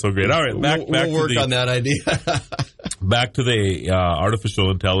just isn't so great. All right, we'll work on that idea. Back to the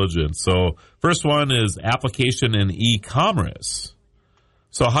artificial intelligence. So first one is application in e-commerce.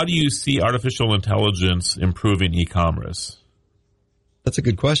 So how do you see artificial intelligence improving e-commerce? That's a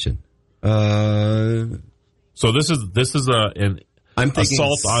good question. So this is an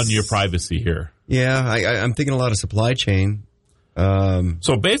assault on your privacy here. Yeah, I'm thinking a lot of supply chain.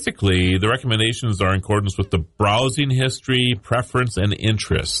 So basically, the recommendations are in accordance with the browsing history, preference, and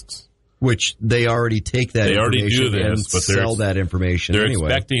interests. Which they already take that information and sell that information They're anyway.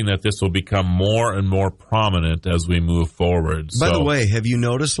 Expecting that this will become more and more prominent as we move forward. By the way, have you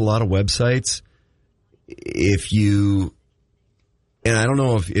noticed a lot of websites, and I don't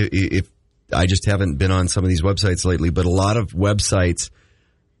know if I just haven't been on some of these websites lately, but a lot of websites,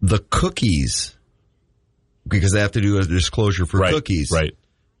 the cookies, because they have to do a disclosure for cookies. Right.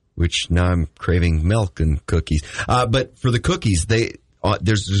 Which now I'm craving milk and cookies. But for the cookies, there's a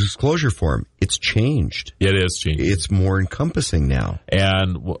disclosure form. It's changed. It is changed. It's more encompassing now.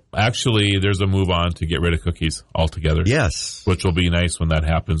 And actually, there's a move on to get rid of cookies altogether. Yes. Which will be nice when that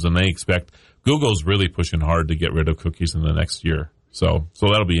happens. And they expect, Google's really pushing hard to get rid of cookies in the next year. So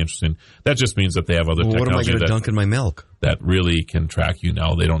that'll be interesting. That just means that they have other technology. What am I going to dunk in my milk? That really can track you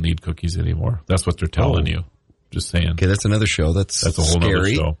now. They don't need cookies anymore. That's what they're telling you. Just saying. Okay, that's another show. That's a whole scary.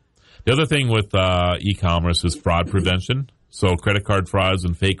 other show. The other thing with e-commerce is fraud prevention. So credit card frauds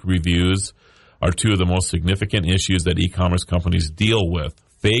and fake reviews are two of the most significant issues that e-commerce companies deal with.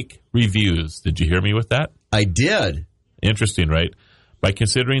 Fake reviews. Did you hear me with that? I did. Interesting, right? By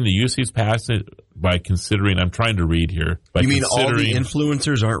considering the usage passage, I'm trying to read here. You mean all the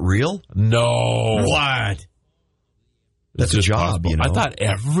influencers aren't real? No. What? That's a job, possible. I thought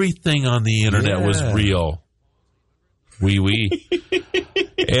everything on the internet was real.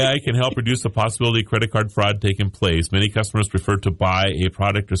 AI can help reduce the possibility of credit card fraud taking place. Many customers prefer to buy a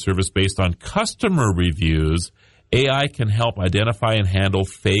product or service based on customer reviews. AI can help identify and handle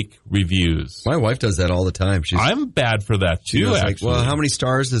fake reviews. My wife does that all the time. I'm bad for that too, actually. Well, how many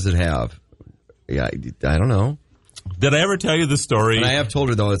stars does it have? Yeah, I don't know. Did I ever tell you the story? And I have told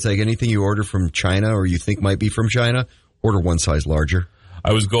her, though, it's like anything you order from China or you think might be from China, order one size larger.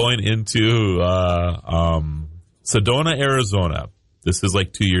 I was going into Sedona, Arizona. This is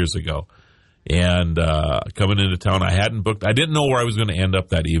like 2 years ago. And coming into town, I hadn't booked. I didn't know where I was going to end up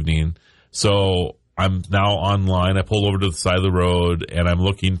that evening. So I'm now online. I pull over to the side of the road, and I'm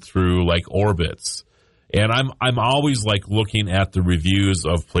looking through like orbits. And I'm always like looking at the reviews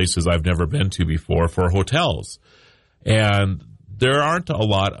of places I've never been to before for hotels. And there aren't a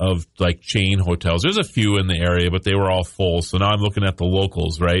lot of like chain hotels. There's a few in the area, but they were all full. So now I'm looking at the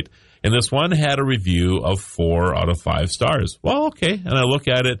locals, right? And this one had a review of 4 out of 5 stars. Well, okay. And I look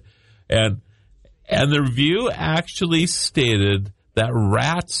at it, and the review actually stated that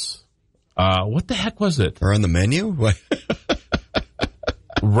rats, what the heck was it? Are on the menu?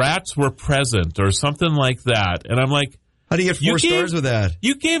 Rats were present or something like that. And I'm like, How do you get 4 stars with that?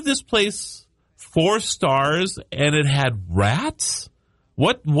 You gave this place 4 stars and it had rats?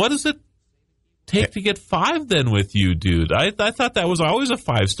 What does it take to get 5 then with you, dude? I thought that was always a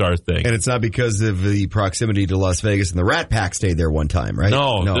 5-star thing. And it's not because of the proximity to Las Vegas and the Rat Pack stayed there one time, right?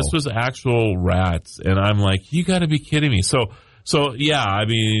 No, this was actual rats. And I'm like, you got to be kidding me. So yeah, I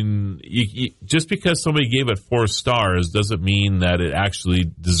mean, just because somebody gave it 4 stars doesn't mean that it actually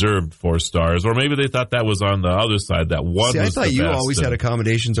deserved 4 stars. Or maybe they thought that was on the other side. That one. See, was I thought you always had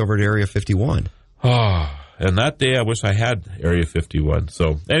accommodations over at Area 51. And that day, I wish I had Area 51.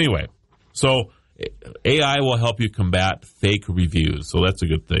 So anyway, AI will help you combat fake reviews. So that's a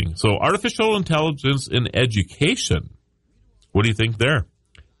good thing. So artificial intelligence in education. What do you think there?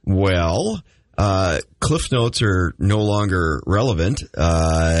 Well, Cliff Notes are no longer relevant.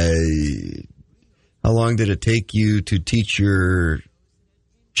 How long did it take you to teach your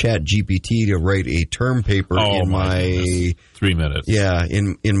Chat GPT to write a term paper in my 3 minutes? Yeah,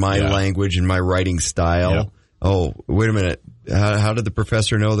 in my language, in my writing style. Yep. Oh, wait a minute. How did the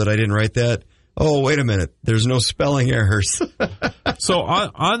professor know that I didn't write that? Oh, wait a minute. There's no spelling errors. So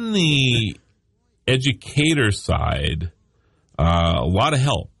on the educator side, a lot of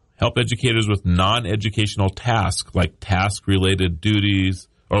help. Help educators with non-educational tasks, like task-related duties,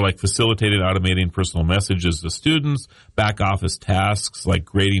 or like facilitating automating personal messages to students, back office tasks like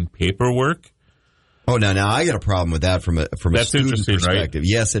grading paperwork. Oh, now I got a problem with that from a student perspective. Right?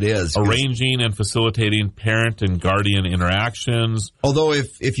 Yes, it is. Arranging and facilitating parent and guardian interactions. Although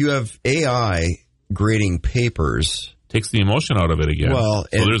if you have AI grading papers, takes the emotion out of it again. Well,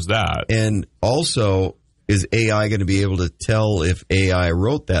 so there's that. And also, is AI going to be able to tell if AI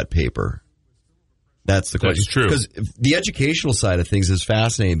wrote that paper? That's the question. That's true. Because the educational side of things is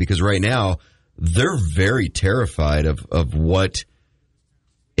fascinating because right now they're very terrified of what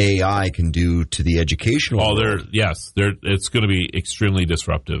AI can do to the educational world. It's going to be extremely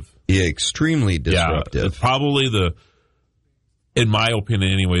disruptive. Yeah, extremely disruptive. Yeah, probably in my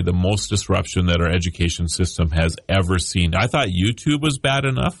opinion anyway, the most disruption that our education system has ever seen. I thought YouTube was bad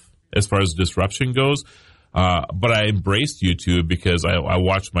enough as far as disruption goes. But I embraced YouTube because I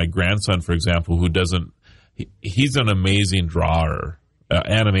watched my grandson, for example, who he's an amazing drawer,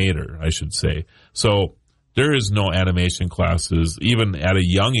 animator, I should say. So there is no animation classes. Even at a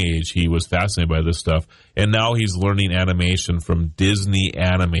young age, he was fascinated by this stuff. And now he's learning animation from Disney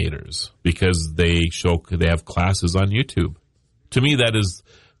animators because they have classes on YouTube. To me, that is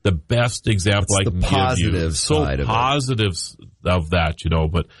the best example I can give you. Positive side of it. Positive of that,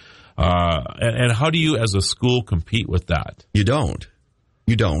 but... and how do you, as a school, compete with that? You don't.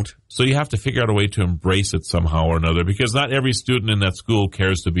 So you have to figure out a way to embrace it somehow or another, because not every student in that school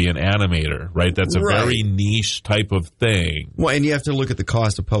cares to be an animator, right? That's a very niche type of thing. Well, and you have to look at the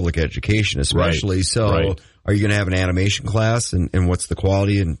cost of public education, especially. Right. So are you going to have an animation class, and what's the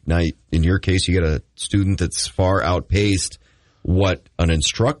quality? And now, in your case, you get a student that's far outpaced what an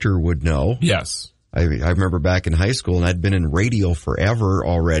instructor would know. Yes. I remember back in high school, and I'd been in radio forever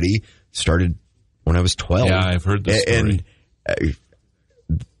already. Started when I was 12. Yeah, I've heard this story. And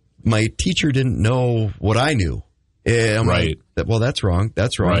my teacher didn't know what I knew. I'm like, well, that's wrong.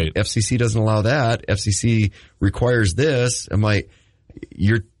 That's wrong. Right. FCC doesn't allow that. FCC requires this. I'm like,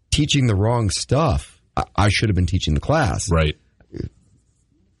 you're teaching the wrong stuff. I should have been teaching the class. Right.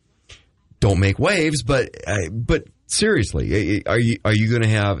 Don't make waves, but seriously, are you going to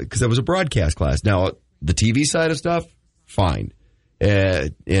have, because that was a broadcast class. Now, the TV side of stuff, fine.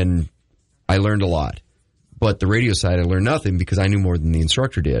 And I learned a lot. But the radio side, I learned nothing because I knew more than the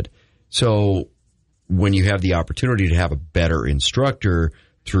instructor did. So when you have the opportunity to have a better instructor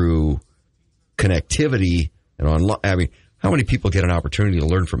through connectivity and online, I mean, how many people get an opportunity to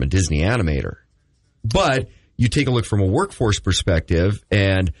learn from a Disney animator? But you take a look from a workforce perspective,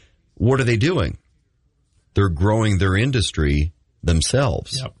 and what are they doing? They're growing their industry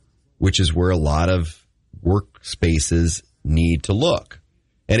themselves, which is where a lot of workspaces need to look.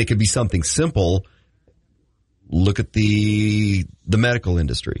 And it could be something simple. Look at the medical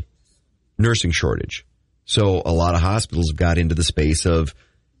industry, nursing shortage. So a lot of hospitals have got into the space of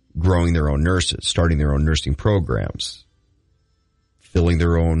growing their own nurses, starting their own nursing programs, filling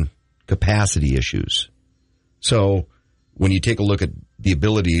their own capacity issues. So when you take a look at the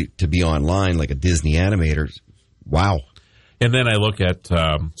ability to be online like a Disney animator, wow. And then I look at,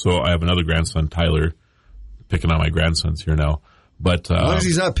 so I have another grandson, Tyler, picking on my grandsons here now. But, as long as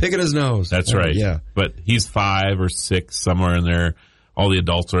he's not picking his nose. That's right. Yeah. But he's 5 or 6, somewhere in there. All the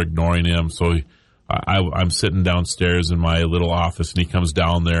adults are ignoring him. So I'm sitting downstairs in my little office, and he comes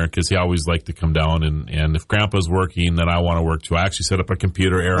down there because he always liked to come down. And if Grandpa's working, then I want to work too. I actually set up a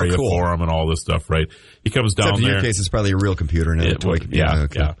computer area for him and all this stuff, right? He comes down Except there. In your case, it's probably a real computer, not a toy computer. Yeah,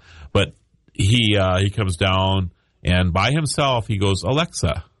 okay. yeah. But he comes down, and by himself, he goes,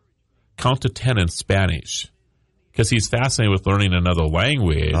 Alexa, count to 10 in Spanish. Because he's fascinated with learning another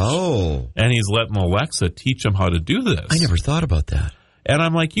language. Oh. And he's letting Alexa teach him how to do this. I never thought about that. And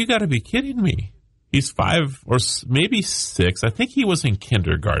I'm like, you got to be kidding me. He's 5 or maybe 6. I think he was in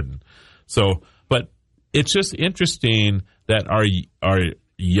kindergarten. So, but it's just interesting that our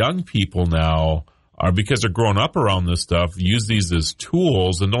young people now are, because they're growing up around this stuff, use these as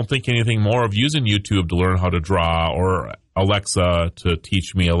tools and don't think anything more of using YouTube to learn how to draw or Alexa to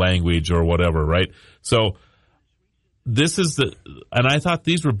teach me a language or whatever, right? So this is and I thought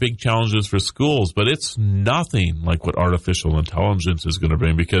these were big challenges for schools, but it's nothing like what artificial intelligence is going to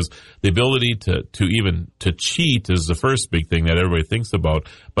bring, because the ability to cheat is the first big thing that everybody thinks about.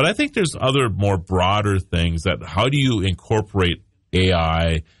 But I think there's other more broader things that how do you incorporate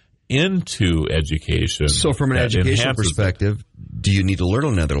AI into education? So from an educational perspective, do you need to learn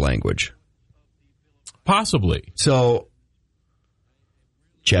another language? Possibly. So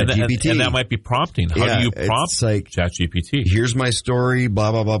ChatGPT. And that might be prompting. How do you prompt ChatGPT? Here's my story,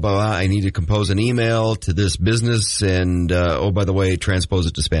 blah, blah, blah, blah. I need to compose an email to this business and, by the way, transpose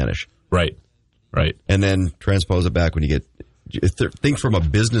it to Spanish. Right. And then transpose it back when you get... Think from a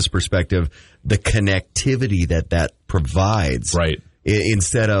business perspective, the connectivity that provides. Right.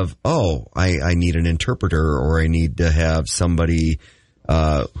 Instead of, I need an interpreter, or I need to have somebody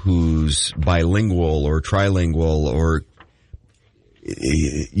who's bilingual or trilingual, or...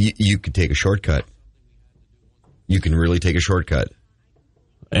 You could take a shortcut. You can really take a shortcut.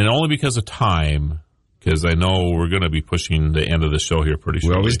 And only because of time, because I know we're going to be pushing the end of the show here pretty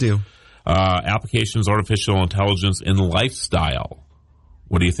shortly. We always do. Applications, artificial intelligence in lifestyle.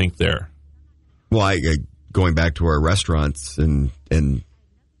 What do you think there? Well, going back to our restaurants and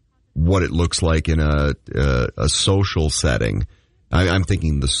what it looks like in a social setting, I'm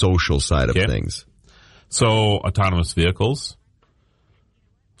thinking the social side of things. So autonomous vehicles.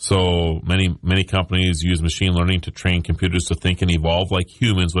 So many companies use machine learning to train computers to think and evolve like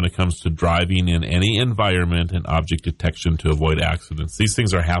humans when it comes to driving in any environment and object detection to avoid accidents. These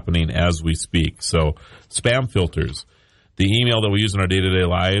things are happening as we speak. So spam filters. The email that we use in our day-to-day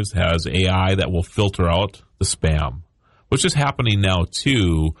lives has AI that will filter out the spam, which is happening now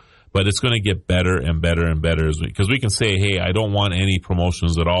too, but it's going to get better and better and better because we can say, hey, I don't want any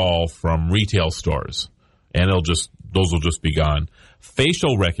promotions at all from retail stores, and those will just be gone.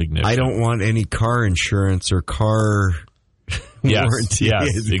 Facial recognition. I don't want any car insurance or car warranty.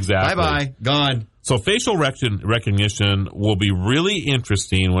 Yes, exactly. Bye-bye. Gone. So facial recognition will be really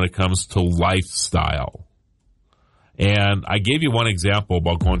interesting when it comes to lifestyle. And I gave you one example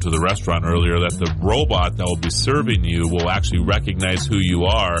about going to the restaurant earlier, that the robot that will be serving you will actually recognize who you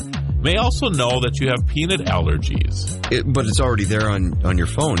are, may also know that you have peanut allergies. But it's already there on your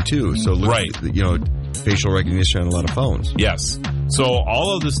phone, too. So, right. Facial recognition on a lot of phones. Yes. So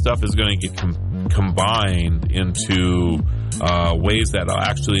all of this stuff is going to get combined into ways that will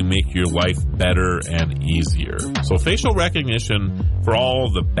actually make your life better and easier. So facial recognition, for all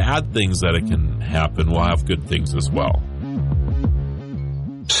the bad things that it can happen, will have good things as well.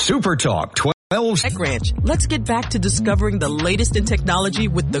 Super Talk 12. Tech Ranch. Let's get back to discovering the latest in technology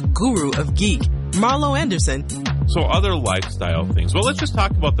with the guru of geek, Marlo Anderson. So other lifestyle things. Well, let's just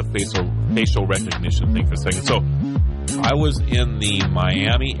talk about the facial recognition thing for a second. So I was in the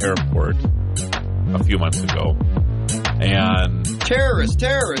Miami airport a few months ago, and terrorist.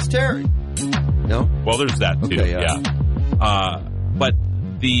 No? Well, there's that too. Okay, yeah. But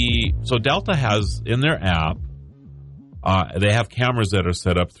so Delta has in their app, they have cameras that are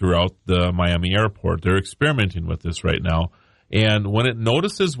set up throughout the Miami airport. They're experimenting with this right now. And when it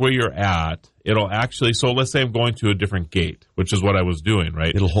notices where you're at, it'll actually, so let's say I'm going to a different gate, which is what I was doing,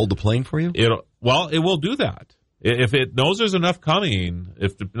 right? It'll hold the plane for you? It will do that. If it knows there's enough coming,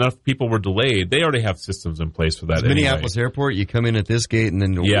 if enough people were delayed, they already have systems in place for that anyway. Minneapolis Airport, you come in at this gate and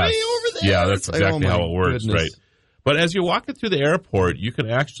then way over there. Yeah, that's exactly how it works, right? But as you're walking through the airport, you can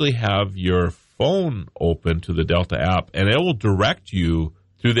actually have your phone open to the Delta app, and it will direct you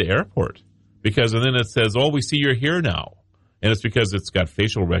through the airport. And then it says, we see you're here now. And it's because it's got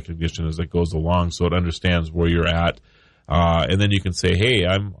facial recognition as it goes along, so it understands where you're at. And then you can say, "Hey,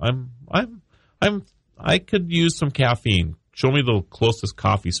 I could use some caffeine. show me the closest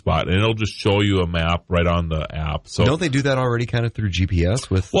coffee spot, and it'll just show you a map right on the app. So don't they do that already kind of through GPS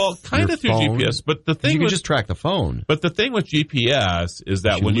with kind of through phone? GPS, but the thing you can just track the phone. But the thing with GPS is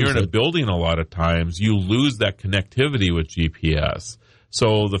that when you're in a building a lot of times, you lose that connectivity with GPS.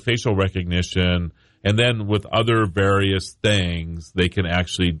 So the facial recognition, and then with other various things, they can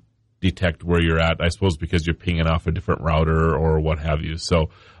actually detect where you're at, I suppose, because you're pinging off a different router or what have you.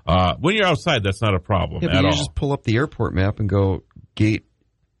 So when you're outside, that's not a problem at all. You just pull up the airport map and go gate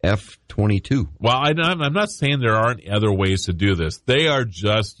F22. Well, I'm not saying there aren't other ways to do this. They are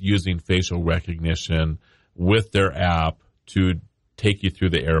just using facial recognition with their app to take you through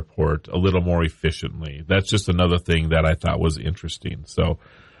the airport a little more efficiently. That's just another thing that I thought was interesting. So,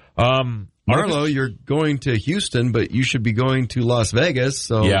 Marlo, you're going to Houston, but you should be going to Las Vegas.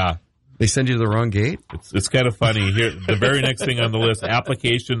 So yeah. They send you to the wrong gate? It's kind of funny. Here, the very next thing on the list,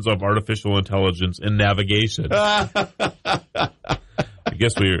 applications of artificial intelligence in navigation. I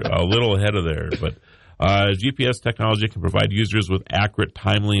guess we're a little ahead of there, but GPS technology can provide users with accurate,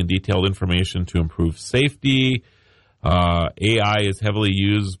 timely, and detailed information to improve safety. AI is heavily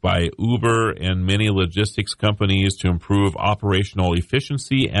used by Uber and many logistics companies to improve operational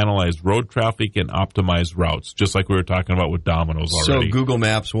efficiency, analyze road traffic, and optimize routes, just like we were talking about with Domino's already. So Google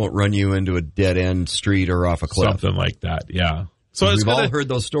Maps won't run you into a dead-end street or off a cliff. Something like that, yeah. So we've all heard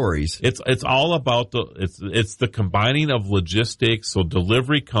those stories. It's all about it's the combining of logistics, so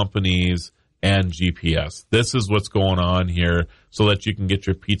delivery companies and GPS. This is what's going on here so that you can get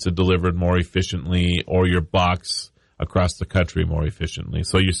your pizza delivered more efficiently or your box across the country more efficiently.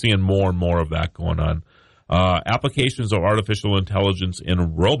 So you're seeing more and more of that going on. Applications of artificial intelligence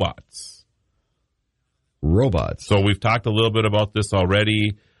in robots. Robots. So we've talked a little bit about this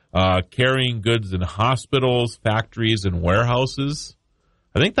already. Carrying goods in hospitals, factories, and warehouses.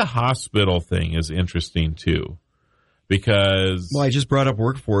 I think the hospital thing is interesting too. Because I just brought up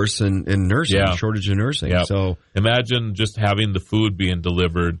workforce and nursing, shortage of nursing. Yep. So imagine just having the food being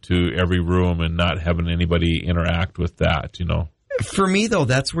delivered to every room and not having anybody interact with that, For me, though,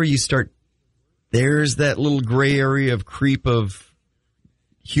 that's where you start. There's that little gray area of creep of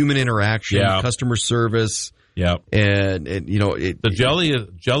human interaction, customer service. Yeah. And the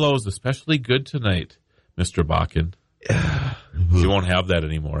Jello is especially good tonight, Mr. Bakken. You won't have that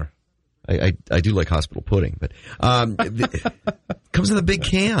anymore. I do like hospital pudding, but comes in a big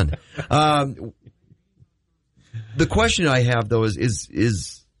can. The question I have though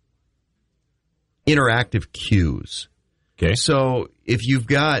is interactive cues. Okay. So if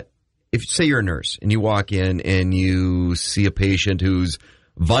say you're a nurse and you walk in and you see a patient whose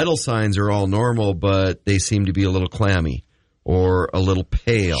vital signs are all normal, but they seem to be a little clammy or a little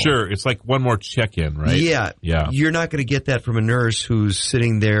pale. Sure, it's like one more check-in, right? Yeah. You're not going to get that from a nurse who's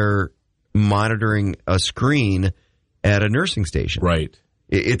sitting there monitoring a screen at a nursing station. Right.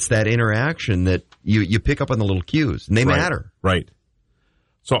 It's that interaction that you pick up on the little cues, and they matter. Right.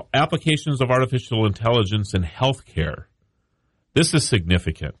 So applications of artificial intelligence in healthcare. This is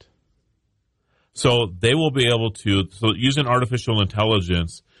significant. So they will be able to, using artificial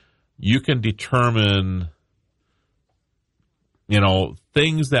intelligence, you can determine,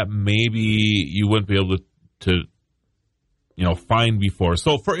 things that maybe you wouldn't be able to find before.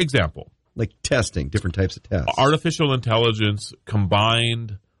 So, for example, like testing, different types of tests. Artificial intelligence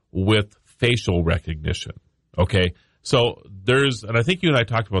combined with facial recognition. Okay? So and I think you and I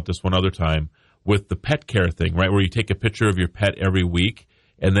talked about this one other time with the pet care thing, right? Where you take a picture of your pet every week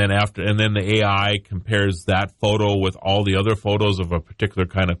and then the AI compares that photo with all the other photos of a particular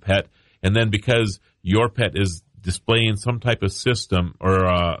kind of pet. And then because your pet is displaying some type of system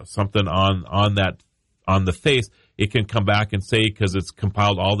or something on the face, it can come back and say, because it's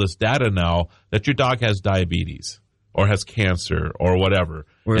compiled all this data now, that your dog has diabetes or has cancer or whatever.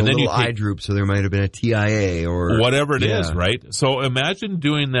 Or and a then little eye droop, so there might have been a TIA or whatever it is, right? So imagine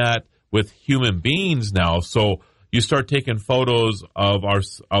doing that with human beings now. So you start taking photos of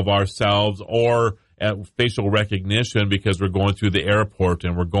ourselves or at facial recognition because we're going through the airport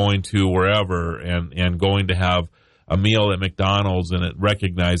and we're going to wherever and going to have a meal at McDonald's, and it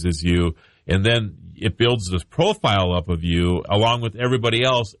recognizes you, and then it builds this profile up of you along with everybody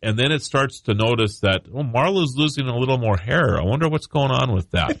else, and then it starts to notice that, Marlo's losing a little more hair. I wonder what's going on with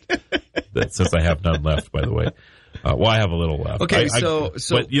that. Since I have none left, by the way. I have a little left. Okay,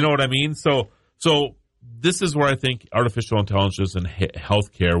 but you know what I mean? So this is where I think artificial intelligence in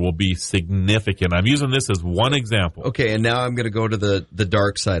healthcare will be significant. I'm using this as one example. Okay, and now I'm going to go to the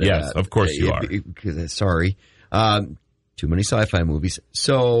dark side of that. Yes, of course you are. Sorry. Too many sci-fi movies.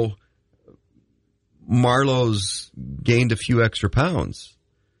 So Marlo's gained a few extra pounds.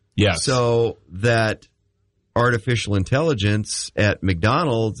 Yes. So that artificial intelligence at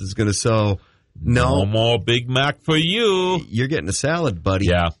McDonald's is going to say, no more Big Mac for you. You're getting a salad, buddy.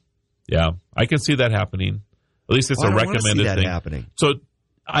 Yeah. I can see that happening. At least it's a recommended thing. Happening. So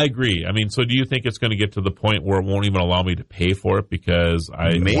I agree. I mean, so do you think it's going to get to the point where it won't even allow me to pay for it because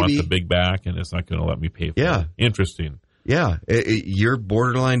I want the Big Mac and it's not going to let me pay for it? Interesting. Yeah. You're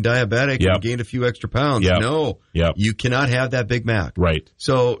borderline diabetic and gained a few extra pounds. No. You cannot have that Big Mac. Right.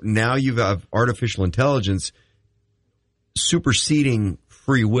 So now you have artificial intelligence superseding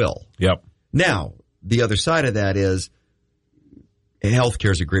free will. Yep. Now, the other side of that is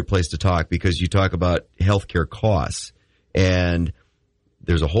healthcare is a great place to talk because you talk about healthcare costs. And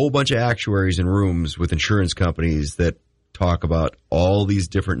there's a whole bunch of actuaries in rooms with insurance companies that talk about all these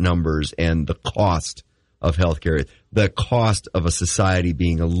different numbers and the cost of healthcare, the cost of a society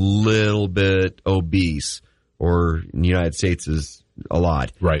being a little bit obese, or in the United States is a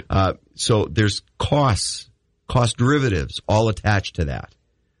lot. Right. So there's cost derivatives all attached to that.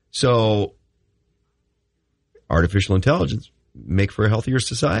 So artificial intelligence make for a healthier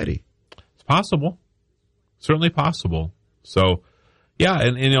society. It's possible. Certainly possible. So, yeah,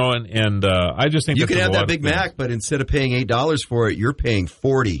 and I just think you can have that Big Mac, but instead of paying $8 for it, you're paying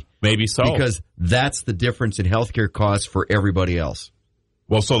 $40. Maybe so. Because that's the difference in healthcare costs for everybody else.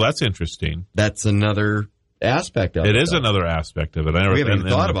 Well, so that's interesting. That's another aspect of it. It is another aspect of it. We haven't even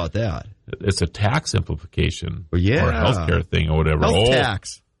thought about that. It's a tax implication or a healthcare thing or whatever. Health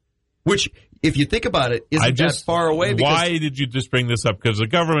tax. Which, if you think about it, isn't that far away. Why did you just bring this up? Because the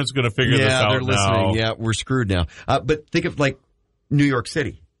government's going to figure this out now. Yeah, they're listening. Yeah, we're screwed now. But think of like New York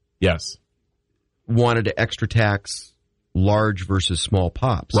City. Yes. Wanted to extra tax large versus small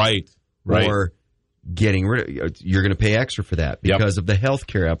pops. Right. Or getting rid of, you're going to pay extra for that because of the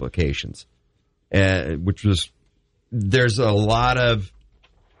healthcare applications. Which was, there's a lot of,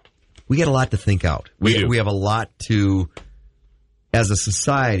 we got a lot to think out. We have a lot to, as a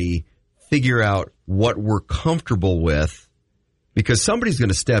society, figure out what we're comfortable with, because somebody's going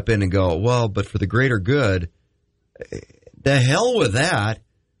to step in and go, well, but for the greater good, the hell with that.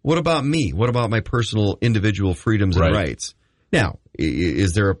 What about me? What about my personal individual freedoms and rights? Now,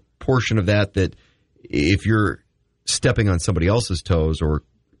 is there a portion of that if you're stepping on somebody else's toes or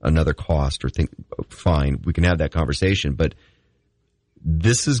another cost or think, fine, we can have that conversation, but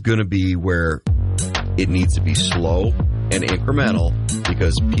this is going to be where it needs to be slow and incremental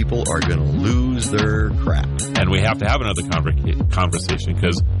because people are going to lose their crap. And we have to have another conversation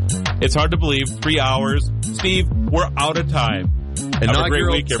because it's hard to believe 3 hours. Steve, we're out of time. Have a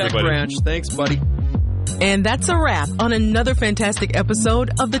great week, everybody. Tech Ranch. Thanks, buddy. And that's a wrap on another fantastic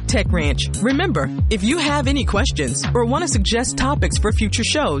episode of the Tech Ranch. Remember, if you have any questions or want to suggest topics for future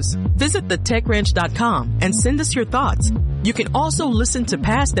shows, visit thetechranch.com and send us your thoughts. You can also listen to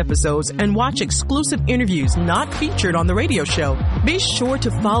past episodes and watch exclusive interviews not featured on the radio show. Be sure to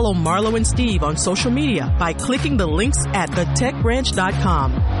follow Marlo and Steve on social media by clicking the links at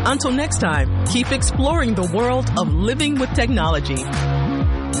thetechranch.com. Until next time, keep exploring the world of living with technology.